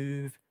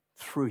move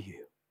through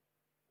you.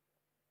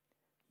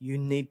 You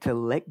need to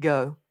let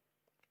go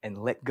and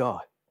let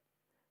God.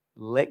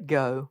 Let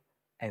go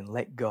and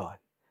let God.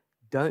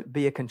 Don't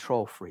be a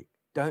control freak.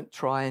 Don't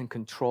try and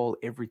control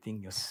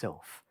everything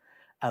yourself.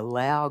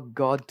 Allow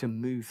God to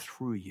move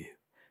through you.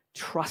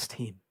 Trust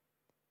him.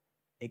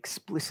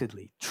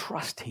 Explicitly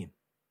trust him.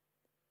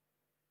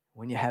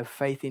 When you have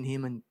faith in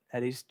him, and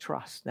that is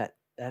trust. That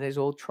is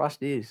all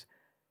trust is.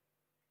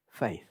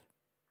 Faith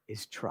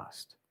is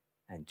trust.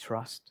 And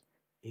trust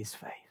is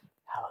faith.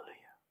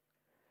 Hallelujah.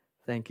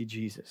 Thank you,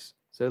 Jesus.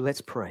 So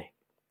let's pray.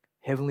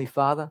 Heavenly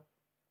Father,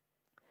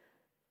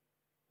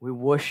 we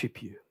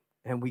worship you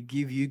and we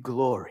give you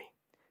glory.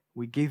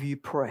 We give you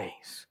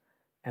praise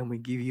and we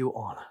give you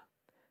honor.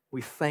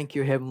 We thank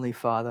you, Heavenly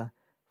Father,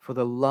 for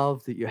the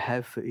love that you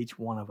have for each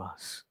one of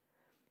us.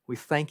 We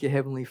thank you,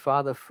 Heavenly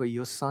Father, for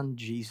your Son,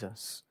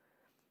 Jesus.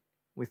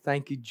 We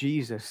thank you,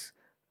 Jesus,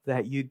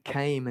 that you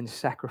came and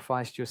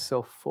sacrificed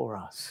yourself for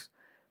us,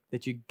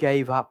 that you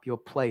gave up your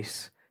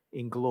place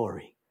in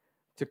glory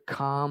to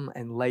come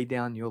and lay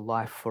down your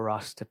life for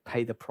us, to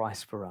pay the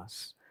price for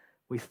us.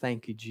 We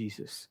thank you,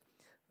 Jesus.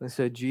 And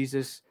so,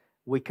 Jesus,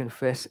 we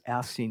confess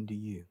our sin to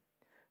you.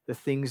 The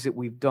things that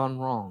we've done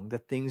wrong, the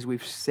things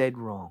we've said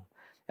wrong,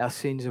 our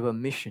sins of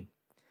omission.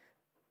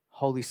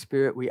 Holy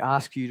Spirit, we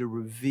ask you to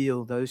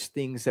reveal those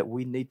things that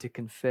we need to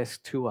confess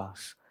to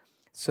us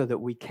so that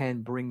we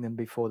can bring them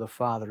before the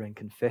Father and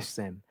confess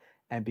them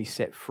and be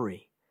set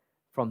free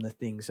from the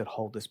things that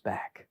hold us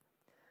back.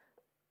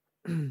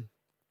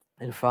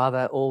 And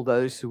Father, all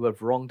those who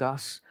have wronged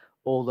us,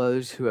 all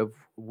those who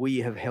we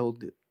have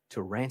held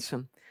to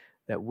ransom,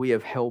 that we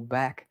have held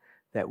back,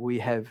 that we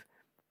have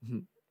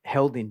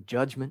held in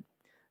judgment,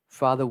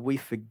 Father, we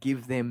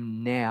forgive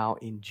them now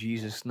in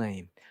Jesus'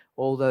 name.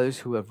 All those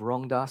who have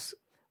wronged us,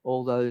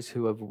 all those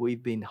who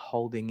we've been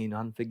holding in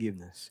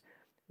unforgiveness,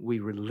 we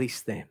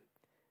release them.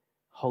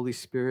 Holy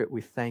Spirit,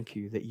 we thank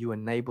you that you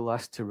enable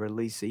us to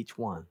release each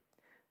one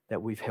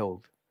that we've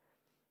held.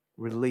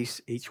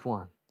 Release each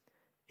one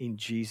in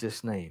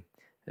Jesus' name.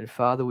 And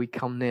Father, we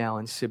come now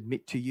and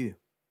submit to you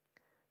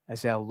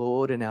as our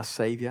Lord and our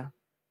Savior,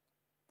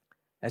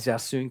 as our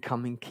soon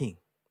coming King.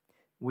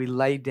 We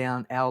lay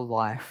down our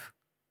life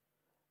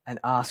and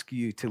ask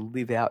you to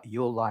live out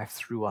your life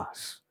through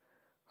us.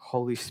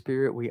 Holy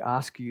Spirit, we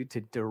ask you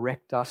to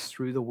direct us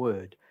through the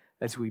word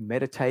as we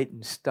meditate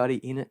and study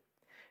in it,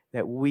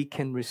 that we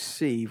can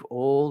receive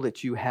all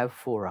that you have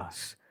for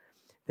us,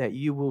 that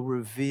you will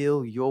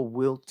reveal your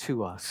will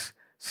to us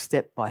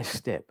step by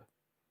step,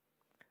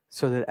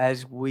 so that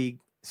as we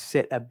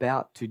set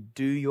about to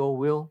do your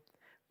will,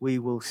 we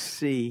will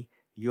see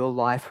your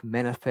life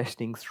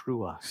manifesting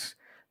through us,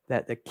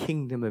 that the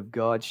kingdom of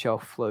God shall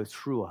flow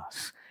through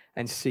us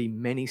and see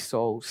many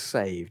souls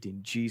saved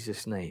in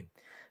Jesus' name.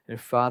 And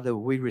Father,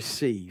 we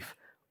receive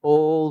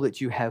all that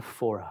you have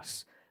for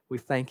us. We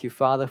thank you,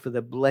 Father, for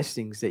the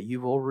blessings that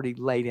you've already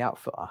laid out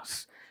for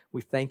us.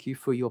 We thank you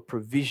for your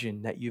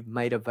provision that you've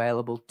made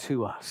available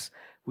to us.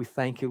 We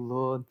thank you,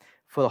 Lord,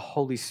 for the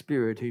Holy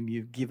Spirit whom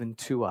you've given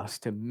to us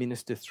to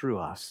minister through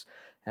us.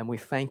 And we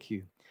thank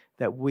you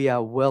that we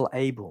are well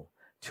able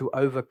to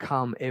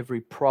overcome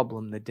every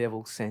problem the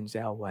devil sends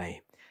our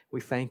way. We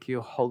thank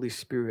you, Holy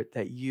Spirit,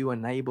 that you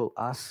enable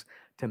us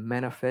to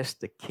manifest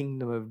the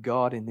kingdom of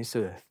God in this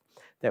earth,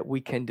 that we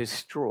can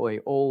destroy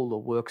all the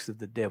works of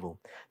the devil,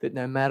 that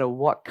no matter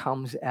what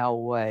comes our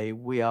way,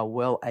 we are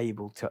well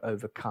able to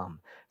overcome,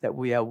 that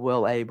we are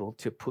well able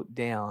to put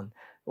down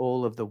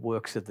all of the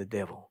works of the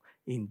devil.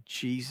 In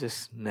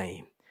Jesus'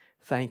 name.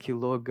 Thank you,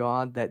 Lord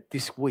God, that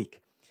this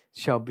week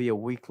shall be a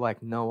week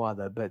like no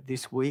other, but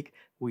this week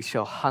we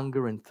shall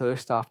hunger and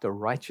thirst after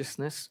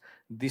righteousness.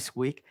 This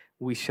week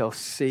we shall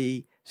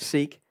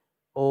seek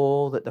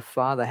all that the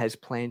Father has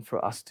planned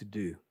for us to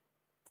do,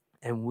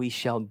 and we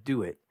shall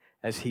do it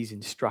as he's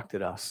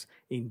instructed us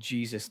in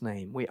Jesus'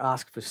 name. We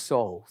ask for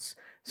souls,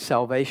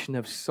 salvation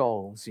of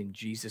souls in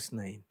Jesus'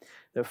 name.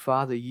 That,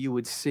 Father, you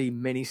would see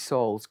many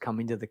souls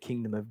come into the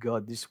kingdom of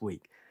God this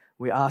week.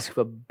 We ask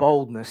for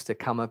boldness to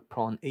come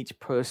upon each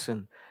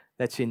person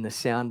that's in the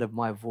sound of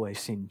my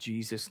voice in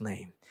Jesus'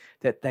 name,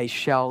 that they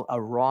shall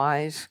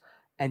arise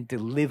and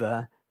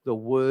deliver the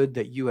word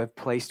that you have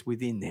placed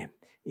within them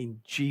in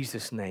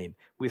Jesus' name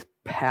with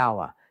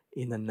power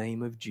in the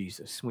name of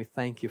Jesus. We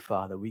thank you,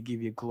 Father. We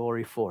give you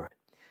glory for it.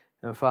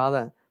 And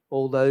Father,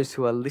 all those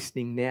who are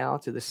listening now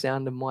to the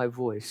sound of my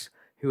voice,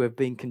 who have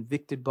been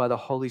convicted by the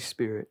Holy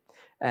Spirit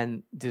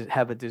and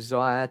have a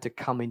desire to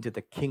come into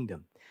the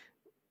kingdom,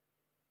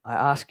 I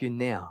ask you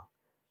now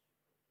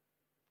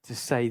to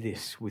say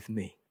this with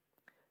me.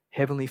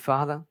 Heavenly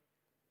Father,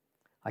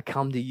 I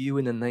come to you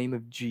in the name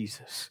of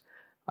Jesus.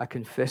 I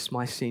confess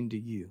my sin to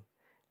you,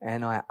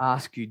 and I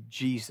ask you,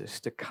 Jesus,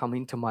 to come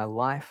into my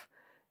life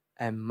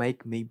and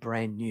make me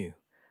brand new.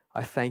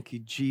 I thank you,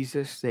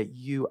 Jesus, that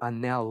you are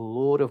now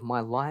Lord of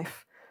my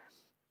life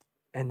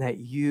and that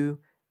you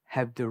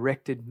have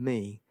directed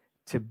me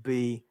to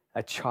be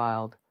a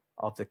child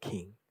of the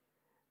King.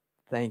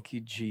 Thank you,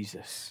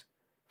 Jesus,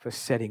 for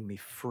setting me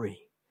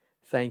free.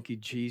 Thank you,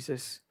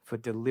 Jesus, for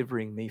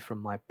delivering me from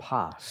my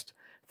past.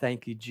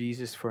 Thank you,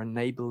 Jesus, for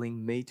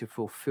enabling me to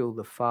fulfill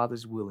the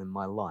Father's will in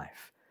my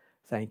life.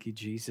 Thank you,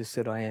 Jesus,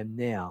 that I am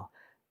now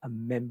a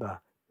member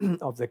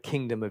of the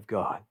kingdom of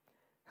God.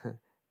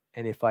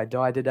 And if I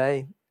die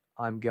today,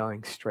 I'm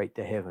going straight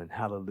to heaven.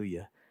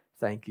 Hallelujah.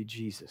 Thank you,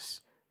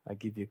 Jesus. I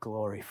give you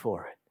glory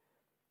for it.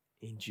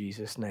 In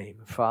Jesus' name.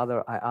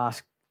 Father, I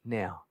ask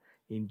now,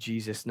 in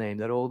Jesus' name,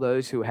 that all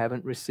those who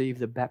haven't received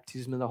the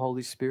baptism of the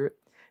Holy Spirit,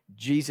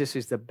 Jesus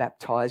is the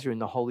baptizer in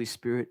the Holy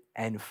Spirit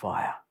and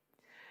fire.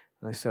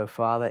 And so,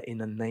 Father, in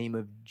the name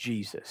of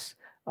Jesus,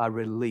 I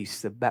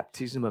release the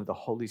baptism of the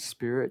Holy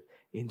Spirit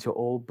into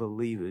all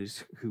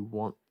believers who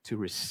want to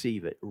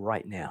receive it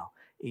right now.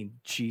 In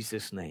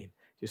Jesus' name,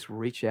 just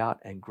reach out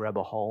and grab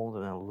a hold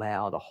and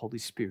allow the Holy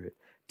Spirit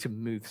to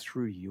move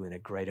through you in a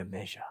greater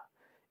measure.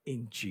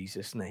 In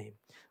Jesus' name.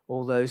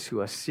 All those who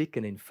are sick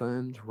and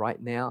infirmed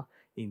right now,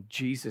 in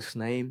Jesus'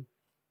 name,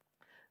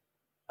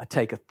 I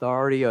take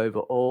authority over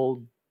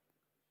all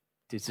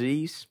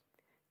disease,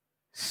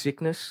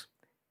 sickness,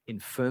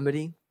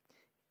 infirmity,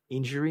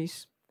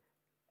 injuries,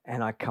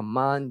 and I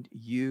command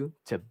you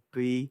to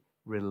be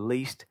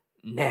released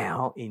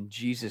now in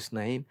Jesus'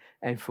 name,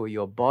 and for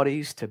your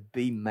bodies to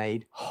be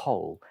made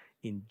whole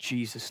in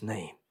Jesus'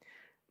 name.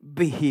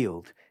 Be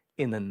healed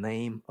in the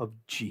name of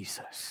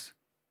Jesus.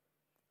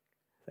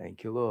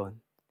 Thank you, Lord.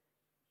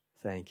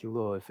 Thank you,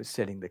 Lord, for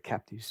setting the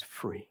captives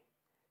free.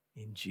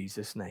 In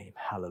Jesus' name,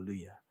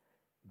 hallelujah.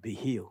 Be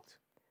healed,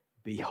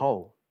 be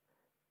whole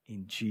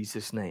in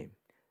Jesus' name.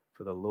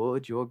 For the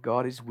Lord your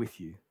God is with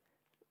you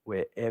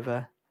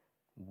wherever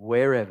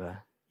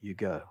you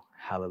go.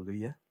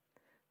 Hallelujah.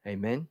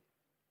 Amen.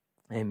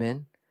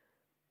 Amen.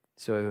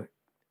 So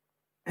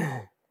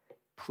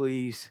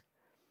please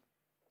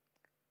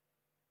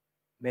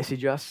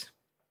message us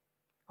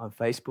on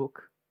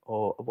Facebook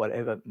or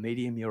whatever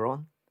medium you're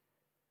on.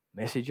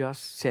 Message us,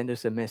 send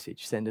us a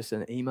message, send us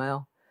an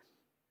email.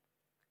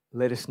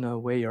 Let us know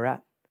where you're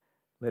at.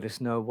 Let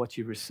us know what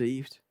you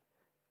received.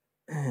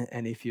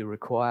 And if you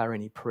require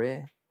any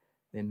prayer,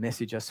 then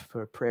message us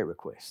for prayer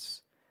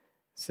requests.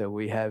 So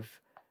we have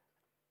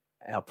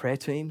our prayer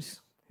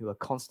teams who are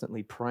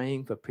constantly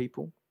praying for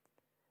people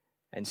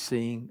and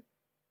seeing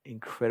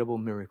incredible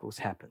miracles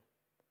happen.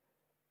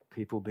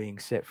 People being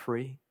set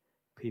free,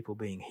 people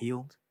being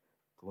healed.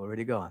 Glory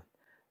to God.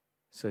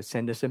 So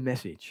send us a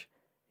message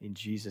in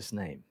Jesus'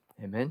 name.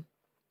 Amen.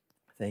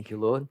 Thank you,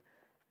 Lord.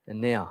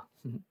 And now,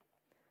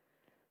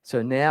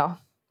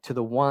 to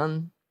the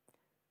one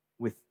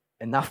with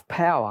enough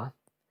power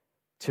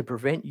to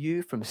prevent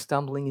you from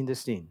stumbling into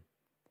sin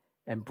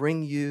and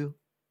bring you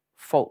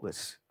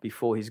faultless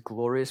before his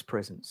glorious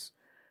presence,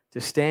 to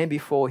stand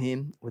before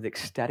him with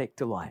ecstatic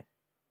delight.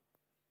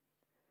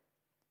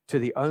 To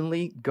the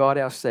only God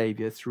our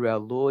Savior, through our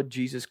Lord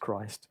Jesus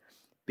Christ,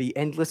 be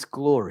endless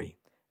glory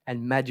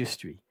and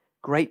majesty,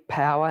 great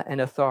power and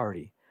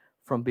authority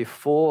from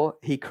before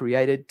he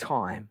created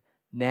time,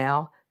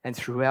 now and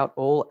throughout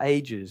all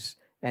ages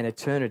and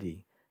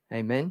eternity.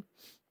 Amen.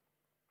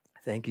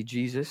 Thank you,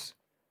 Jesus.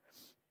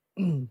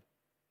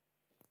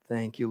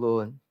 Thank you,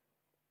 Lord.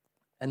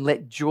 And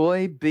let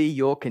joy be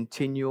your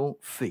continual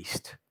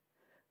feast.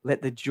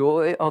 Let the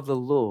joy of the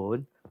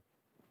Lord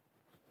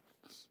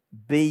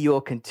be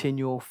your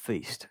continual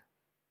feast.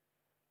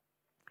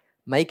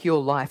 Make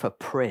your life a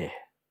prayer.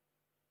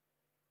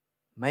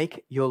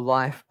 Make your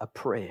life a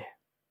prayer.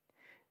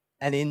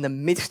 And in the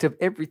midst of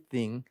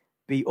everything,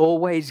 be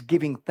always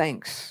giving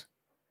thanks,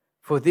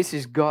 for this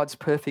is God's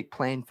perfect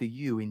plan for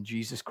you in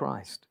Jesus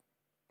Christ.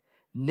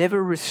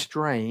 Never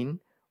restrain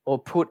or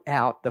put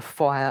out the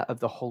fire of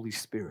the Holy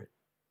Spirit.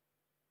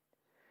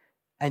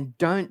 And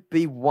don't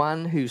be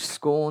one who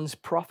scorns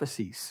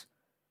prophecies,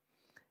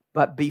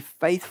 but be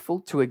faithful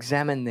to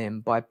examine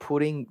them by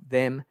putting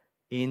them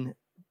in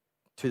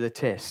to the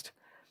test.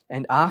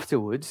 And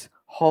afterwards,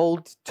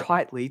 hold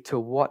tightly to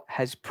what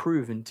has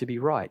proven to be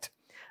right.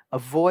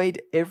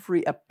 Avoid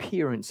every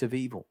appearance of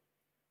evil.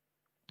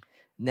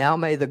 Now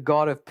may the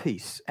God of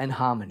peace and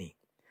harmony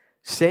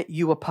set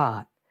you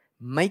apart,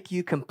 make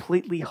you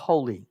completely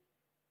holy,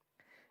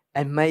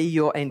 and may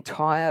your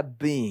entire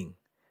being,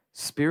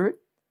 spirit,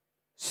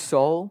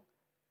 soul,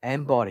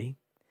 and body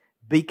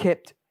be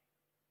kept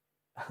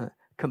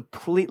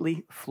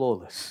completely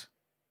flawless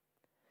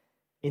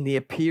in the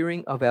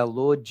appearing of our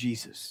Lord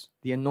Jesus,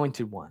 the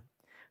Anointed One.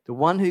 The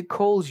one who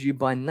calls you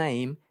by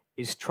name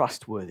is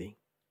trustworthy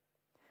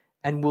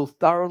and will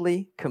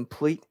thoroughly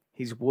complete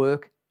his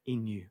work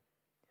in you.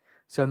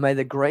 So may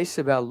the grace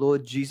of our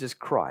Lord Jesus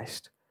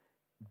Christ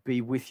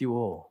be with you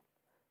all.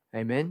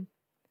 Amen.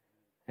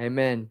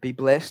 Amen. Be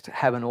blessed.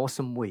 Have an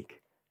awesome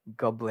week.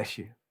 God bless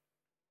you.